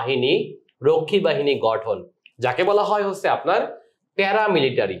সামরিক বাহিনী, রক্ষী বাহিনী গঠন, যাকে বলা হয় হচ্ছে আপনার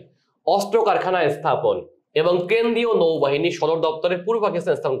প্যারামিলিটারি, অস্ত্র কারখানা স্থাপন এবং কেন্দ্রীয় নৌবাহিনী সদর দপ্তরে পূর্ব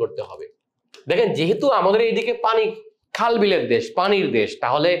পাকিস্তান স্থাপন করতে হবে। দেখেন যেহেতু আমাদের এইদিকে পানি, খাল বিলের দেশ, পানির দেশ,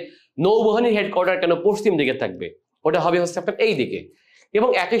 তাহলে নৌবাহিনীর হেডকোয়ার্টার কেন পশ্চিম দিকে থাকবে? ওটা হবে হচ্ছে আপনার এই দিকে। এবং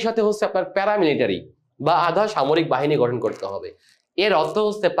একই সাথে হচ্ছে আপনার প্যারামিলিটারি বা আধা সামরিক বাহিনী গঠন করতে হবে। এর অর্থ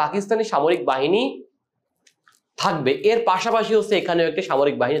হচ্ছে পাকিস্তানি সামরিক বাহিনী থাকবে, এর পাশাপাশি হচ্ছে এখানেও একটি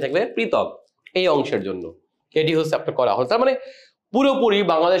সামরিক বাহিনী থাকবে পৃথক এই অংশের জন্য। এটি হচ্ছে আপনার করা হলো। তার মানে পুরোপুরি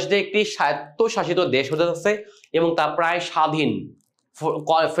বাংলাদেশ যে একটি স্বায়ত্তশাসিত দেশ হতে যাচ্ছে এবং তা প্রায় স্বাধীন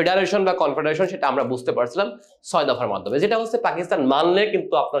ফেডারেশন বা কনফেডারেশন, সেটা আমরা বুঝতে পারছিলাম 6 দফার মাধ্যমে, যেটা হচ্ছে পাকিস্তান মানলে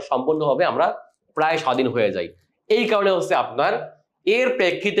কিন্তু আপনার সম্পূর্ণভাবে আমরা প্রায় স্বাধীন হয়ে যাই। এই কারণে হচ্ছে আপনার এর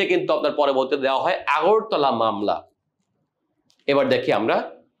প্রেক্ষিতে কিন্তু আপনার পরবর্তীতে দেওয়া হয় আগরতলা মামলা। এবার দেখি আমরা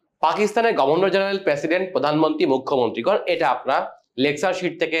পাকিস্তানের গভর্নর জেনারেল, প্রেসিডেন্ট, প্রধানমন্ত্রী, মুখ্যমন্ত্রীগণ, এটা আপনার লেকচার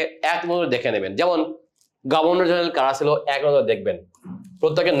শিট থেকে এক নজর দেখে নেবেন। যেমন গভর্নর জেনারেল কারা ছিল এক নজর দেখবেন,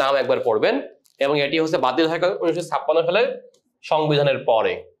 প্রত্যেকের নাম একবার পড়বেন এবং এটি হচ্ছে বাতিল হয় 1956 সালের সংবিধানের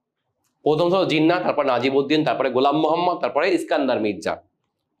পরে। প্রথম ছিল জিন্নাহ, তারপর নাজিবউদ্দিন, তারপরে গোলাম মোহাম্মদ, তারপরে ইস্কান্দার মির্জা।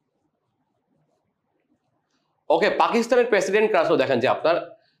 ওকে, পাকিস্তানের প্রেসিডেন্ট কারা ছিল দেখেন যে আপনার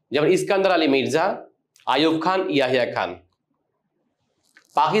যেমন ইস্কান্দার আলী মির্জা, আইয়ুব খান, ইয়াহিয়া খান।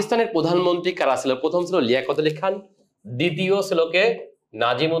 পাকিস্তানের প্রধানমন্ত্রী কারা ছিল? প্রথম ছিল লিয়াকত আলী খান, দ্বিতীয় ছিল কে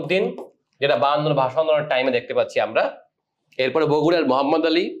নাজিমউদ্দিন, যেটা 52 ভাষা আন্দোলনের টাইমে দেখতে পাচ্ছি আমরা। এরপরে বগুড়ার মোহাম্মদ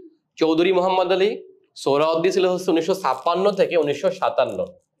আলী, চৌধুরী মোহাম্মদ আলী। সোহরাওয়ার্দী ছিল হচ্ছে 1956 থেকে 1957,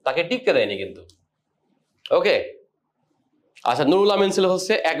 তাকে টিকতে দেয়নি কিন্তু। ওকে, আচ্ছা, নুরুল আমিন ছিল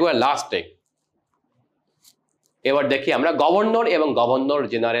হচ্ছে একবার লাস্টে। এবার দেখি আমরা গভর্নর এবং গভর্নর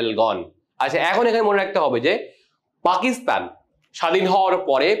জেনারেলগণ। আচ্ছা, এখন এখানে মনে রাখতে হবে যে পাকিস্তান স্বাধীন হওয়ার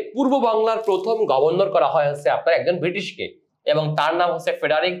পরে পূর্ব বাংলার প্রথম গভর্নর করা হয় হচ্ছে আপনার একজন ব্রিটিশকে এবং তার নাম হচ্ছে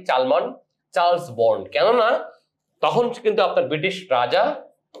ফ্রেডারিক চার্লস বর্ন। কেননা তখন কিন্তু আপনার ব্রিটিশ রাজা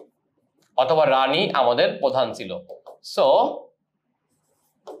অথবা রানী আমাদের প্রধান ছিল।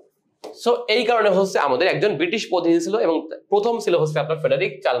 সো এই কারণে হচ্ছে আমাদের একজন ব্রিটিশ প্রতিনিধি ছিল এবং প্রথম ছিল হচ্ছে আপনার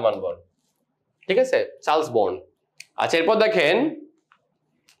ফ্রেডারিক বর্ন, ঠিক আছে, চার্লস বর্ন। আচ্ছা, এরপর দেখেন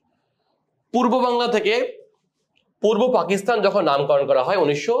পূর্ব বাংলা থেকে পূর্ব পাকিস্তান যখন নামকরণ করা হয়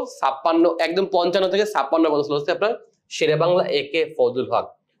 1956, একদম 55 থেকে 56 পর্যন্ত হচ্ছে আপনার শেরে বাংলা একে ফজলুল হক।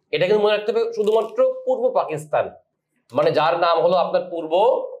 এটা কিন্তু মনে রাখতে হবে শুধুমাত্র পূর্ব পাকিস্তান, মানে যার নাম হলো আপনার পূর্ব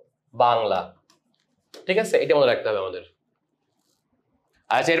বাংলা, ঠিক আছে, এটা মনে রাখতে হবে আমাদের।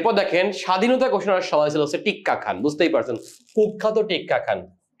 আচ্ছা, এরপর দেখেন স্বাধীনতা ঘোষণার সময় ছিল হচ্ছে টিক্কা খান, বুঝতেই পারছেন, কুখ্যাত টিক্কা খান,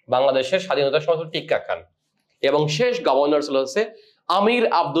 বাংলাদেশের স্বাধীনতার সময় টিক্কা খান। এবং শেষ গভর্নর ছিল হচ্ছে আমির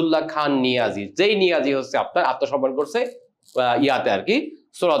আব্দুল্লাহ খান নিয়াজি, যেই নিয়াজি হচ্ছে আপনার আত্মসমর্পণ করছে ইয়াতে আর কি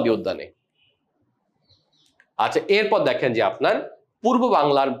সোহরাওয়ার্দী উদ্যানে। আচ্ছা, এরপর দেখেন যে আপনার পূর্ব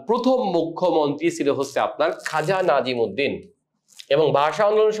বাংলার প্রথম মুখ্যমন্ত্রী ছিল হচ্ছে আপনার খাজা নাজিমউদ্দিন এবং ভাষা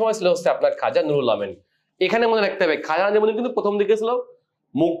আন্দোলনের সময় ছিল হচ্ছে আপনার খাজা নুরুল আমিন। এখানে মনে রাখতে হবে খাজা নাজিমউদ্দিন কিন্তু প্রথম দিকে ছিল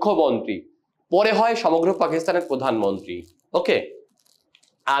মুখ্যমন্ত্রী, পরে হয় সমগ্র পাকিস্তানের প্রধানমন্ত্রী। ওকে,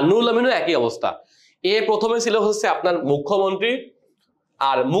 আর নুরুল আমিনও একই অবস্থা, এ প্রথমে ছিল হচ্ছে আপনার মুখ্যমন্ত্রী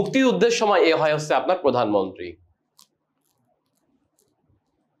আর মুক্তিযুদ্ধের সময় এ হয় হচ্ছে আপনার প্রধানমন্ত্রী।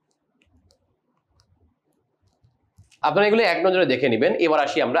 আপনারা এগুলো এক নজরে দেখে নেবেন। এবার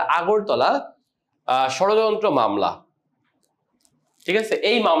আসি আমরা আগরতলা ষড়যন্ত্র মামলা। ঠিক আছে,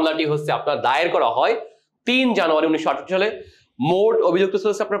 এই মামলাটি হচ্ছে আপনার দায়ের করা হয় 3 জানুয়ারি 1968 সালে। মোট অভিযুক্ত ছিল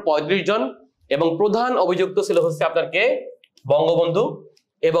হচ্ছে আপনার 35 জন এবং প্রধান অভিযুক্ত ছিল হচ্ছে আপনার কে, বঙ্গবন্ধু,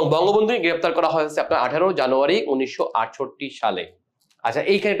 এবং বঙ্গবন্ধুকে গ্রেফতার করা হয়েছে আপনার 18 জানুয়ারি 1968 সালে। আচ্ছা,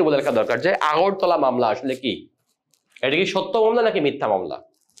 এইখানে একটু বলে রাখা দরকার যে আগরতলা মামলা আসলে কি, এটা কি সত্য মামলা নাকি মিথ্যা মামলা?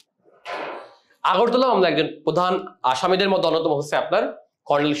 আগরতলা মামলা একজন প্রধান আসামিদের মধ্যে অন্যতম হচ্ছে আপনার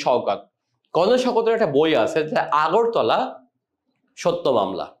কর্নেল শওকত। কর্নেল শওকতের একটা বই আছে যে আগরতলা সত্য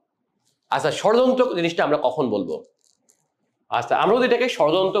মামলা। আচ্ছা, ষড়যন্ত্র জিনিসটা আমরা কখন বলবো? আচ্ছা, আমরা যদি এটাকে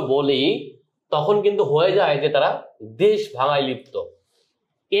ষড়যন্ত্র বলি তখন কিন্তু হয়ে যায় যে তারা দেশ ভাঙায় লিপ্ত।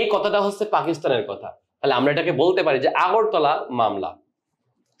 এই কথাটা হচ্ছে পাকিস্তানের কথা। তাহলে আমরা এটাকে বলতে পারি যে আগরতলা মামলা।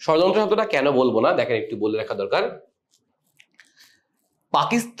 ষড়যন্ত্র শব্দটা কেন বলবো না, দেখেন একটু বলে রাখা দরকার।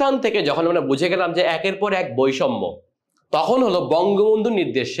 পাকিস্তান থেকে যখন আমরা বুঝে গেলাম যে একের পর এক বৈষম্য, তখন হলো বঙ্গবন্ধুর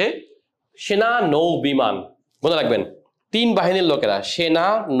নির্দেশে সেনা নৌ বিমান, মনে রাখবেন 3 বাহিনীর লোকেরা, সেনা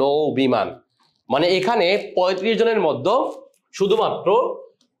নৌ বিমান, মানে এখানে 35 জনের মধ্যে শুধুমাত্র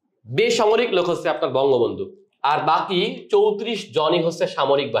বেসামরিক লোক হচ্ছে আপনার বঙ্গবন্ধু, আর বাকি 34 জনই হচ্ছে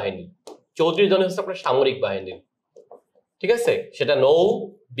সামরিক বাহিনী। 34 জনই হচ্ছে আপনার সামরিক বাহিনী। ঠিক আছে, সেটা নৌ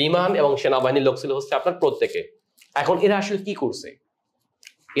বিমান এবং সেনাবাহিনীর লোক ছিল হচ্ছে আপনার প্রত্যেকে। এখন এরা আসলে কি করছে?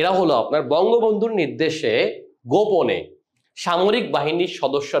 এরা হলো আপনার বঙ্গবন্ধুর নির্দেশে গোপনে সামরিক বাহিনীর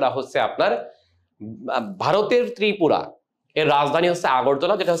সদস্যরা হচ্ছে আপনার ভারতের ত্রিপুরা এর রাজধানী হচ্ছে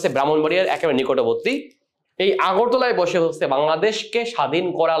আগরতলা, যেটা হচ্ছে ব্রাহ্মণবাড়িয়ার একেবারে নিকটবর্তী। এই আগরতলায় বসে হচ্ছে বাংলাদেশকে স্বাধীন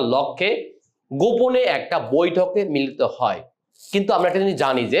করার লক্ষ্যে গোপনে একটা বৈঠকে মিলিত হয়। কিন্তু আমরা একটা জিনিস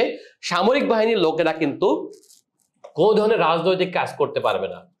জানি যে সামরিক বাহিনীর লোকেরা কিন্তু কোনো ধরনের রাজনৈতিক কাজ করতে পারবে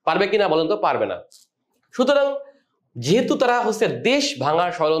না। পারবে কিনা বলেন তো? পারবে না। সুতরাং যেহেতু তারা হচ্ছে দেশ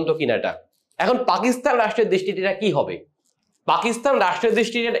ভাঙার ষড়যন্ত্র কিনা এটা, এখন পাকিস্তান রাষ্ট্রের দৃষ্টিতে এটা কি হবে? পাকিস্তান রাষ্ট্রের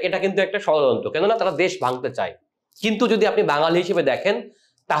দৃষ্টিতে এটা কিন্তু একটা ষড়যন্ত্র, কেননা তারা দেশ ভাঙতে চায়। কিন্তু যদি আপনি বাঙালি হিসেবে দেখেন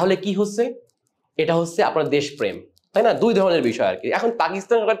তাহলে কি হচ্ছে? এটা হচ্ছে আপনার দেশপ্রেম, তাই না? 2 ধরনের বিষয় আর কি। এখন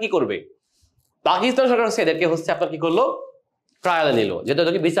পাকিস্তান সরকার কি করবে? পাকিস্তান সরকার হচ্ছে এদেরকে হচ্ছে আপনার কি করলো, ট্রায়ালে নিল, যেটা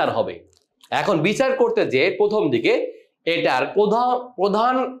ওদেরকে বিচার হবে। এখন বিচার করতে যে প্রথম দিকে এটার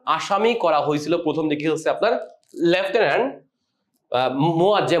প্রধান আসামি করা হয়েছিল প্রথম দিকে হচ্ছে আপনার লেফটেন্যান্ট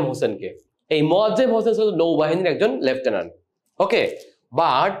মোয়াজ্জেম হোসেনকে। এই মোয়াজ্জেম হোসেন ছিল নৌবাহিনীর একজন লেফটেন্যান্ট। ওকে,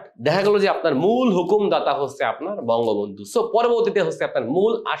 বাট দেখা গেল যে আপনার মূল হুকুমদাতা হচ্ছে আপনার বঙ্গবন্ধু। সো পরবর্তীতে হচ্ছে আপনার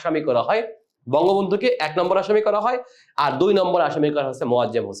মূল আসামি করা হয় বঙ্গবন্ধুকে, 1 নম্বর আসামি করা হয়, আর 2 নম্বর আসামি করা হচ্ছে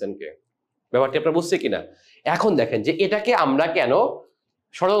মোয়াজ্জেম হোসেনকে। ব্যাপারটি আপনারা বুঝছে কিনা? এখন দেখেন যে এটাকে আমরা কেন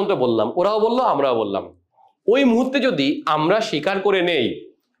ষড়যন্ত্র বললাম, ওরাও বললো আমরাও বললাম। ওই মুহূর্তে যদি আমরা স্বীকার করে নেই,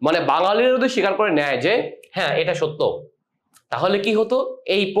 মানে বাঙালিরা যদি স্বীকার করে নেয় যে হ্যাঁ এটা সত্য, তাহলে কি হতো?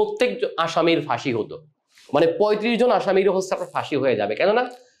 এই প্রত্যেক আসামির ফাঁসি হতো। মানে 35 জন আসামির হচ্ছে আপনার ফাঁসি হয়ে যাবে, কেননা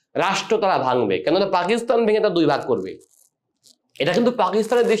রাষ্ট্র তারা ভাঙবে, কেননা পাকিস্তান ভেঙে তারা 2 ভাগ করবে। এটা কিন্তু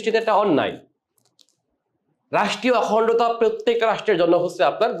পাকিস্তানের দৃষ্টিতে একটা অন্যায়। রাষ্ট্রীয় অখণ্ডতা প্রত্যেকটা রাষ্ট্রের জন্য হচ্ছে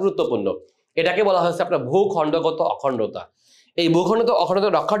আপনার গুরুত্বপূর্ণ। এটাকে বলা হচ্ছে আপনার ভূখণ্ডগত অখণ্ডতা। এই ভূখণ্ডগত অখণ্ডতা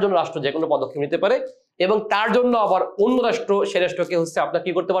রক্ষার জন্য রাষ্ট্র যে কোনো পদক্ষেপ নিতে পারে, এবং তার জন্য আবার অন্য রাষ্ট্র সে রাষ্ট্রকে হচ্ছে আপনার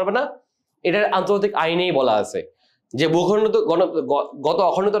কি করতে পারবে না। এটার আন্তর্জাতিক আইনেই বলা আছে যে ভূখণ্ডগত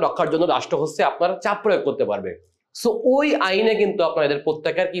অখণ্ডতা রক্ষার জন্য রাষ্ট্র হচ্ছে আপনার চাপ প্রয়োগ করতে পারবে। সো ওই আইনে কিন্তু আপনার এদের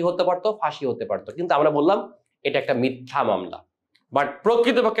প্রত্যেকের কি হতে পারতো, ফাঁসি হতে পারতো। কিন্তু আমরা বললাম এটা একটা মিথ্যা মামলা, বাট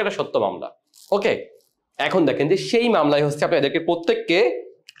প্রকৃতপক্ষে এটা সত্য মামলা। ওকে, এখন দেখেন যে সেই মামলায় হচ্ছে আপনার এদেরকে প্রত্যেককে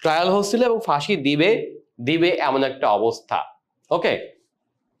ট্রায়াল হচ্ছিল এবং ফাঁসি দিবে এমন একটা অবস্থা। ওকে,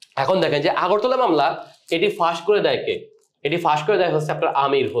 এখন দেখেন যে আগরতলা মামলা এটি ফাঁস করে দেয় কে? এটি ফাঁস করে দেয় হচ্ছে আপনার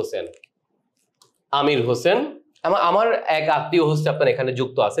আমির হোসেন। আমার এক আত্মীয় হচ্ছে আপনার এখানে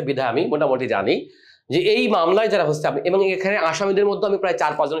যুক্ত আছে, বিধায় আমি মোটামুটি জানি যে এই মামলায় যারা হচ্ছে আপনি, এবং এখানে আসামিদের মধ্যে আমি প্রায়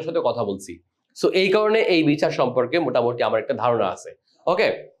 4-5 জনের সাথে কথা বলছি। সো এই কারণে এই বিচার সম্পর্কে মোটামুটি আমার একটা ধারণা আছে। ওকে,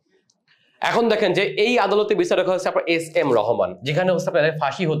 এখন দেখেন যে এই আদালতে বিচারক হচ্ছে আপনার SM রহমান, যেখানে হচ্ছে আপনার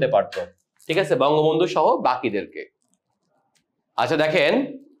ফাঁসি হতে পারতো, ঠিক আছে, বঙ্গবন্ধু সহ বাকিদেরকে। আচ্ছা দেখেন,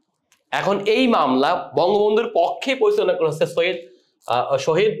 এখন এই মামলা বঙ্গবন্ধুর পক্ষে পরিচালনা করা হচ্ছে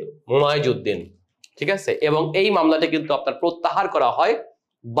শহীদ মুমাইজউদ্দিন, ঠিক আছে, এবং এই মামলাটি কিন্তু আপনার প্রত্যাহার করা হয়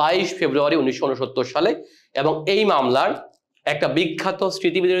 22 ফেব্রুয়ারি 1969 সালে। এবং এই মামলার একটা বিখ্যাত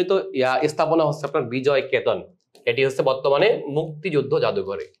স্মৃতিবিজড়িত স্থাপনা হচ্ছে আপনার বিজয় কেতন, এটি হচ্ছে বর্তমানে মুক্তিযুদ্ধ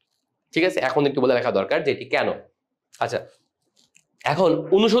জাদুঘরে। ঠিক আছে, এখন একটু বলে রাখা দরকার যে এটি কেন। আচ্ছা, এখন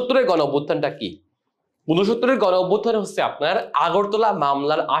 69-এর গণ অভ্যুত্থানটা কি? 69-এর গণ অভ্যুত্থান হচ্ছে আপনার আগরতলা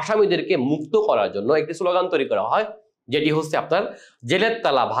মামলার আসামিদেরকে মুক্ত করার জন্য একটি স্লোগান তৈরি করা হয়, যেটি হচ্ছে আপনার জেলের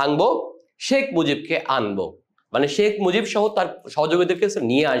তালা ভাঙবো, শেখ মুজিবকে আনবো। মানে শেখ মুজিব সহ তার সহযোগীদেরকে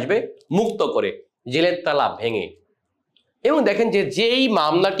নিয়ে আসবে মুক্ত করে, জেলের তালা ভেঙে। এবং দেখেন যে যেই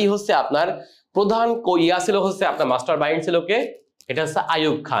মামলাটি হচ্ছে আপনার প্রধান ইয়া ছিল হচ্ছে আপনার মাস্টার মাইন্ড ছিল কে, এটা হচ্ছে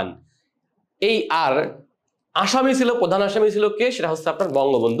আইয়ুব খান। এই আর আসামি ছিল, প্রধান আসামি ছিল কে, সেটা হচ্ছে আপনার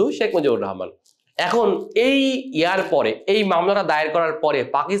বঙ্গবন্ধু শেখ মুজিবুর রহমান। এখন এই ইয়ার পরে, এই মামলাটা দায়ের করার পরে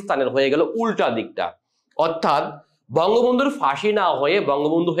পাকিস্তানের হয়ে গেল উল্টা দিকটা, অর্থাৎ বঙ্গবন্ধুর ফাঁসি না হয়ে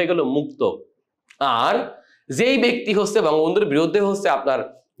বঙ্গবন্ধু হয়ে গেল মুক্ত। আর যেই ব্যক্তি হচ্ছে বঙ্গবন্ধুর বিরুদ্ধে হচ্ছে আপনার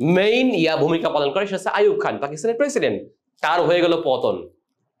মেইন ভূমিকা পালন করে সে হচ্ছে আইয়ুব খান, পাকিস্তানের প্রেসিডেন্ট, তার হয়ে গেল পতন।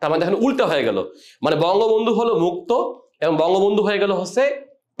 তার মানে এখন উল্টা হয়ে গেল, মানে বঙ্গবন্ধু হলো মুক্ত এবং বঙ্গবন্ধু হয়ে গেল হচ্ছে,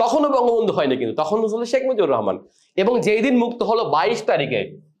 তখনও বঙ্গবন্ধু হয়নি কিন্তু তখন হলো শেখ মুজিবুর রহমান। এবং যেই দিন মুক্ত হলো 22 তারিখে,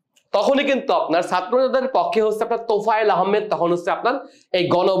 তখনই কিন্তু আপনার ছাত্রদের পক্ষে হচ্ছে আপনার তোফায়েল আহমেদ তখন হচ্ছে আপনার এই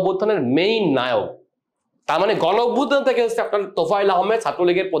গণ অভ্যুত্থানের মেইন নায়ক। তার মানে গণ অভ্যুত্থান থেকে হচ্ছে আপনার তোফায়েল আহমেদ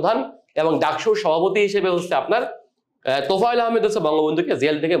ছাত্রলীগের প্রধান এবং ডাকসুর সভাপতি হিসেবে হচ্ছে আপনার তোফায়েল আহমেদ হচ্ছে বঙ্গবন্ধুকে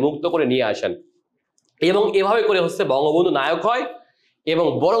জেল থেকে মুক্ত করে নিয়ে আসেন। এবং এভাবে করে হচ্ছে বঙ্গবন্ধু নায়ক হয় এবং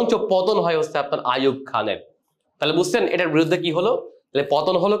বরঞ্চ পতন হয় হচ্ছে আপনার আইয়ুব খানের। তাহলে বুঝছেন এটার বিরুদ্ধে কি হলো, তাহলে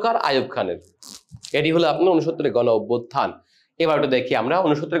পতন হলো কার, আইয়ুব খানের। এটি হলো আপনার 69 গণ অভ্যুত্থান। এবার একটু দেখি আমরা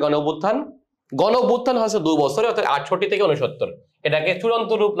 69 গণ অভ্যুত্থান। গণ অভ্যুত্থান হচ্ছে 2 বছরে, অর্থাৎ 68 থেকে 69। এটাকে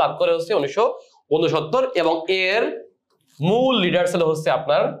চূড়ান্ত রূপ লাভ করে হচ্ছে 1969 এবং এর মূল লিডার ছিল হচ্ছে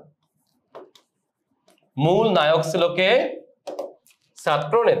আপনার, মূল নায়ক ছিল কে,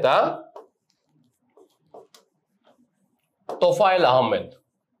 ছাত্র নেতা তোফায়েল আহমেদ।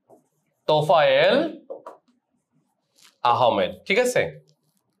 তোফায়েল আহমেদ, ঠিক আছে।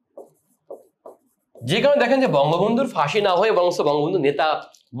 যে কারণে দেখেন যে বঙ্গবন্ধুর ফাঁসি না হয়ে বরং বঙ্গবন্ধু নেতা,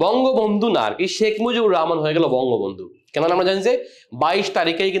 বঙ্গবন্ধু না আর কি, শেখ মুজিবুর রহমান হয়ে গেল বঙ্গবন্ধু। কেন আমরা জানি যে 22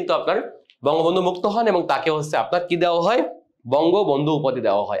 তারিখেই কিন্তু আপনার বঙ্গবন্ধু মুক্ত হন এবং তাকে হচ্ছে আপনার কি দেওয়া হয়, বঙ্গবন্ধু উপাধি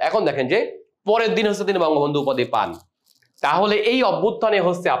দেওয়া হয়। এখন দেখেন যে পরের দিন হচ্ছে তিনি বঙ্গবন্ধু উপাধি পান। তাহলে এই অভ্যুত্থানে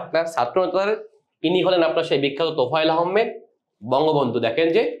হচ্ছে আপনার ছাত্র নেতার ইনি হলেন আপনার সেই বিখ্যাত তোফায়েল আহমেদ, বঙ্গবন্ধু দেখেন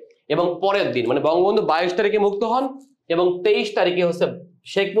যে, এবং পরের দিন মানে বঙ্গবন্ধু 22 তারিখে মুক্ত হন এবং 23 তারিখে হচ্ছে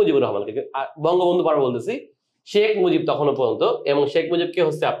শেখ মুজিবুর রহমান, বঙ্গবন্ধু পার বলতেছি, শেখ মুজিব তখনও পর্যন্ত, এবং শেখ মুজিবকে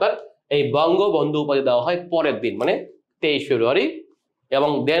হচ্ছে আপনার এই বঙ্গবন্ধু উপাধি দেওয়া হয় পরের দিন মানে 23 ফেব্রুয়ারি, এবং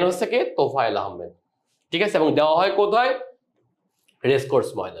দেন হচ্ছে কে, তোফায়েল আহমেদ, ঠিক আছে। এবং দেওয়া হয় কোথায়, রেসকোর্স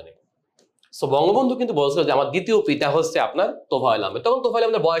ময়দানে। সো বঙ্গবন্ধু কিন্তু বলছিল যে আমার দ্বিতীয় পিতা হচ্ছে আপনার তোফায়েল আহমেদ। তখন তোফায়েল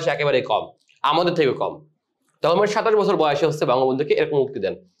আহমেদের বয়স একেবারে কম, আমাদের থেকে কম, তখন 27 বছর বয়সে হচ্ছে বঙ্গবন্ধুকে এরকম মুক্তি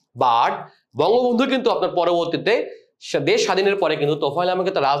দেন। বাট বঙ্গবন্ধু কিন্তু আপনার পরবর্তীতে দেশ স্বাধীনের পরে কিন্তু তোফায়েল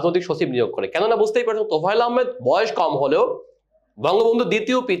আহমেদকে তার রাজনৈতিক সচিব নিয়োগ করে। কেননা বুঝতেই পারছেন তোফায়েল আহমেদ বয়স কম হলেও বঙ্গবন্ধু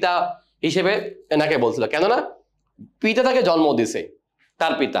দ্বিতীয় পিতা হিসেবে এনাকে বলছিল, কেননা পিতা তাকে জন্ম দিছে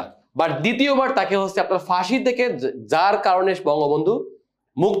তার পিতা, বাট দ্বিতীয়বার তাকে হচ্ছে আপনার ফাঁসি থেকে যার কারণে বঙ্গবন্ধু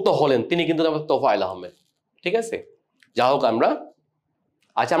মুক্ত হলেন তিনি কিন্তু তোফায়েল আহমেদ, ঠিক আছে। যা হোক আমরা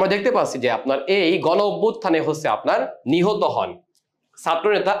আচ্ছা আমরা দেখতে পাচ্ছি যে আপনার এই গণ অভ্যুত্থানে হচ্ছে আপনার নিহত হন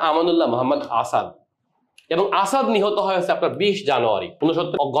ছাত্রনেতা আমানুল্লাহ মোহাম্মদ আসাদ, এবং আসাদ নিহত হয় হচ্ছে আপনার 20 জানুয়ারি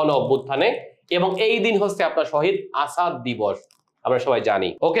 69 গণ অভ্যুত্থানে, এবং এই দিন হচ্ছে আপনার শহীদ আসাদ দিবস, আমরা সবাই জানি।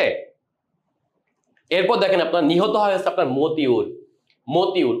 ওকে, এরপর দেখেন আপনার নিহত হয় হচ্ছে আপনার মতিউর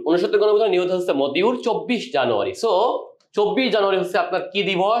 69 গণ অভ্যুত্থানে নিহত হচ্ছে মতিউর 24 জানুয়ারি। সো 24 জানুয়ারি হচ্ছে আপনার কি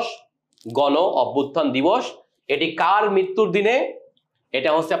দিবস, গণ অভ্যুত্থান দিবস। এটি কার মৃত্যুর দিনে, এটা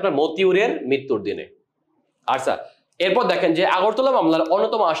হচ্ছে আপনার মতিউরের মৃত্যুর দিনে। আচ্ছা এরপর দেখেন যে আগরতলা মামলার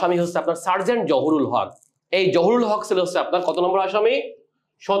অন্যতম আসামি হচ্ছে আপনার সার্জেন্ট জহুরুল হক। এই জহুরুল হক ছিল হচ্ছে আপনার কত নম্বর আসামি,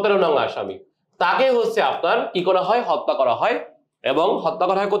 17 নং আসামি। তাকে হচ্ছে আপনার কি করা হয়, হত্যা করা হয়, এবং হত্যা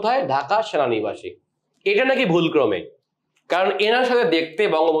করা হয় কোথায়, ঢাকা সেনানিবাসে। এটা নাকি ভুলক্রমে, কারণ এনার সাথে দেখতে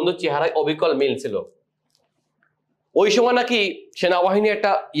বঙ্গবন্ধুর চেহারায় অবিকল মিল ছিল। ওই সময় নাকি সেনাবাহিনী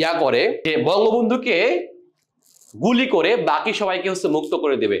একটা করে যে বঙ্গবন্ধুকে গুলি করে বাকি সবাইকে হচ্ছে মুক্ত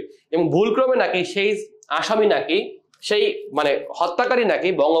করে দেবে, এবং ভুলক্রমে নাকি সেই আসামি নাকি সেই মানে হত্যাকারী নাকি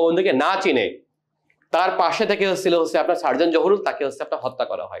বঙ্গবন্ধুকে না চিনে তার পাশে থেকে হচ্ছিল হচ্ছে আপনার সার্জেন্ট জহুরুল, তাকে হচ্ছে আপনার হত্যা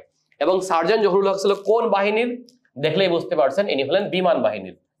করা হয়। এবং সার্জেন্ট জহুরুল হক ছিল কোন বাহিনীর, দেখলেই বুঝতে পারছেন ইনি হলেন বিমান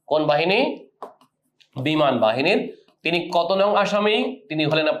বাহিনীর। কোন বাহিনী, বিমান বাহিনীর। তিনি কত নং আসামি, তিনি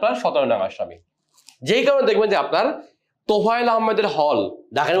হলেন আপনার 17 নং আসামি। যেই কারণে দেখবেন যে আপনার তোফায়েল আহমেদের হল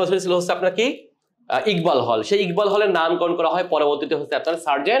ঢাকা ইউনিভার্সিটি ছিল হচ্ছে আপনার কি, ইকবাল হল। সেই ইকবাল হলের নামকরণ করা হয় পরবর্তীতে হচ্ছে আপনার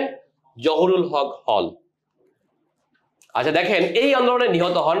সার্জেন্ট জহুরুল হক হল। আচ্ছা দেখেন এই আন্দোলনে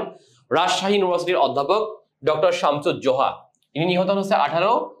নিহত হন রাজশাহী ইউনিভার্সিটির অধ্যাপক ডক্টর শামসুজ্জোহা। ইনি নিহত হচ্ছে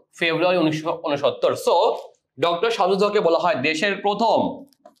 18 ফেব্রুয়ারি 1969। সো ডক্টর শামসুজ্জোহাকে বলা হয় দেশের প্রথম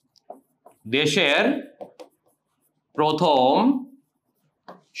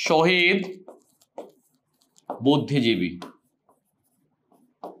শহীদ বুদ্ধিজীবী।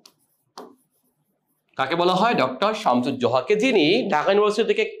 কাকে বলা হয়, ডক্টর শামসুজ্জোহাকে, যিনি ঢাকা ইউনিভার্সিটি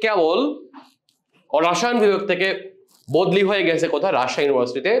থেকে কেবল রসায়ন বিভাগ থেকে বদলি হয়ে গেছে কোথায়? রাজশাহী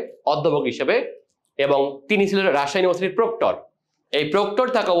ইউনিভার্সিটিতে অধ্যাপক হিসেবে, এবং তিনি ছিলেন রাজশাহী ইউনিভার্সিটির প্রক্টর। এই প্রক্টর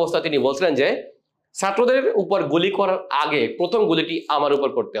থাকা অবস্থায় তিনি বলছিলেন যে ছাত্রদের উপর গুলি করার আগে প্রথম গুলিটি আমার উপর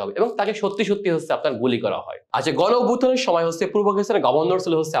করতে হবে, এবং তাকে সত্যি সত্যি হচ্ছে আপনার গুলি করা হয়। আচ্ছা, গণ অভ্যুত্থানের সময় হচ্ছে পূর্ব পাকিস্তানের গভর্নর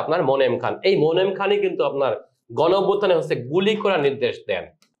ছিল হচ্ছে আপনার মোনেম খান। এই মোনেম খানই কিন্তু আপনার গণ অভ্যুত্থানে হচ্ছে গুলি করার নির্দেশ দেন।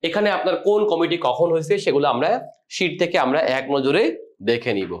 এখানে আপনার কোন কমিটি কখন হয়েছে সেগুলো আমরা শীট থেকে আমরা এক নজরে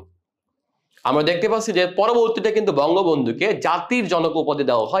দেখে নিব। আমরা দেখতে পাচ্ছি যে পরবর্তীতে কিন্তু বঙ্গবন্ধুকে জাতির জনক উপাধি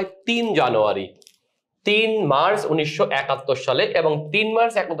দেওয়া হয় 3 জানুয়ারি, 3 মার্চ 1971 সালে, এবং 3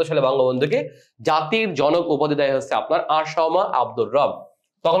 মার্চ 71 সালে বঙ্গবন্ধুকে জাতির জনক উপাধি দেওয়া হচ্ছে আপনার আশামা আব্দুর রব,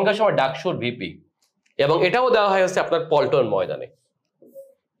 তখনকার সময় ডাকসুর ভিপি, এবং এটাও দেওয়া হয় হচ্ছে আপনার পল্টন ময়দানে।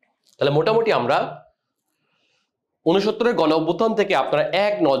 তাহলে মোটামুটি আমরা 69-এর গণ অভ্যুত্থান থেকে আপনারা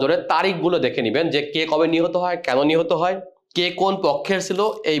এক নজরে তারিখগুলো দেখে নেবেন যে কে কবে নিহত হয়, কেন নিহত হয়, কে কোন পক্ষের ছিল,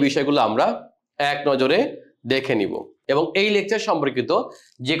 এই বিষয়গুলো আমরা এক নজরে দেখে নিব। এবং এই লেকচার সম্পর্কিত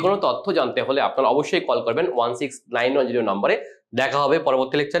যে কোনো তথ্য জানতে হলে আপনারা অবশ্যই কল করবেন 16910 নম্বরে। দেখা হবে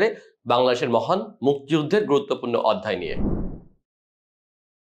পরবর্তী লেকচারে বাংলাদেশের মহান মুক্তিযুদ্ধের গুরুত্বপূর্ণ অধ্যায় নিয়ে।